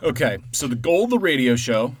 Ooh! Okay, so the goal of the radio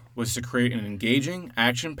show was to create an engaging,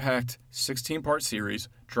 action-packed 16-part series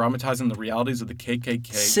dramatizing the realities of the KKK.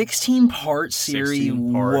 16-part series?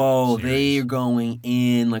 Whoa, they're going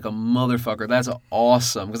in like a motherfucker. That's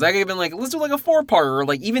awesome. Because I could have been like, let's do like a 4-parter, or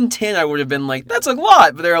like even 10, I would have been like, that's a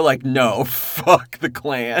lot. But they're like, no, fuck the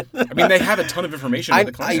Klan. I mean, they have a ton of information about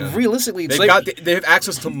the Klan. Realistically, they have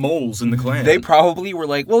access to moles in the Klan. They probably were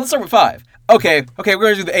like, well, let's start with 5. Okay, we're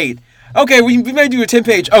going to do the 8. Okay, we might do a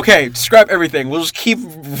 10-page. Okay, scrap everything. We'll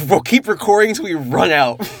keep recording until we run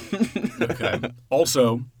out. Okay.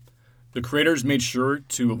 Also, the creators made sure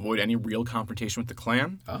to avoid any real confrontation with the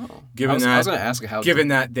Klan. Oh. I was going to ask how. Given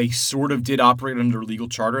that they sort of did operate under a legal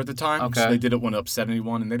charter at the time, okay. So they didn't want to upset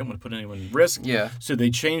anyone, and they didn't want to put anyone in risk. Yeah. So they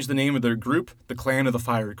changed the name of their group, the Clan of the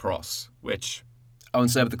Fiery Cross, which... Oh,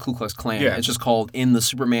 instead of the Ku Klux Klan, yeah. It's just called in the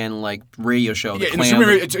Superman radio show. Yeah,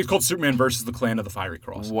 it's called Superman versus the Clan of the Fiery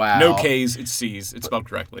Cross. Wow. No K's, it's C's. It's spelled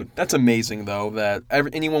correctly. That's amazing, though, that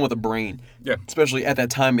anyone with a brain, yeah, especially at that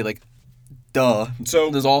time, be like, duh. So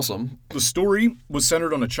that's awesome. The story was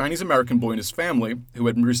centered on a Chinese American boy and his family who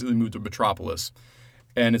had recently moved to Metropolis,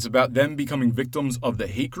 and it's about them becoming victims of the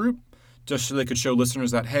hate group, just so they could show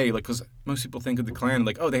listeners that, hey, like, because most people think of the Klan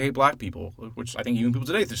like, oh, they hate black people, which I think even people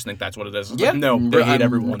today just think that's what it is. Yeah. Like, no, they hate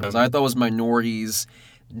everyone. I thought it was minorities,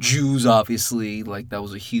 Jews, obviously, like, that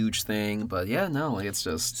was a huge thing. But yeah, no, like, it's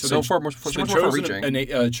just much more far-reaching.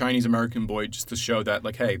 A Chinese American boy just to show that,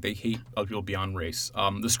 like, hey, they hate other people beyond race.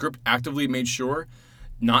 The script actively made sure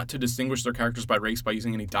not to distinguish their characters by race by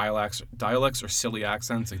using any dialects or silly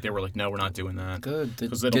accents. Like, they were like, no, we're not doing that. Good.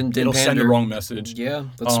 Because it'll send the wrong message. Yeah,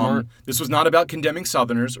 that's smart. This was not about condemning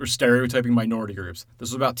Southerners or stereotyping minority groups. This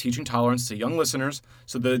was about teaching tolerance to young listeners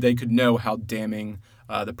so that they could know how damning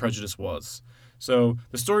the prejudice was. So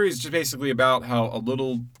the story is just basically about how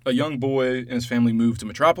a young boy and his family moved to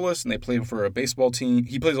Metropolis, and they play for a baseball team.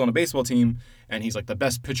 He plays on a baseball team, and he's like the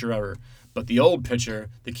best pitcher ever. But the old pitcher,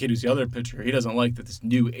 the kid who's the other pitcher, he doesn't like that this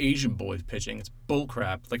new Asian boy is pitching. It's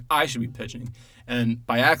bullcrap. It's like, I should be pitching. And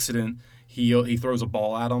by accident, he throws a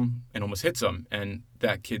ball at him and almost hits him. And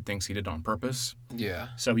that kid thinks he did it on purpose. Yeah.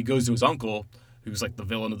 So he goes to his uncle, who's like the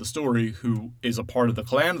villain of the story, who is a part of the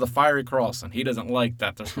Clan of the Fiery Cross, and he doesn't like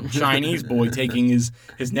that there's some Chinese boy taking his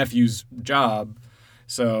nephew's job.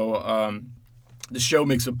 So the show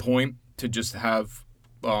makes a point to just have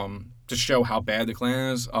to show how bad the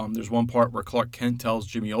Klan is. There's one part where Clark Kent tells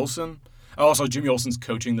Jimmy Olsen. Also, Jimmy Olsen's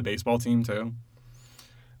coaching the baseball team too.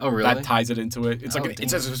 Oh, really? That ties it into it. It's like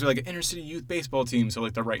it's supposed to be like an inner city youth baseball team. So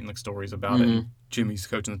like they're writing like stories about it. And Jimmy's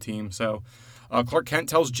coaching the team. So Clark Kent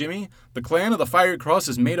tells Jimmy, "The Clan of the Fiery Cross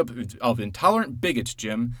is made up of intolerant bigots,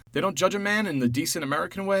 Jim. They don't judge a man in the decent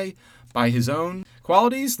American way by his own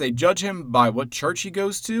qualities. They judge him by what church he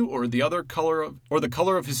goes to or the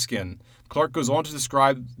color of his skin." Clark goes on to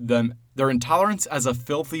describe their intolerance as a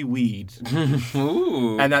filthy weed,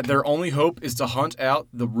 and that their only hope is to hunt out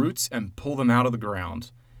the roots and pull them out of the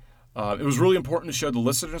ground. It was really important to show the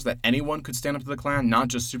listeners that anyone could stand up to the Klan, not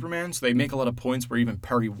just Superman. So they make a lot of points where even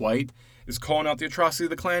Perry White is calling out the atrocity of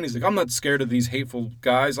the Klan. He's like, "I'm not scared of these hateful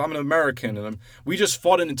guys. I'm an American, and we just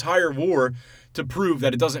fought an entire war to prove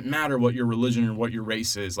that it doesn't matter what your religion or what your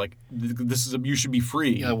race is. Like, this is you should be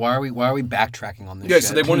free." Yeah, why are we backtracking on this? Yeah, shit?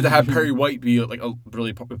 so they wanted to have Perry White be like a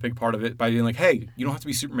really big part of it by being like, "Hey, you don't have to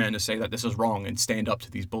be Superman to say that this is wrong and stand up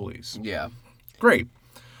to these bullies." Yeah. Great.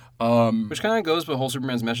 Which kind of goes with the whole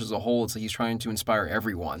Superman's message as a whole. It's like he's trying to inspire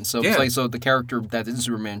everyone. So Yeah. it's like, so the character that is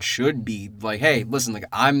Superman should be like, hey, listen, like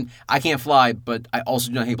I can't fly, but I also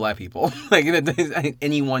do not hate black people. Like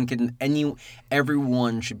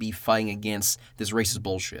everyone should be fighting against this racist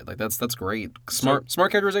bullshit. Like that's great. Smart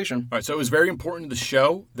characterization. All right, so it was very important to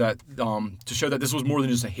show that this was more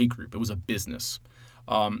than just a hate group. It was a business.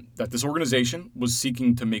 That this organization was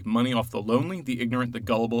seeking to make money off the lonely, the ignorant, the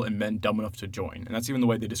gullible, and men dumb enough to join. And that's even the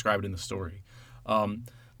way they describe it in the story.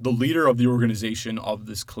 The leader of the organization of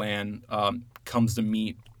this clan comes to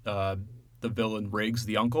meet the villain Riggs,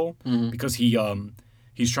 the uncle, because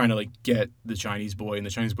he's trying to like get the Chinese boy, and the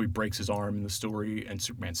Chinese boy breaks his arm in the story, and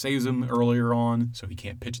Superman saves him earlier on, so he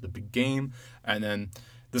can't pitch the big game. And then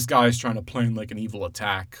this guy's trying to plan like an evil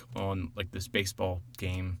attack on like this baseball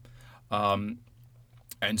game.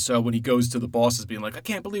 And so when he goes to the bosses being like, "I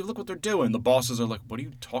can't believe, look what they're doing," the bosses are like, "What are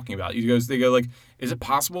you talking about?" They go like, "Is it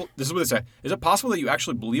possible?" This is what they say. "Is it possible that you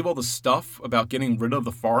actually believe all the stuff about getting rid of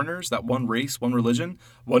the foreigners, that one race, one religion,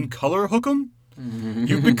 one color hook 'em?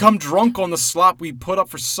 You've become drunk on the slop we put up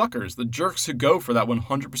for suckers, the jerks who go for that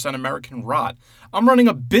 100% American rot. I'm running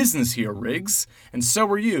a business here, Riggs, and so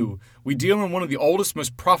are you. We deal in one of the oldest,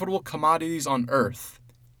 most profitable commodities on Earth.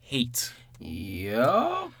 Hate."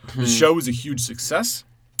 Yeah. The show was a huge success.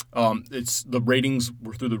 The ratings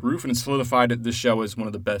were through the roof, and it solidified that this show is one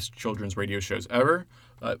of the best children's radio shows ever.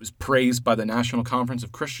 It was praised by the National Conference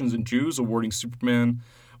of Christians and Jews, awarding Superman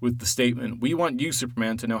with the statement, "We want you,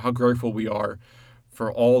 Superman, to know how grateful we are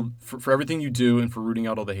for everything you do and for rooting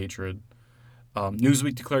out all the hatred."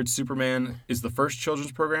 Newsweek declared Superman is the first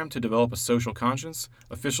children's program to develop a social conscience.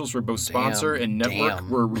 Officials for both sponsor and network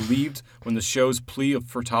were relieved when the show's plea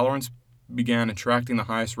for tolerance began attracting the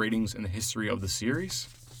highest ratings in the history of the series.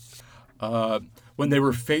 When they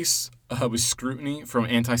were faced with scrutiny from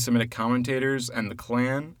anti-Semitic commentators and the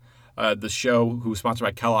Klan, the show, who was sponsored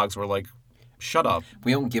by Kellogg's, were like, "Shut up.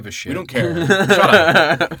 We don't give a shit. We don't care.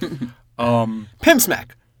 Shut up." Pimp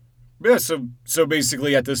smack. Yeah, so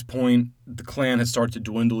basically at this point, the Klan had started to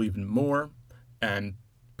dwindle even more, and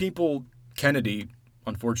Kennedy,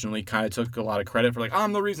 unfortunately, kind of took a lot of credit for like,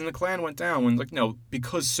 "I'm the reason the Klan went down." When like, no,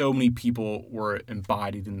 because so many people were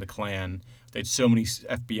embodied in the Klan, they had so many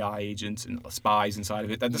FBI agents and spies inside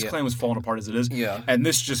of it that this Klan was falling apart as it is. Yeah. And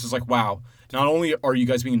this just is like, wow, not only are you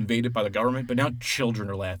guys being invaded by the government, but now children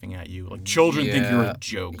are laughing at you. Like children think you're a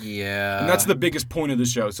joke. Yeah. And that's the biggest point of the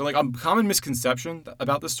show. So like a common misconception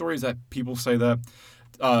about this story is that people say that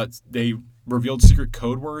they revealed secret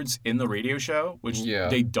code words in the radio show, which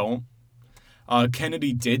they don't.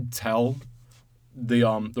 Kennedy did tell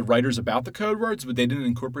the writers about the code words, but they didn't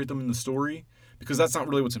incorporate them in the story because that's not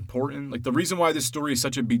really what's important. Like the reason why this story is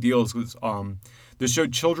such a big deal is because this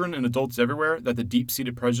showed children and adults everywhere that the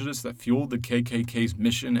deep-seated prejudice that fueled the KKK's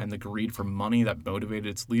mission and the greed for money that motivated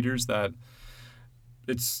its leaders, that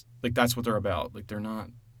it's like that's what they're about. Like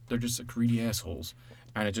they're just like greedy assholes.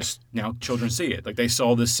 And it just, now children see it. Like they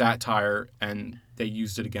saw this satire and they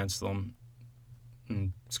used it against them.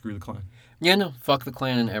 And screw the Klan. Yeah, no, fuck the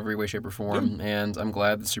Klan in every way, shape, or form. Yeah. And I'm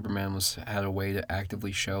glad that Superman had a way to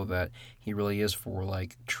actively show that he really is for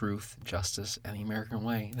like truth, justice, and the American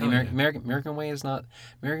way. The American way is not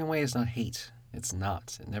hate. It's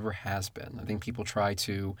not. It never has been. I think people try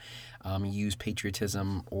to use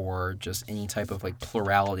patriotism or just any type of like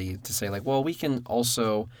plurality to say like, well, we can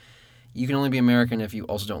also, you can only be American if you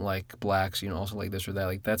also don't like blacks, you don't also like this or that.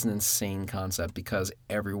 Like, that's an insane concept because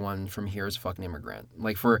everyone from here is a fucking immigrant.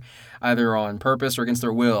 Like, for either on purpose or against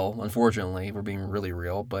their will, unfortunately, if we're being really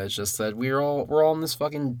real. But it's just that we're all in this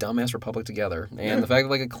fucking dumbass republic together. And the fact that,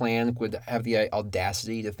 like, a Klan would have the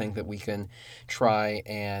audacity to think that we can try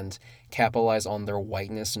and capitalize on their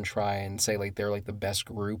whiteness and try and say, like, they're, like, the best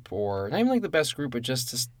group, or not even, like, the best group, but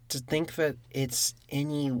just to think that it's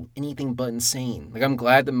anything but insane. Like, I'm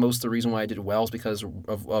glad that most of the reason why I did well is because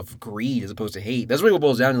of greed as opposed to hate. That's really what it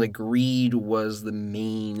boils down to. Like, greed was the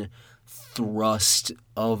main thrust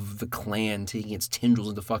of the Klan taking its tendrils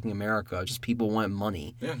into fucking America. Just people want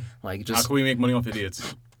money. Yeah. Like, just how can we make money off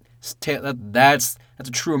idiots? That's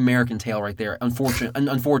a true American tale right there.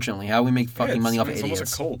 Unfortunately, how we make fucking money off of idiots.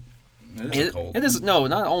 It's almost a cult. It is a cult. It is. No,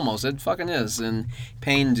 not almost. It fucking is. And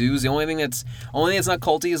paying dues. The only thing that's not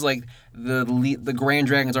culty is, like, the Grand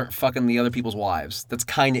Dragons aren't fucking the other people's wives. That's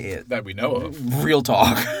kind of it. That we know of. Real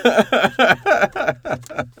talk.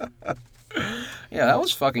 Yeah, that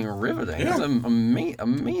was fucking riveting. Yeah. That's an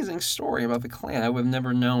amazing story about the Klan. I would have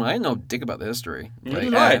never known. I didn't know dick about the history. Neither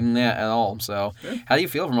did I. At all. So, how do you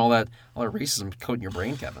feel from all that racism coating your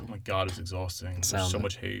brain, Kevin? Oh my God, it's exhausting. There's so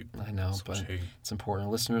much hate. I know, but it's important.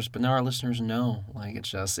 Now our listeners know. Like,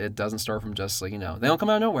 it doesn't start from just, like, they don't come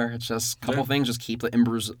out of nowhere. It's just a couple things, just keep the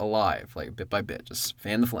embers alive, like, bit by bit. Just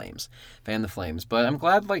fan the flames. But I'm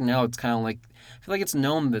glad, like, now it's kind of like, I feel like it's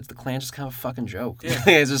known that the Klan's just kind of a fucking joke. Yeah.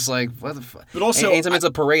 It's just like, what the fuck? But also, anytime it's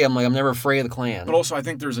a parade, I'm like, I'm never afraid of the Klan. But also, I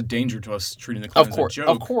think there's a danger to us treating the Klan as a joke.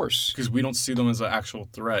 Of course. Because we don't see them as an actual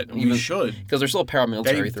threat. And we should. Because they're still a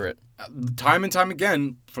paramilitary threat. Time and time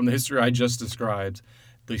again, from the history I just described,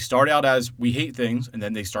 they start out as, we hate things, and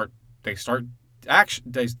then they start action.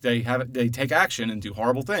 They take action and do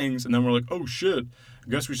horrible things, and then we're like, oh shit, I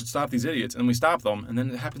guess we should stop these idiots, and we stop them, and then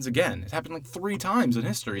it happens again. It happened like 3 times in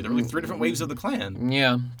history. There were like 3 different waves of the Klan.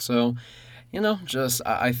 Yeah, so,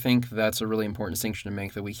 I think that's a really important distinction to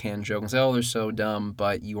make, that we can joke and say, oh, they're so dumb,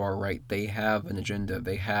 but you are right. They have an agenda.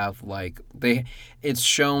 They have, like, it's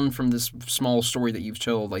shown from this small story that you've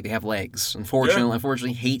told, like, they have legs.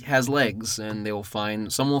 Unfortunately, hate has legs, and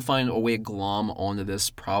someone will find a way to glom onto this,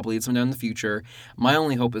 probably at some time in the future. My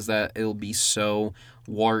only hope is that it'll be so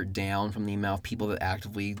watered down from the amount of people that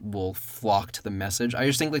actively will flock to the message. I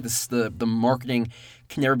just think, like, the marketing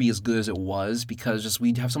can never be as good as it was, because just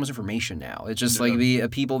we have so much information now. It's just like the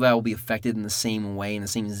people that will be affected in the same way, in the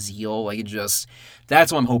same zeal. Like,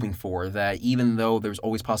 that's what I'm hoping for. That even though there's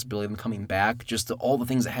always possibility of them coming back, just all the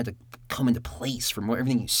things that had to come into place from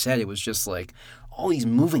everything you said, it was just like all these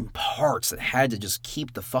moving parts that had to just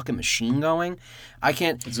keep the fucking machine going. I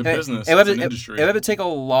can't. It's a business. It's an industry. It would take a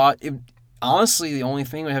lot. Honestly, the only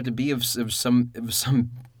thing would have to be of some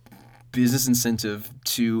business incentive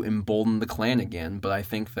to embolden the Klan again. But I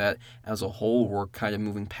think that as a whole, we're kind of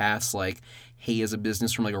moving past, like, hate as a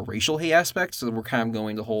business from, like, a racial hate aspect. So we're kind of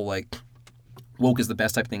going the whole, like, woke is the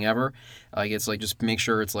best type thing ever. Like, it's like, just make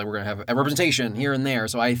sure it's like we're going to have a representation here and there.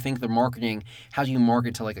 So I think the marketing, how do you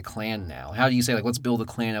market to, like, a Klan now? How do you say, like, let's build a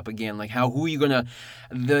Klan up again? Like, who are you going to,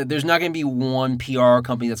 there's not going to be one PR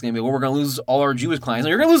company that's going to be, well, we're going to lose all our Jewish clients. No,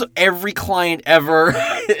 you're going to lose every client ever.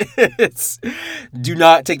 Do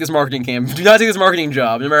not take this marketing camp. Do not take this marketing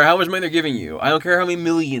job, no matter how much money they're giving you. I don't care how many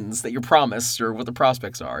millions that you're promised or what the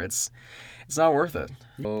prospects are. It's not worth it.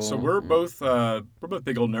 So we're both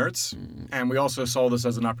big old nerds, and we also saw this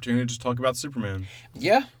as an opportunity to just talk about Superman.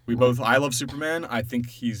 Yeah. I love Superman. I think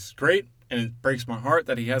he's great, and it breaks my heart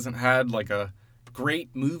that he hasn't had, like, a great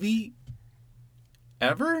movie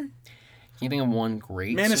ever. Can you think of one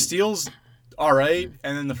great? Man of Steel's all right,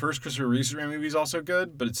 and then the first Christopher Reeve Superman movie is also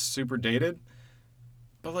good, but it's super dated.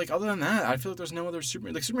 But, like, other than that, I feel like there's no other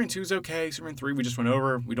Superman. Like, Superman 2 is okay. Superman 3 we just went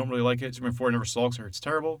over. We don't really like it. Superman 4 I never saw because I heard it's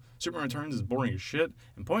terrible. Superman Returns is boring as shit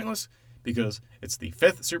and pointless because it's the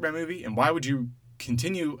 5th Superman movie, and why would you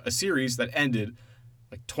continue a series that ended,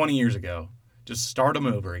 like, 20 years ago? Just start them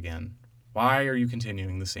over again. Why are you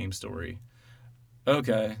continuing the same story?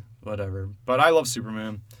 Okay, whatever. But I love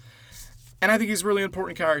Superman. And I think he's a really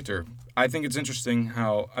important character. I think it's interesting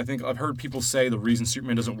how I've heard people say the reason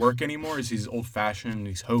Superman doesn't work anymore is he's old-fashioned,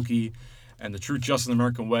 he's hokey, and the true just in the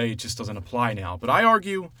American way just doesn't apply now. But I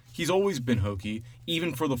argue he's always been hokey,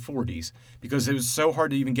 even for the 40s, because it was so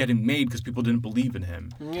hard to even get him made because people didn't believe in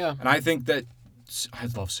him. Yeah. And I think that I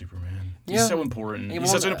love Superman. He's so important.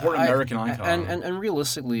 He's such an important American icon. And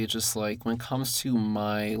realistically, it's just like when it comes to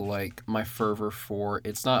my fervor for,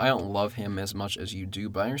 it's not, I don't love him as much as you do,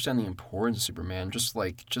 but I understand the importance of Superman.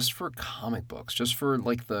 Just for comic books, just for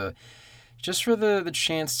the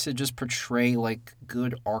chance to just portray, like,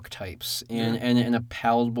 good archetypes in a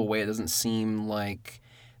palatable way. It doesn't seem like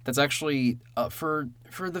that's actually for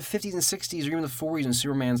the 50s and 60s or even the 40s when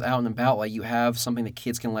Superman's out and about, like you have something that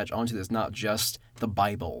kids can latch onto that's not just the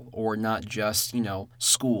Bible or not just,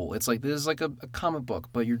 school. It's like this is like a comic book,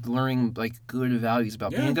 but you're learning like good values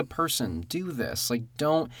about being a good person. Do this. Like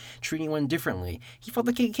don't treat anyone differently. He fought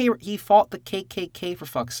the KKK for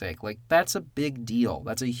fuck's sake. Like that's a big deal.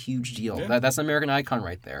 That's a huge deal. Yeah. That's an American icon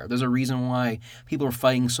right there. There's a reason why people are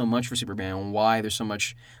fighting so much for Superman and why there's so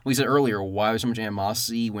much, we said earlier, why there's so much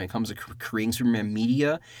animosity when it comes to creating Superman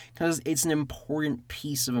media, because it's an important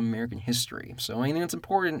piece of American history. So anything that's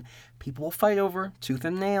important, people will fight over tooth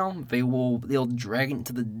and nail. They'll drag it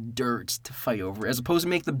into the dirt to fight over, as opposed to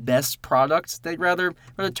make the best product. They'd rather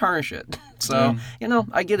tarnish it. So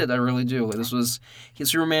I get it. I really do. Like,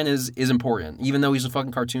 Superman is important, even though he's a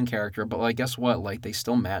fucking cartoon character. But like, guess what? Like, they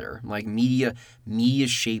still matter. Like, media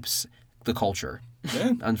shapes the culture.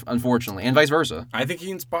 Yeah. Unfortunately, and vice versa. I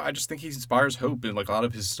just think he inspires hope in like a lot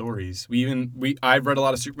of his stories. I've read a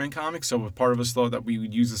lot of Superman comics, so part of us thought that we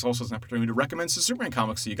would use this also as an opportunity to recommend some Superman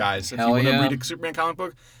comics to you guys. If you want to read a Superman comic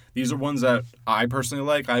book, these are ones that I personally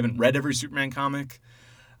like. I haven't read every Superman comic.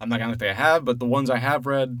 I'm not gonna say I have, but the ones I have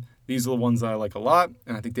read, these are the ones that I like a lot,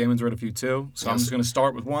 and I think Damon's read a few too. So I'm just going to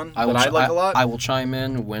start with one I like a lot. I will chime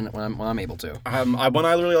in when I'm able to. One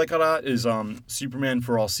I really like a lot is Superman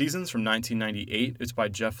for All Seasons from 1998. It's by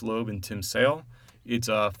Jeff Loeb and Tim Sale. It's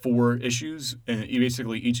 4 issues, and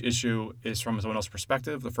basically each issue is from someone else's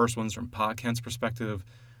perspective. The first one's from Pa Kent's perspective.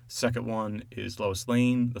 The second one is Lois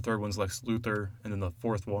Lane. The third one's Lex Luthor. And then the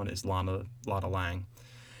fourth one is Lotta Lang.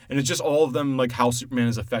 And it's just all of them, like how Superman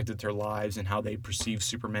has affected their lives and how they perceive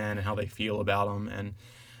Superman and how they feel about him. And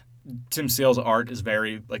Tim Sale's art is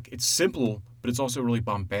very, like, it's simple, but it's also really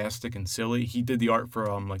bombastic and silly. He did the art for,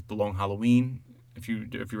 like, The Long Halloween, if you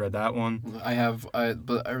read that one. I have,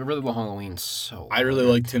 but I really love Halloween so I really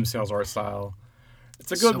like Tim Sale's art style.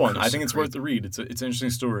 It's a good one. I think it's great. worth the read. It's an interesting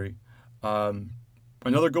story.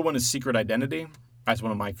 Another good one is Secret Identity. That's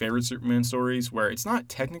one of my favorite Superman stories, where it's not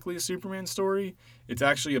technically a Superman story. It's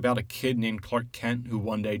actually about a kid named Clark Kent who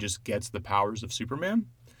one day just gets the powers of Superman.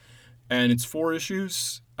 And it's 4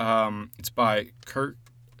 issues. It's by Kurt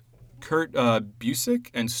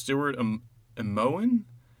Busiek and Stuart Immonen.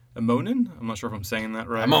 I'm not sure if I'm saying that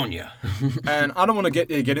right. Ammonia. And I don't want to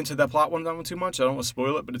get into that plot one too much. I don't want to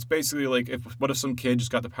spoil it, but it's basically like, what if some kid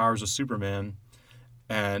just got the powers of Superman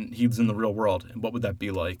and he's in the real world, and what would that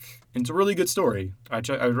be like? And it's a really good story. I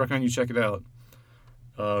recommend you check it out.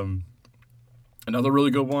 Another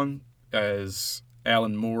really good one is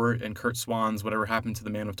Alan Moore and Kurt Swan's Whatever Happened to the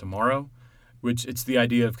Man of Tomorrow, which it's the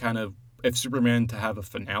idea of kind of, if Superman to have a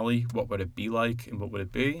finale, what would it be like and what would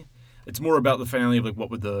it be? It's more about the finale of like what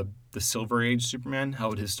would the Silver Age Superman, how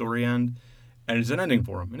would his story end? And it's an ending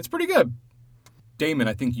for him, and it's pretty good. Damon,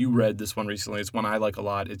 I think you read this one recently. It's one I like a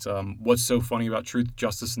lot. It's What's So Funny About Truth,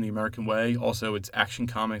 Justice, and the American Way. Also, it's Action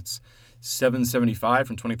Comics 775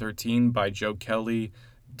 from 2013 by Joe Kelly,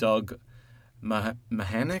 Doug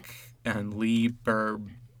Mahanik, and Lee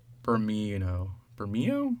Bermejo?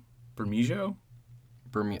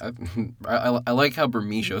 I like how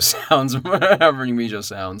Bermejo sounds. Bermejo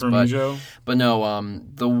sounds. Bermejo? But no,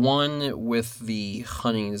 the one with the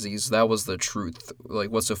hunting disease, that was the truth.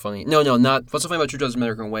 Like, what's so funny? No, not what's so funny about Truth, Justice,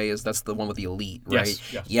 American Way is that's the one with the elite, right?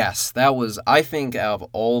 Yes, that was, I think, out of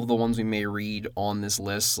all of the ones we may read on this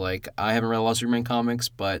list, like, I haven't read a lot of Superman comics,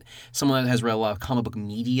 but someone that has read a lot of comic book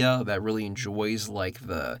media that really enjoys, like,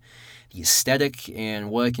 the aesthetic and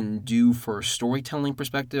what it can do for a storytelling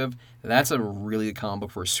perspective, that's a really good comic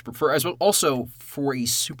book as well, also for a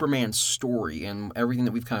Superman story and everything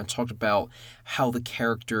that we've kind of talked about, how the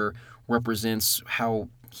character represents how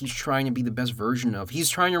he's trying to be the best version of. He's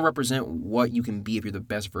trying to represent what you can be if you're the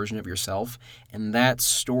best version of yourself. And that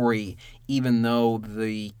story, even though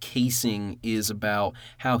the casing is about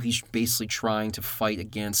how he's basically trying to fight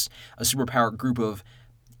against a superpowered group of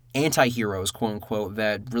anti-heroes, quote-unquote,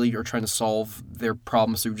 that really are trying to solve their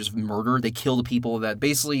problems through just murder. They kill the people that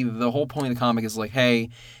basically the whole point of the comic is like, hey,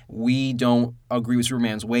 we don't agree with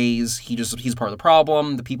Superman's ways. He's part of the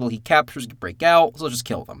problem. The people he captures break out, so let's just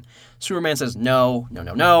kill them. Superman says, no.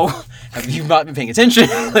 Have you not been paying attention?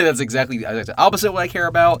 That's exactly the opposite of what I care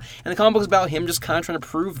about. And the comic book is about him just kind of trying to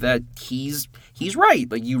prove that he's he's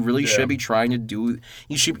right. Like, you really should be trying to do.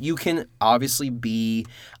 You can obviously be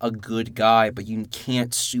a good guy, but you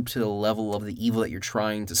can't stoop to the level of the evil that you're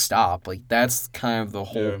trying to stop. Like, that's kind of the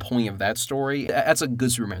whole point of that story. That's a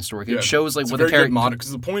good Superman story. It shows like it's what a the very character. good modern.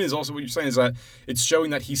 Because the point is also what you're saying is that it's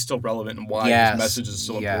showing that he's still relevant and why his message is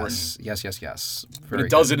so important. Yes. But it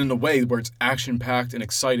does it in a way where it's action packed and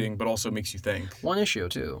exciting, but also makes you think. One issue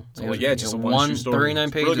too. So it's just a one issue story.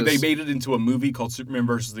 39 pages. Really, they made it into a movie called Superman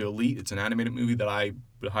vs. the Elite. It's an animated movie that I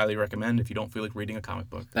would highly recommend if you don't feel like reading a comic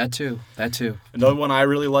book. That too. Another one I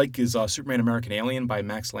really like is Superman American Alien by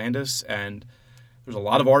Max Landis, and there's a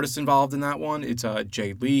lot of artists involved in that one. It's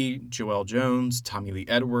Jay Lee, Joelle Jones, Tommy Lee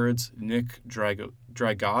Edwards, Nick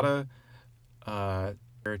Dragata,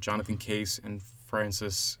 Jonathan Case, and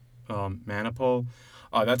Francis Manipul.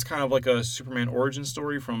 That's kind of like a Superman origin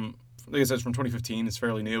story from, like I said, it's from 2015. It's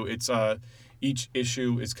fairly new. It's each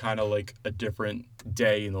issue is kind of like a different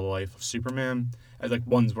day in the life of Superman. And like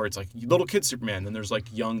ones where it's like little kid Superman, then there's like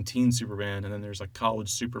young teen Superman, and then there's like college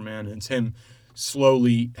Superman, and it's him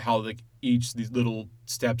slowly how like these little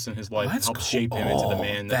steps in his life help shape him into the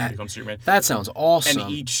man that becomes Superman. That sounds awesome.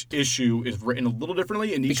 And each issue is written a little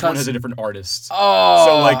differently, and each one has a different artist. So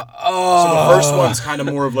the first one's kind of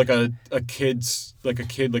more of like a kid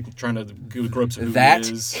like trying to grow up to who that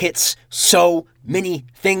he is. Hits so many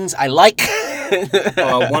things I like.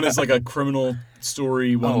 One is like a criminal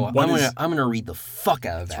story. I'm gonna read the fuck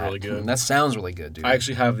out of that. It's really good. That sounds really good, dude. I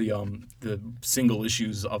actually have the single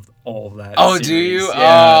issues of all of that. Oh, series. do you?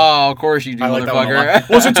 Yeah. Oh, of course you do, I like that one a motherfucker. lot.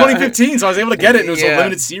 Well, it's in 2015, so I was able to get it, and it was a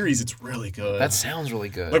limited series. It's really good. That sounds really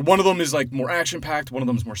good. Like, one of them is like more action packed. One of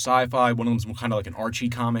them is more sci-fi. One of them is more kind of like an Archie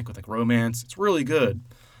comic with like romance. It's really good.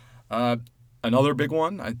 Another big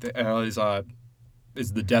one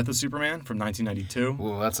is The Death of Superman from 1992.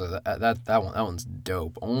 Ooh, that one's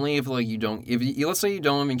dope. Only if like you don't, let's say you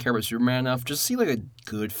don't even care about Superman enough, just see like a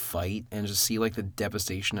good fight and just see like the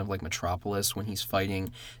devastation of like Metropolis when he's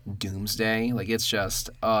fighting Doomsday. Like, it's just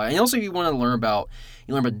and also if you want to learn about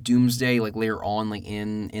Doomsday like later on, like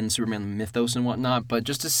in Superman mythos and whatnot, but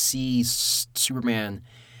just to see Superman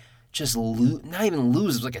just not even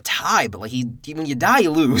lose. It was like a tie, but like when you die, you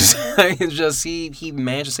lose. It's just he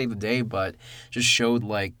managed to save the day, but just showed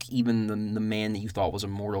like even the man that you thought was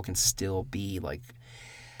immortal can still be like,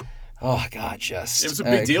 oh god, just it was a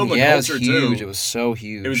big deal in the it culture was huge. too. It was so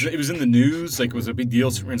huge. It was in the news. Like, it was a big deal.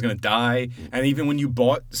 Superman's gonna die, and even when you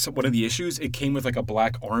bought one of the issues, it came with like a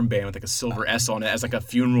black armband with like a silver S on it as like a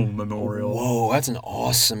funeral memorial. Whoa, that's an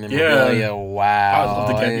awesome memorial. Yeah. Wow. I'd love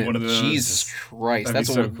to get me one of those. Jesus Christ, That'd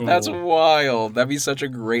be so cool. That's wild. That'd be such a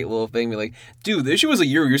great little thing. Be like, dude, the issue was a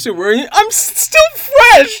year ago. You're still wearing it. I'm still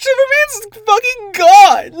fresh. Superman's fucking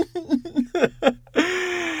gone.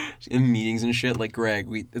 In meetings and shit, like, Greg,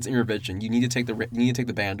 it's intervention. You need to take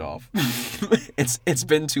the band off. It's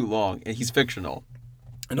been too long, and he's fictional.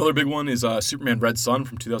 Another big one is Superman Red Sun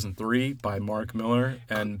from 2003 by Mark Miller,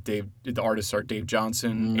 and the artists are Dave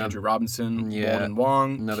Johnson, Andrew Robinson, Walden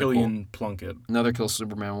Wong, Killian Plunkett. Another Kill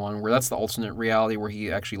Superman one, where that's the alternate reality where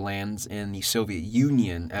he actually lands in the Soviet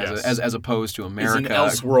Union as opposed to America. It's an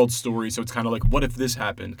Elseworld story, so it's kind of like, what if this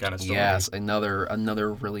happened kind of story. Yes, another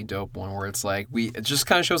really dope one where it's like it just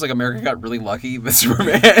kind of shows like America got really lucky with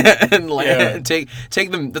Superman and take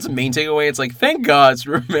them. That's the main takeaway. It's like, thank God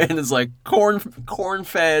Superman is like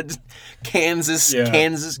corn-fed Kansas.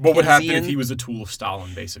 What would happen if he was a tool of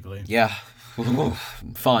Stalin, basically? Yeah.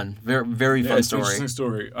 Fun. Very, very fun story. Interesting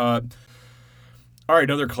story. All right,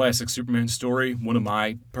 another classic Superman story. One of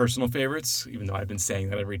my personal favorites, even though I've been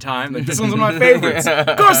saying that every time. Like, this one's one of my favorites.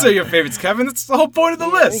 Of course they're your favorites, Kevin. That's the whole point of the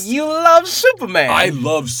list. You love Superman. I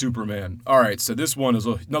love Superman. All right, so this one is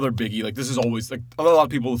another biggie. Like, this is always, like, a lot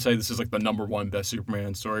of people say this is like the number one best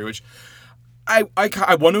Superman story, which I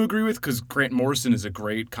want to agree with, because Grant Morrison is a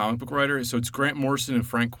great comic book writer. So it's Grant Morrison and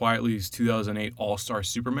Frank Quitely's 2008 All-Star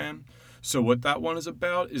Superman. So what that one is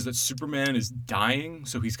about is that Superman is dying,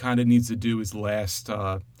 so he's kind of needs to do his last,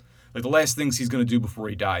 the last things he's going to do before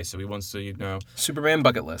he dies. So he wants to, Superman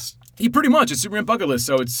bucket list. He pretty much, it's Superman bucket list.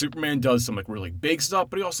 So it's Superman does some, like, really big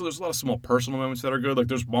stuff, but there's a lot of small personal moments that are good. Like,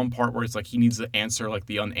 there's one part where it's, like, he needs to answer, like,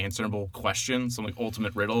 the unanswerable question, some, like,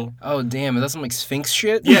 ultimate riddle. Oh, damn. Is that some, like, Sphinx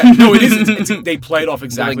shit? Yeah, no, it is. They play it off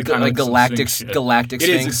exactly kind of like galactic Sphinx. Galactic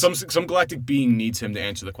Sphinx. It is. Some galactic being needs him to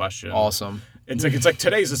answer the question. Awesome. It's like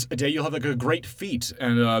today's a day you'll have, like, a great feat.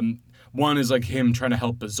 And one is, like, him trying to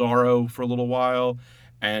help Bizarro for a little while.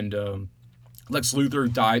 And Lex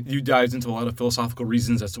Luthor dives into a lot of philosophical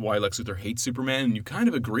reasons as to why Lex Luthor hates Superman, and you kind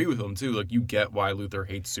of agree with him too. Like, you get why Luthor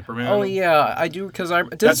hates Superman. Oh yeah, I do, because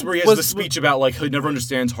that's where he has the speech about like he never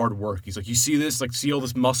understands hard work. He's like, you see this? Like, see all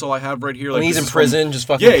this muscle I have right here? Like, when he's in prison, just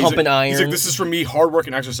fucking pumping iron. He's like, this is from me, hard work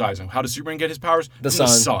and exercising. How does Superman get his powers? The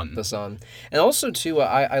sun. And also too,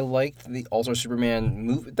 I liked the All-Star Superman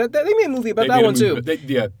movie. That they made a movie about that one too.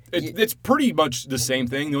 It's pretty much the same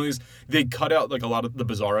thing. The only is they cut out like a lot of the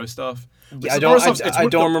Bizarro stuff. Yeah, I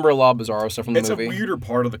don't remember a lot of Bizarro stuff from the movie. It's a weirder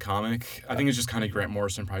part of the comic. I think it's just kind of Grant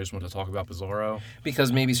Morrison probably just wanted to talk about Bizarro.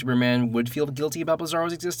 Because maybe Superman would feel guilty about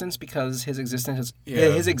Bizarro's existence because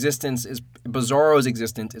Bizarro's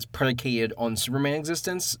existence is predicated on Superman's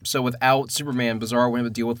existence. So without Superman, Bizarro wouldn't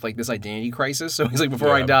have to deal with like this identity crisis. So he's like,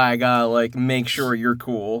 before I die, I gotta like make sure you're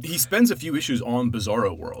cool. He spends a few issues on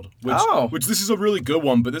Bizarro World, which this is a really good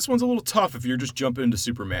one, but this one's a little tough if you're just jumping into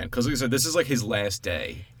Superman. Because like I said, this is like his last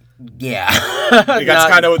day. Yeah, like,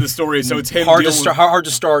 that's kind of what the story is. So it's him hard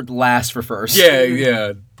to start last for first.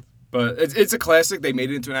 Yeah, but it's a classic. They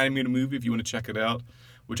made it into an animated movie. If you want to check it out,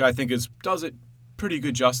 which I think does it pretty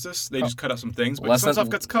good justice. They just cut out some things, but some stuff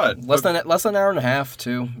gets cut. Less than an hour and a half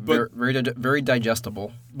too. Very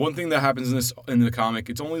digestible. One thing that happens in the comic,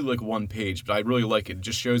 it's only like one page, but I really like it. It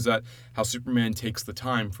just shows that how Superman takes the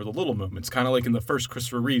time for the little moments, kind of like in the first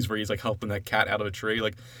Christopher Reeves, where he's like helping that cat out of a tree.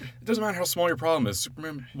 Like, it doesn't matter how small your problem is,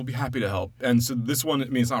 Superman will be happy to help. And so this one, I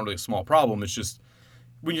mean, it's not really a small problem. It's just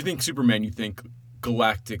when you think Superman, you think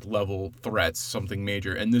galactic level threats, something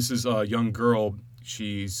major. And this is a young girl.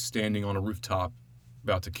 She's standing on a rooftop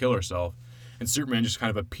about to kill herself, and Superman just kind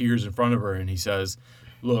of appears in front of her and he says,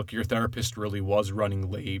 look, your therapist really was running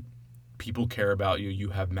late, people care about you, you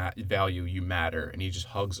have value, you matter. And he just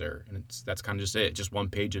hugs her, and that's kind of just it, just one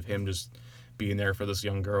page of him just being there for this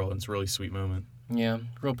young girl, and it's a really sweet moment. Yeah,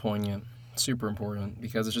 real poignant. Super important,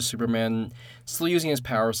 because it's just Superman still using his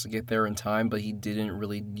powers to get there in time, but he didn't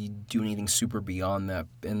really do anything super beyond that.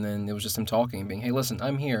 And then it was just him talking and being, hey, listen,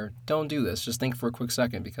 I'm here. Don't do this. Just think for a quick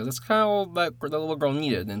second, because it's kind of all that little girl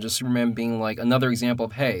needed. And just Superman being like another example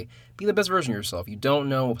of, hey, be the best version of yourself. You don't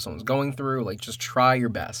know what someone's going through. Like, just try your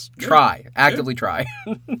best. Try. Actively try.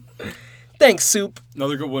 Thanks, Soup.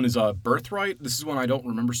 Another good one is Birthright. This is one I don't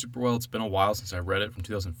remember super well. It's been a while since I read it, from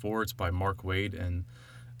 2004. It's by Mark Waid and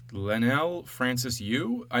Lionel Francis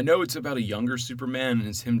Yu. I know it's about a younger Superman, and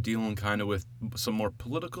it's him dealing kind of with some more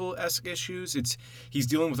political-esque issues. He's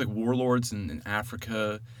dealing with like warlords in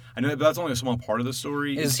Africa. I know, but that's only a small part of the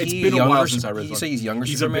story. It's been a while since I read it. You say he's younger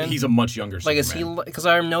Superman? He's a much younger Superman. Like, is he? Because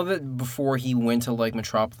I know that before he went to like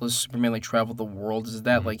Metropolis, Superman like traveled the world. Is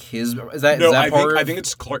that like his? I think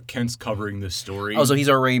it's Clark Kent's covering this story. Oh, so he's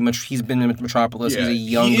been in Metropolis. Yeah. He's a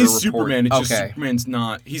younger. He is Superman. It's just Superman's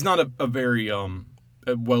not. He's not a very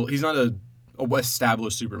he's not a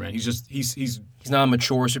established Superman. He's not a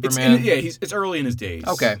mature Superman. It's early in his days.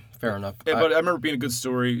 Okay, fair enough. Yeah, but I remember it being a good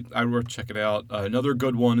story. I would check it out. Another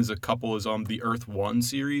good one is the Earth 1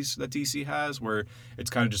 series that DC has, where it's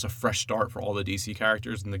kind of just a fresh start for all the DC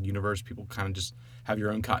characters in the universe. People kind of just have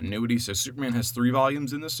your own continuity. So Superman has 3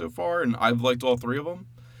 volumes in this so far, and I've liked all 3 of them.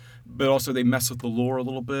 But also they mess with the lore a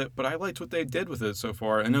little bit, but I liked what they did with it so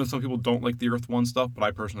far. I know some people don't like the Earth 1 stuff, but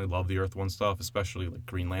I personally love the Earth 1 stuff, especially like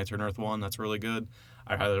Green Lantern Earth 1. That's really good.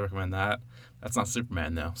 I highly recommend that. That's not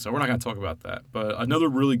Superman, though, so we're not going to talk about that. But another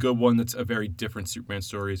really good one that's a very different Superman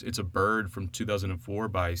story is It's a Bird from 2004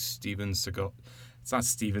 by Steven Seagal. It's not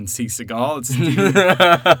Steven C. Seagal. It's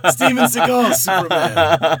Steven Seagal,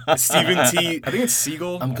 Superman. Steven T. I think it's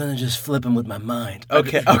Seagal. I'm going to just flip him with my mind.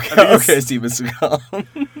 Okay, Steven Seagal.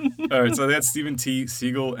 All right, so that's Steven T.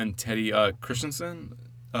 Seagal and Teddy Christensen.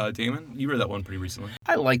 Damon, you read that one pretty recently.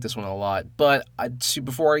 I like this one a lot, but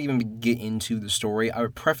before I even get into the story, I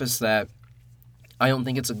would preface that I don't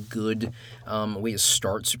think it's a good way to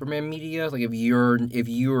start Superman media. Like, if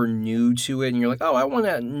you're new to it and you're like, oh, I want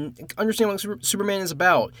to understand what Superman is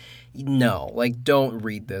about, no, like, don't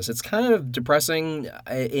read this. It's kind of depressing.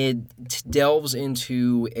 It delves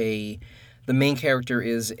into the main character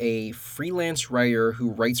is a freelance writer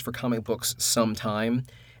who writes for comic books sometime,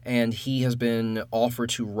 and he has been offered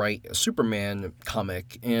to write a Superman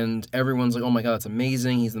comic, and everyone's like, oh my god, that's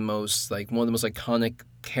amazing. He's one of the most iconic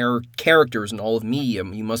characters in all of media.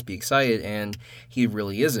 You must be excited, and he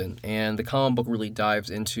really isn't. And the comic book really dives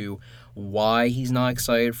into why he's not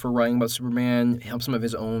excited for writing about Superman, helps some of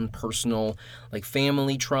his own personal like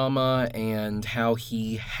family trauma, and how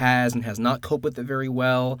he has and has not coped with it very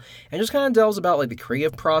well, and just kind of delves about like the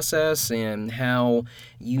creative process and how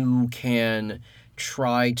you can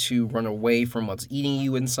try to run away from what's eating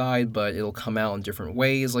you inside, but it'll come out in different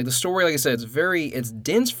ways. Like the story, like I said, it's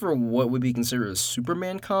dense for what would be considered a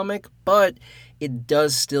Superman comic, but it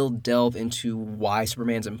does still delve into why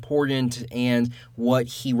Superman's important and what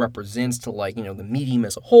he represents to, like, you know, the medium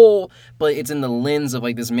as a whole, but it's in the lens of,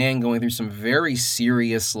 like, this man going through some very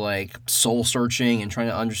serious, like, soul-searching and trying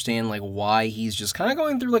to understand, like, why he's just kind of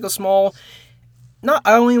going through, like, a small...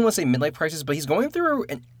 I don't even want to say midlife crisis, but he's going through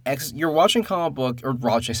you're watching comic book, or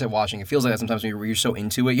watching, I said watching, it feels like that sometimes when you're so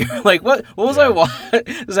into it, you're like, what was I watching?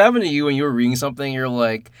 This happened to you when you were reading something, you're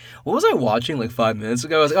like, what was I watching like 5 minutes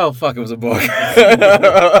ago? I was like, oh, fuck, it was a book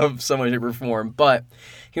of some way, shape, or form. But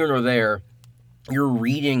here nor there, you're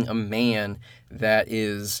reading a man that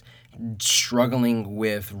is struggling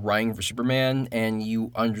with writing for Superman, and you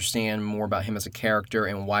understand more about him as a character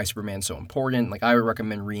and why Superman's so important. Like, I would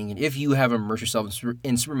recommend reading it if you have immersed yourself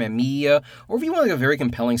in Superman media, or if you want like a very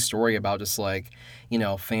compelling story about just like, you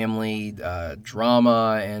know, family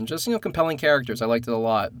drama and just, you know, compelling characters. I liked it a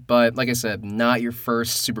lot, but like I said, not your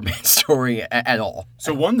first Superman story at all.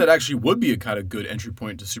 So one that actually would be a kind of good entry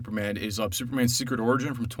point to Superman is Superman's Secret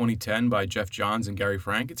Origin from 2010 by Jeff Johns and Gary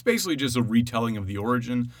Frank. It's basically just a retelling of the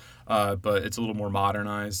origin. But it's a little more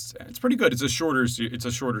modernized. It's pretty good. It's a shorter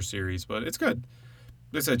series, but it's good.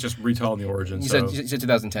 This is just retelling the origin. You said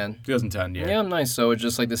 2010? 2010, yeah. Yeah, nice. So it's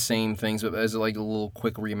just like the same things, but as like a little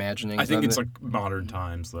quick reimagining. I think it's like modern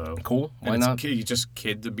times, though. Cool. Why and not? Just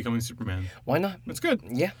kid to becoming Superman. Why not? It's good.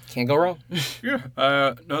 Yeah, can't go wrong. Yeah.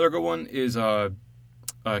 Another good one is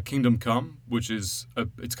Kingdom Come, which is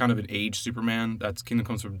it's kind of an aged Superman. That's Kingdom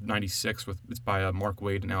Come's from '96. It's by Mark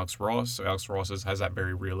Waid and Alex Ross. So Alex Ross has that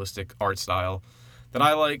very realistic art style that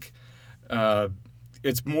I like.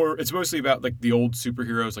 It's mostly about like the old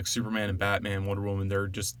superheroes like Superman and Batman, Wonder Woman.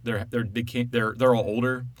 They're all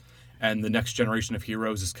older, and the next generation of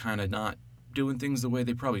heroes is kind of not doing things the way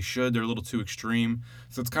they probably should. They're a little too extreme.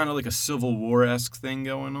 So it's kind of like a Civil War-esque thing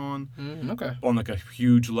going on. Okay. On like a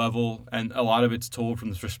huge level, and a lot of it's told from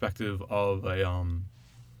the perspective of a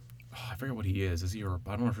I forget what he is. Is he I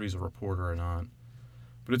don't know if he's a reporter or not.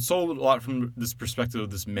 But it's told a lot from this perspective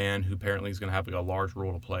of this man who apparently is going to have like a large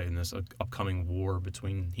role to play in this upcoming war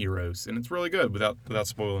between heroes, and it's really good without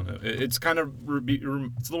spoiling it. It's kind of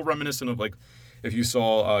it's a little reminiscent of like if you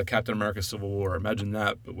saw Captain America: Civil War. Imagine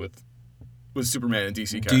that, but with Superman and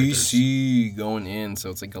DC characters. DC going in,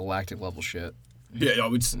 so it's like galactic level shit. Yeah,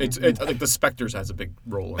 it's like the Spectres has a big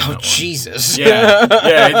role in that one. Jesus. Yeah,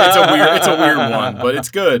 it's a weird one, but it's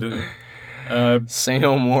good. Say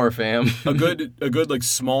no more, fam. a good like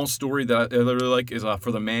small story that I really like is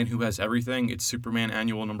For the Man Who Has Everything. It's Superman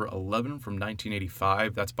Annual number 11 from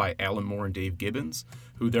 1985. That's by Alan Moore and Dave Gibbons,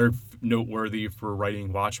 who they're noteworthy for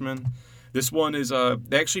writing Watchmen. This one is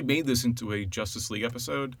they actually made this into a Justice League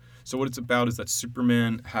episode. So what it's about is that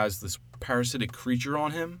Superman has this parasitic creature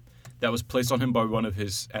on him that was placed on him by one of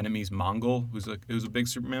his enemies, Mongol, who's a big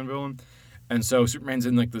Superman villain. And so Superman's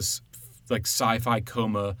in like this like sci-fi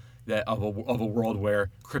coma that of a world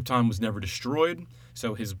where Krypton was never destroyed.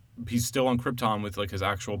 So he's still on Krypton with like his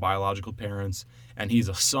actual biological parents, and he's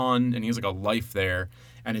a son, and he has like a life there.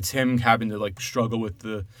 And it's him having to like struggle with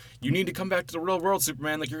you need to come back to the real world,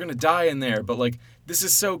 Superman. Like, you're gonna die in there, but like this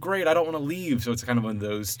is so great, I don't want to leave. So it's kind of one of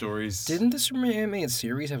those stories. Didn't the Superman animated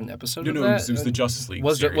series have an episode of that? No, it was the Justice League.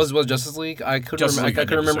 Was series. Justice League? I couldn't Justice remember.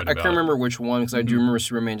 League I couldn't remember which one, because I do remember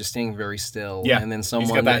Superman just staying very still. Yeah, and then he's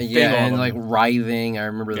someone, got that thing on and him. like writhing. I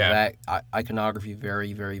remember that iconography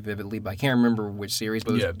very, very vividly, but I can't remember which series.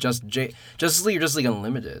 But it was Justice League or Justice League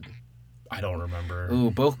Unlimited. I don't remember. Ooh,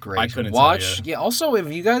 both great. I couldn't watch. tell you. Yeah. Also,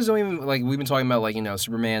 if you guys don't even like, we've been talking about like, you know,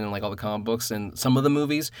 Superman and like all the comic books and some of the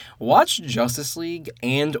movies. Watch Justice League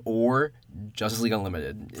or Justice League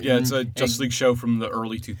Unlimited. Yeah, it's a Justice League show from the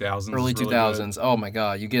early 2000s. Early 2000s. Oh my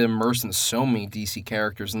god, you get immersed in so many DC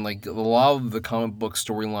characters, and like a lot of the comic book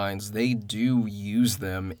storylines, they do use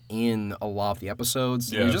them in a lot of the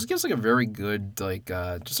episodes. Yeah. And it just gives like a very good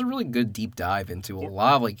just a really good deep dive into a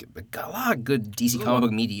lot of good DC comic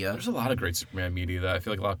book media. There's a lot of great Superman media that I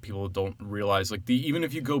feel like a lot of people don't realize. Like even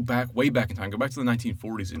if you go way back in time, go back to the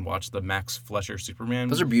 1940s and watch the Max Fleischer Superman.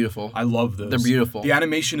 Those are beautiful. I love those. They're beautiful. The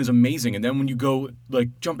animation is amazing. And then when you go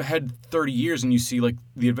like jump ahead 30 years and you see like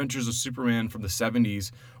the Adventures of Superman from the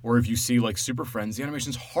 70s, or if you see like Super Friends, the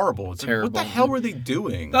animation's horrible. It's terrible. Like, what the hell were they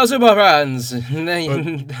doing? Those Super Friends.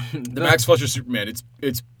 The Max Fleischer Superman,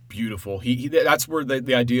 it's beautiful. That's where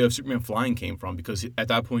the idea of Superman flying came from, because at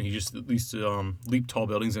that point he just at least leaped tall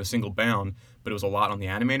buildings in a single bound, but it was a lot on the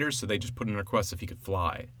animators, so they just put in a request if he could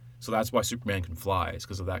fly. So that's why Superman can fly, is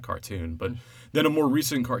because of that cartoon. But then a more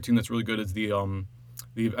recent cartoon that's really good is the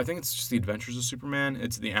I think it's just The Adventures of Superman.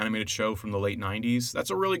 It's the animated show from the late 90s. That's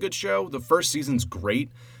a really good show. The first season's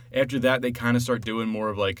great. After that, they kind of start doing more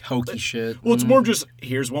of like... Hokey shit. Well, it's more just,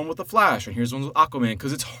 here's one with the Flash, and here's one with Aquaman,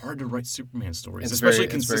 because it's hard to write Superman stories, especially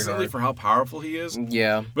consistently for how powerful he is.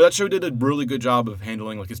 Yeah. But that show did a really good job of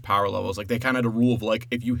handling like his power levels. Like, they kind of had a rule of, like,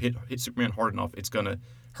 if you hit Superman hard enough, it's going to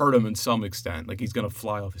hurt him in some extent. Like, he's going to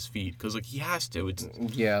fly off his feet, because, like, he has to. It's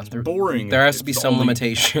boring. There has to be some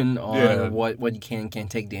limitation on what you can and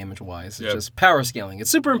can't take damage-wise. It's just power scaling. It's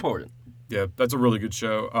super important. Yeah, that's a really good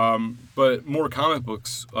show. But more comic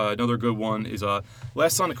books. Another good one is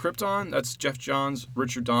Last Son of Krypton. That's Jeff Johns,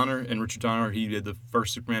 Richard Donner. And Richard Donner, he did the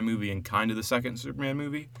first Superman movie and kind of the second Superman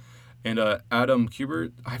movie. And Adam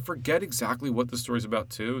Kubert, I forget exactly what the story's about,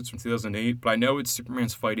 too. It's from 2008. But I know it's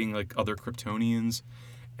Superman's fighting, like, other Kryptonians.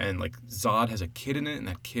 And, like, Zod has a kid in it. And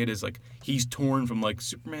that kid is, like, he's torn from, like,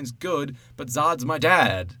 Superman's good, but Zod's my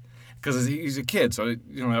dad. Because he's a kid. So,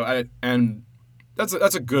 you know,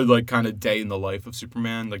 That's a good, like, kind of day in the life of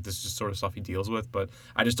Superman. Like, this is just sort of stuff he deals with. But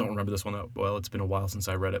I just don't remember this one that well. It's been a while since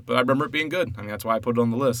I read it. But I remember it being good. I mean, that's why I put it on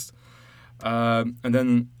the list. And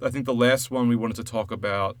then I think the last one we wanted to talk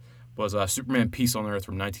about was Superman Peace on Earth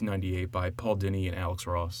from 1998 by Paul Dini and Alex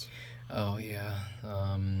Ross. Oh, yeah.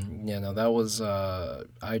 That was...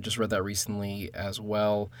 I just read that recently as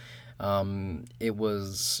well. It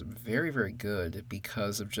was very, very good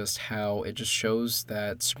because of just how it just shows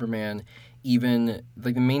that Superman... Even,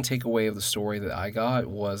 like, the main takeaway of the story that I got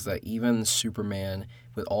was that even Superman,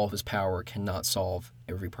 with all of his power, cannot solve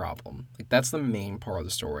every problem. Like, that's the main part of the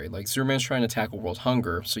story. Like, Superman's trying to tackle world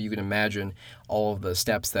hunger, so you can imagine all of the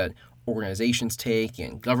steps that organizations take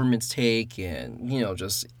and governments take and, you know,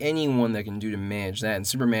 just anyone that can do to manage that. And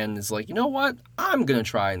Superman is like, you know what? I'm going to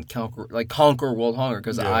try and conquer world hunger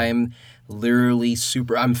because I'm literally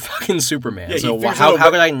I'm fucking Superman. So how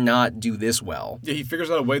could I not do this well? Yeah, he figures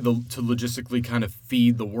out a way to logistically kind of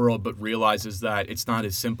feed the world, but realizes that it's not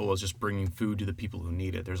as simple as just bringing food to the people who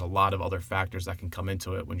need it. There's a lot of other factors that can come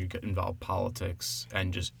into it when you get involved politics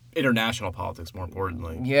and just international politics, more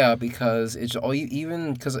importantly. Yeah, because it's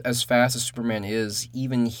even because as fast as Superman is,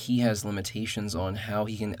 even he has limitations on how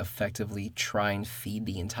he can effectively try and feed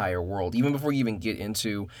the entire world. Even before you even get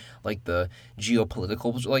into like the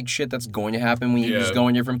geopolitical like shit that's going to happen when you just go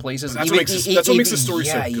in different places. That's what makes the story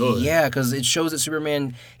so good. Yeah, because it shows that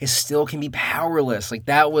Superman still can be powerless. Like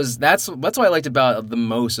that's what I liked about it the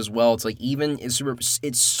most as well. It's like even it's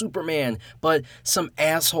Superman, but some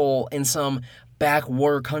asshole in some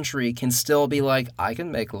backwater country can still be like, I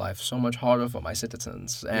can make life so much harder for my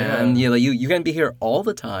citizens, and you can be here all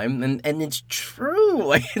the time, and it's true.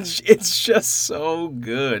 Like it's just so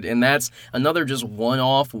good, and that's another just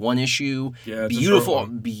one-off, one issue, beautiful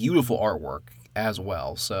artwork as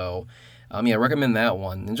well. So, I recommend that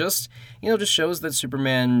one, and just shows that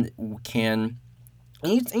Superman can.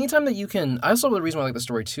 Anytime that you can... I also the reason why I like the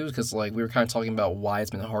story, too, is because, like, we were kind of talking about why it's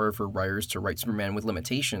been harder for writers to write Superman with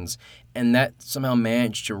limitations, and that somehow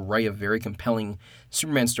managed to write a very compelling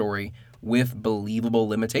Superman story with believable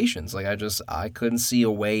limitations. Like, I couldn't see a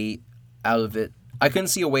way out of it. I couldn't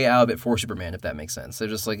see a way out of it for Superman, if that makes sense. They're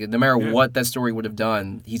just like, no matter what that story would have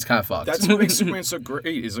done, he's kind of fucked. That's what makes Superman so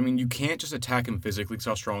great, is, you can't just attack him physically because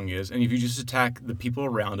how strong he is. And if you just attack the people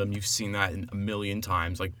around him, you've seen that a million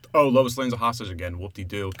times. Like, Lois Lane's a hostage again,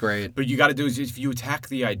 whoop-de-doo. Great. But you got to do is if you attack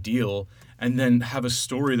the ideal and then have a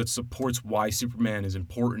story that supports why Superman is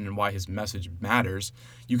important and why his message matters,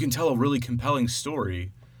 you can tell a really compelling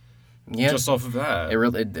story. Yeah. Just off of that.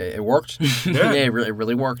 It worked. Yeah, it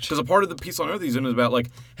really worked. Because a part of the Peace on Earth he's in is about, like,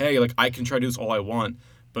 hey, like, I can try to do this all I want,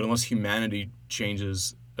 but unless humanity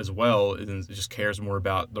changes as well, and it just cares more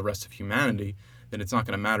about the rest of humanity, then it's not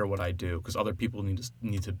going to matter what I do, because other people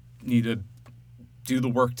need to do the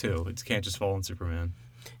work, too. It can't just fall on Superman.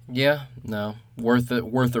 Yeah, no. Worth a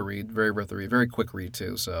read. Very worth a read. Very quick read,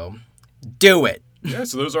 too, so do it. Yeah,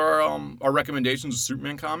 so those are our recommendations of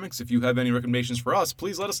Superman comics. If you have any recommendations for us,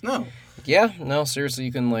 please let us know. Yeah, no, seriously,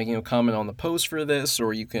 you can, comment on the post for this,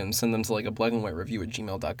 or you can send them to, like, a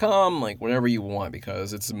blackandwhitereview@gmail.com, like, whatever you want,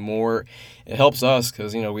 because it helps us,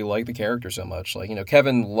 because, we like the character so much. Like,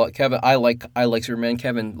 Kevin, I like Superman.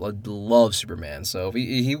 Kevin loves Superman, so if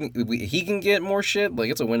he can get more shit,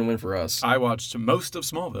 like, it's a win-win for us. I watched most of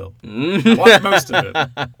Smallville. I watched most of it.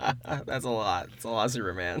 That's a lot. It's a lot of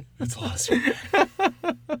Superman. It's a lot of Superman.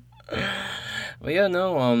 But yeah,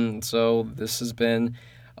 no, so this has been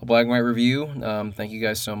a Black and White Review. Thank you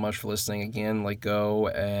guys so much for listening again. Go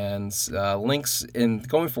and links, and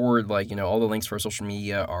going forward, all the links for our social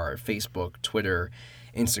media are Facebook, Twitter,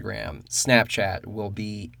 Instagram, Snapchat will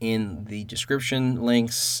be in the description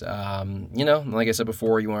links. Like I said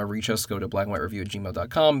before, you want to reach us, go to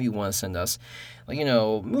blackandwhitereview@gmail.com. You want to send us,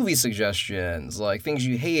 movie suggestions, things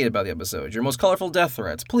you hate about the episode, your most colorful death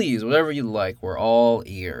threats, please, whatever you like. We're all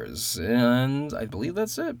ears. And I believe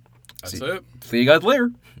that's it. That's it. See you guys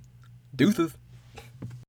later. Deuces.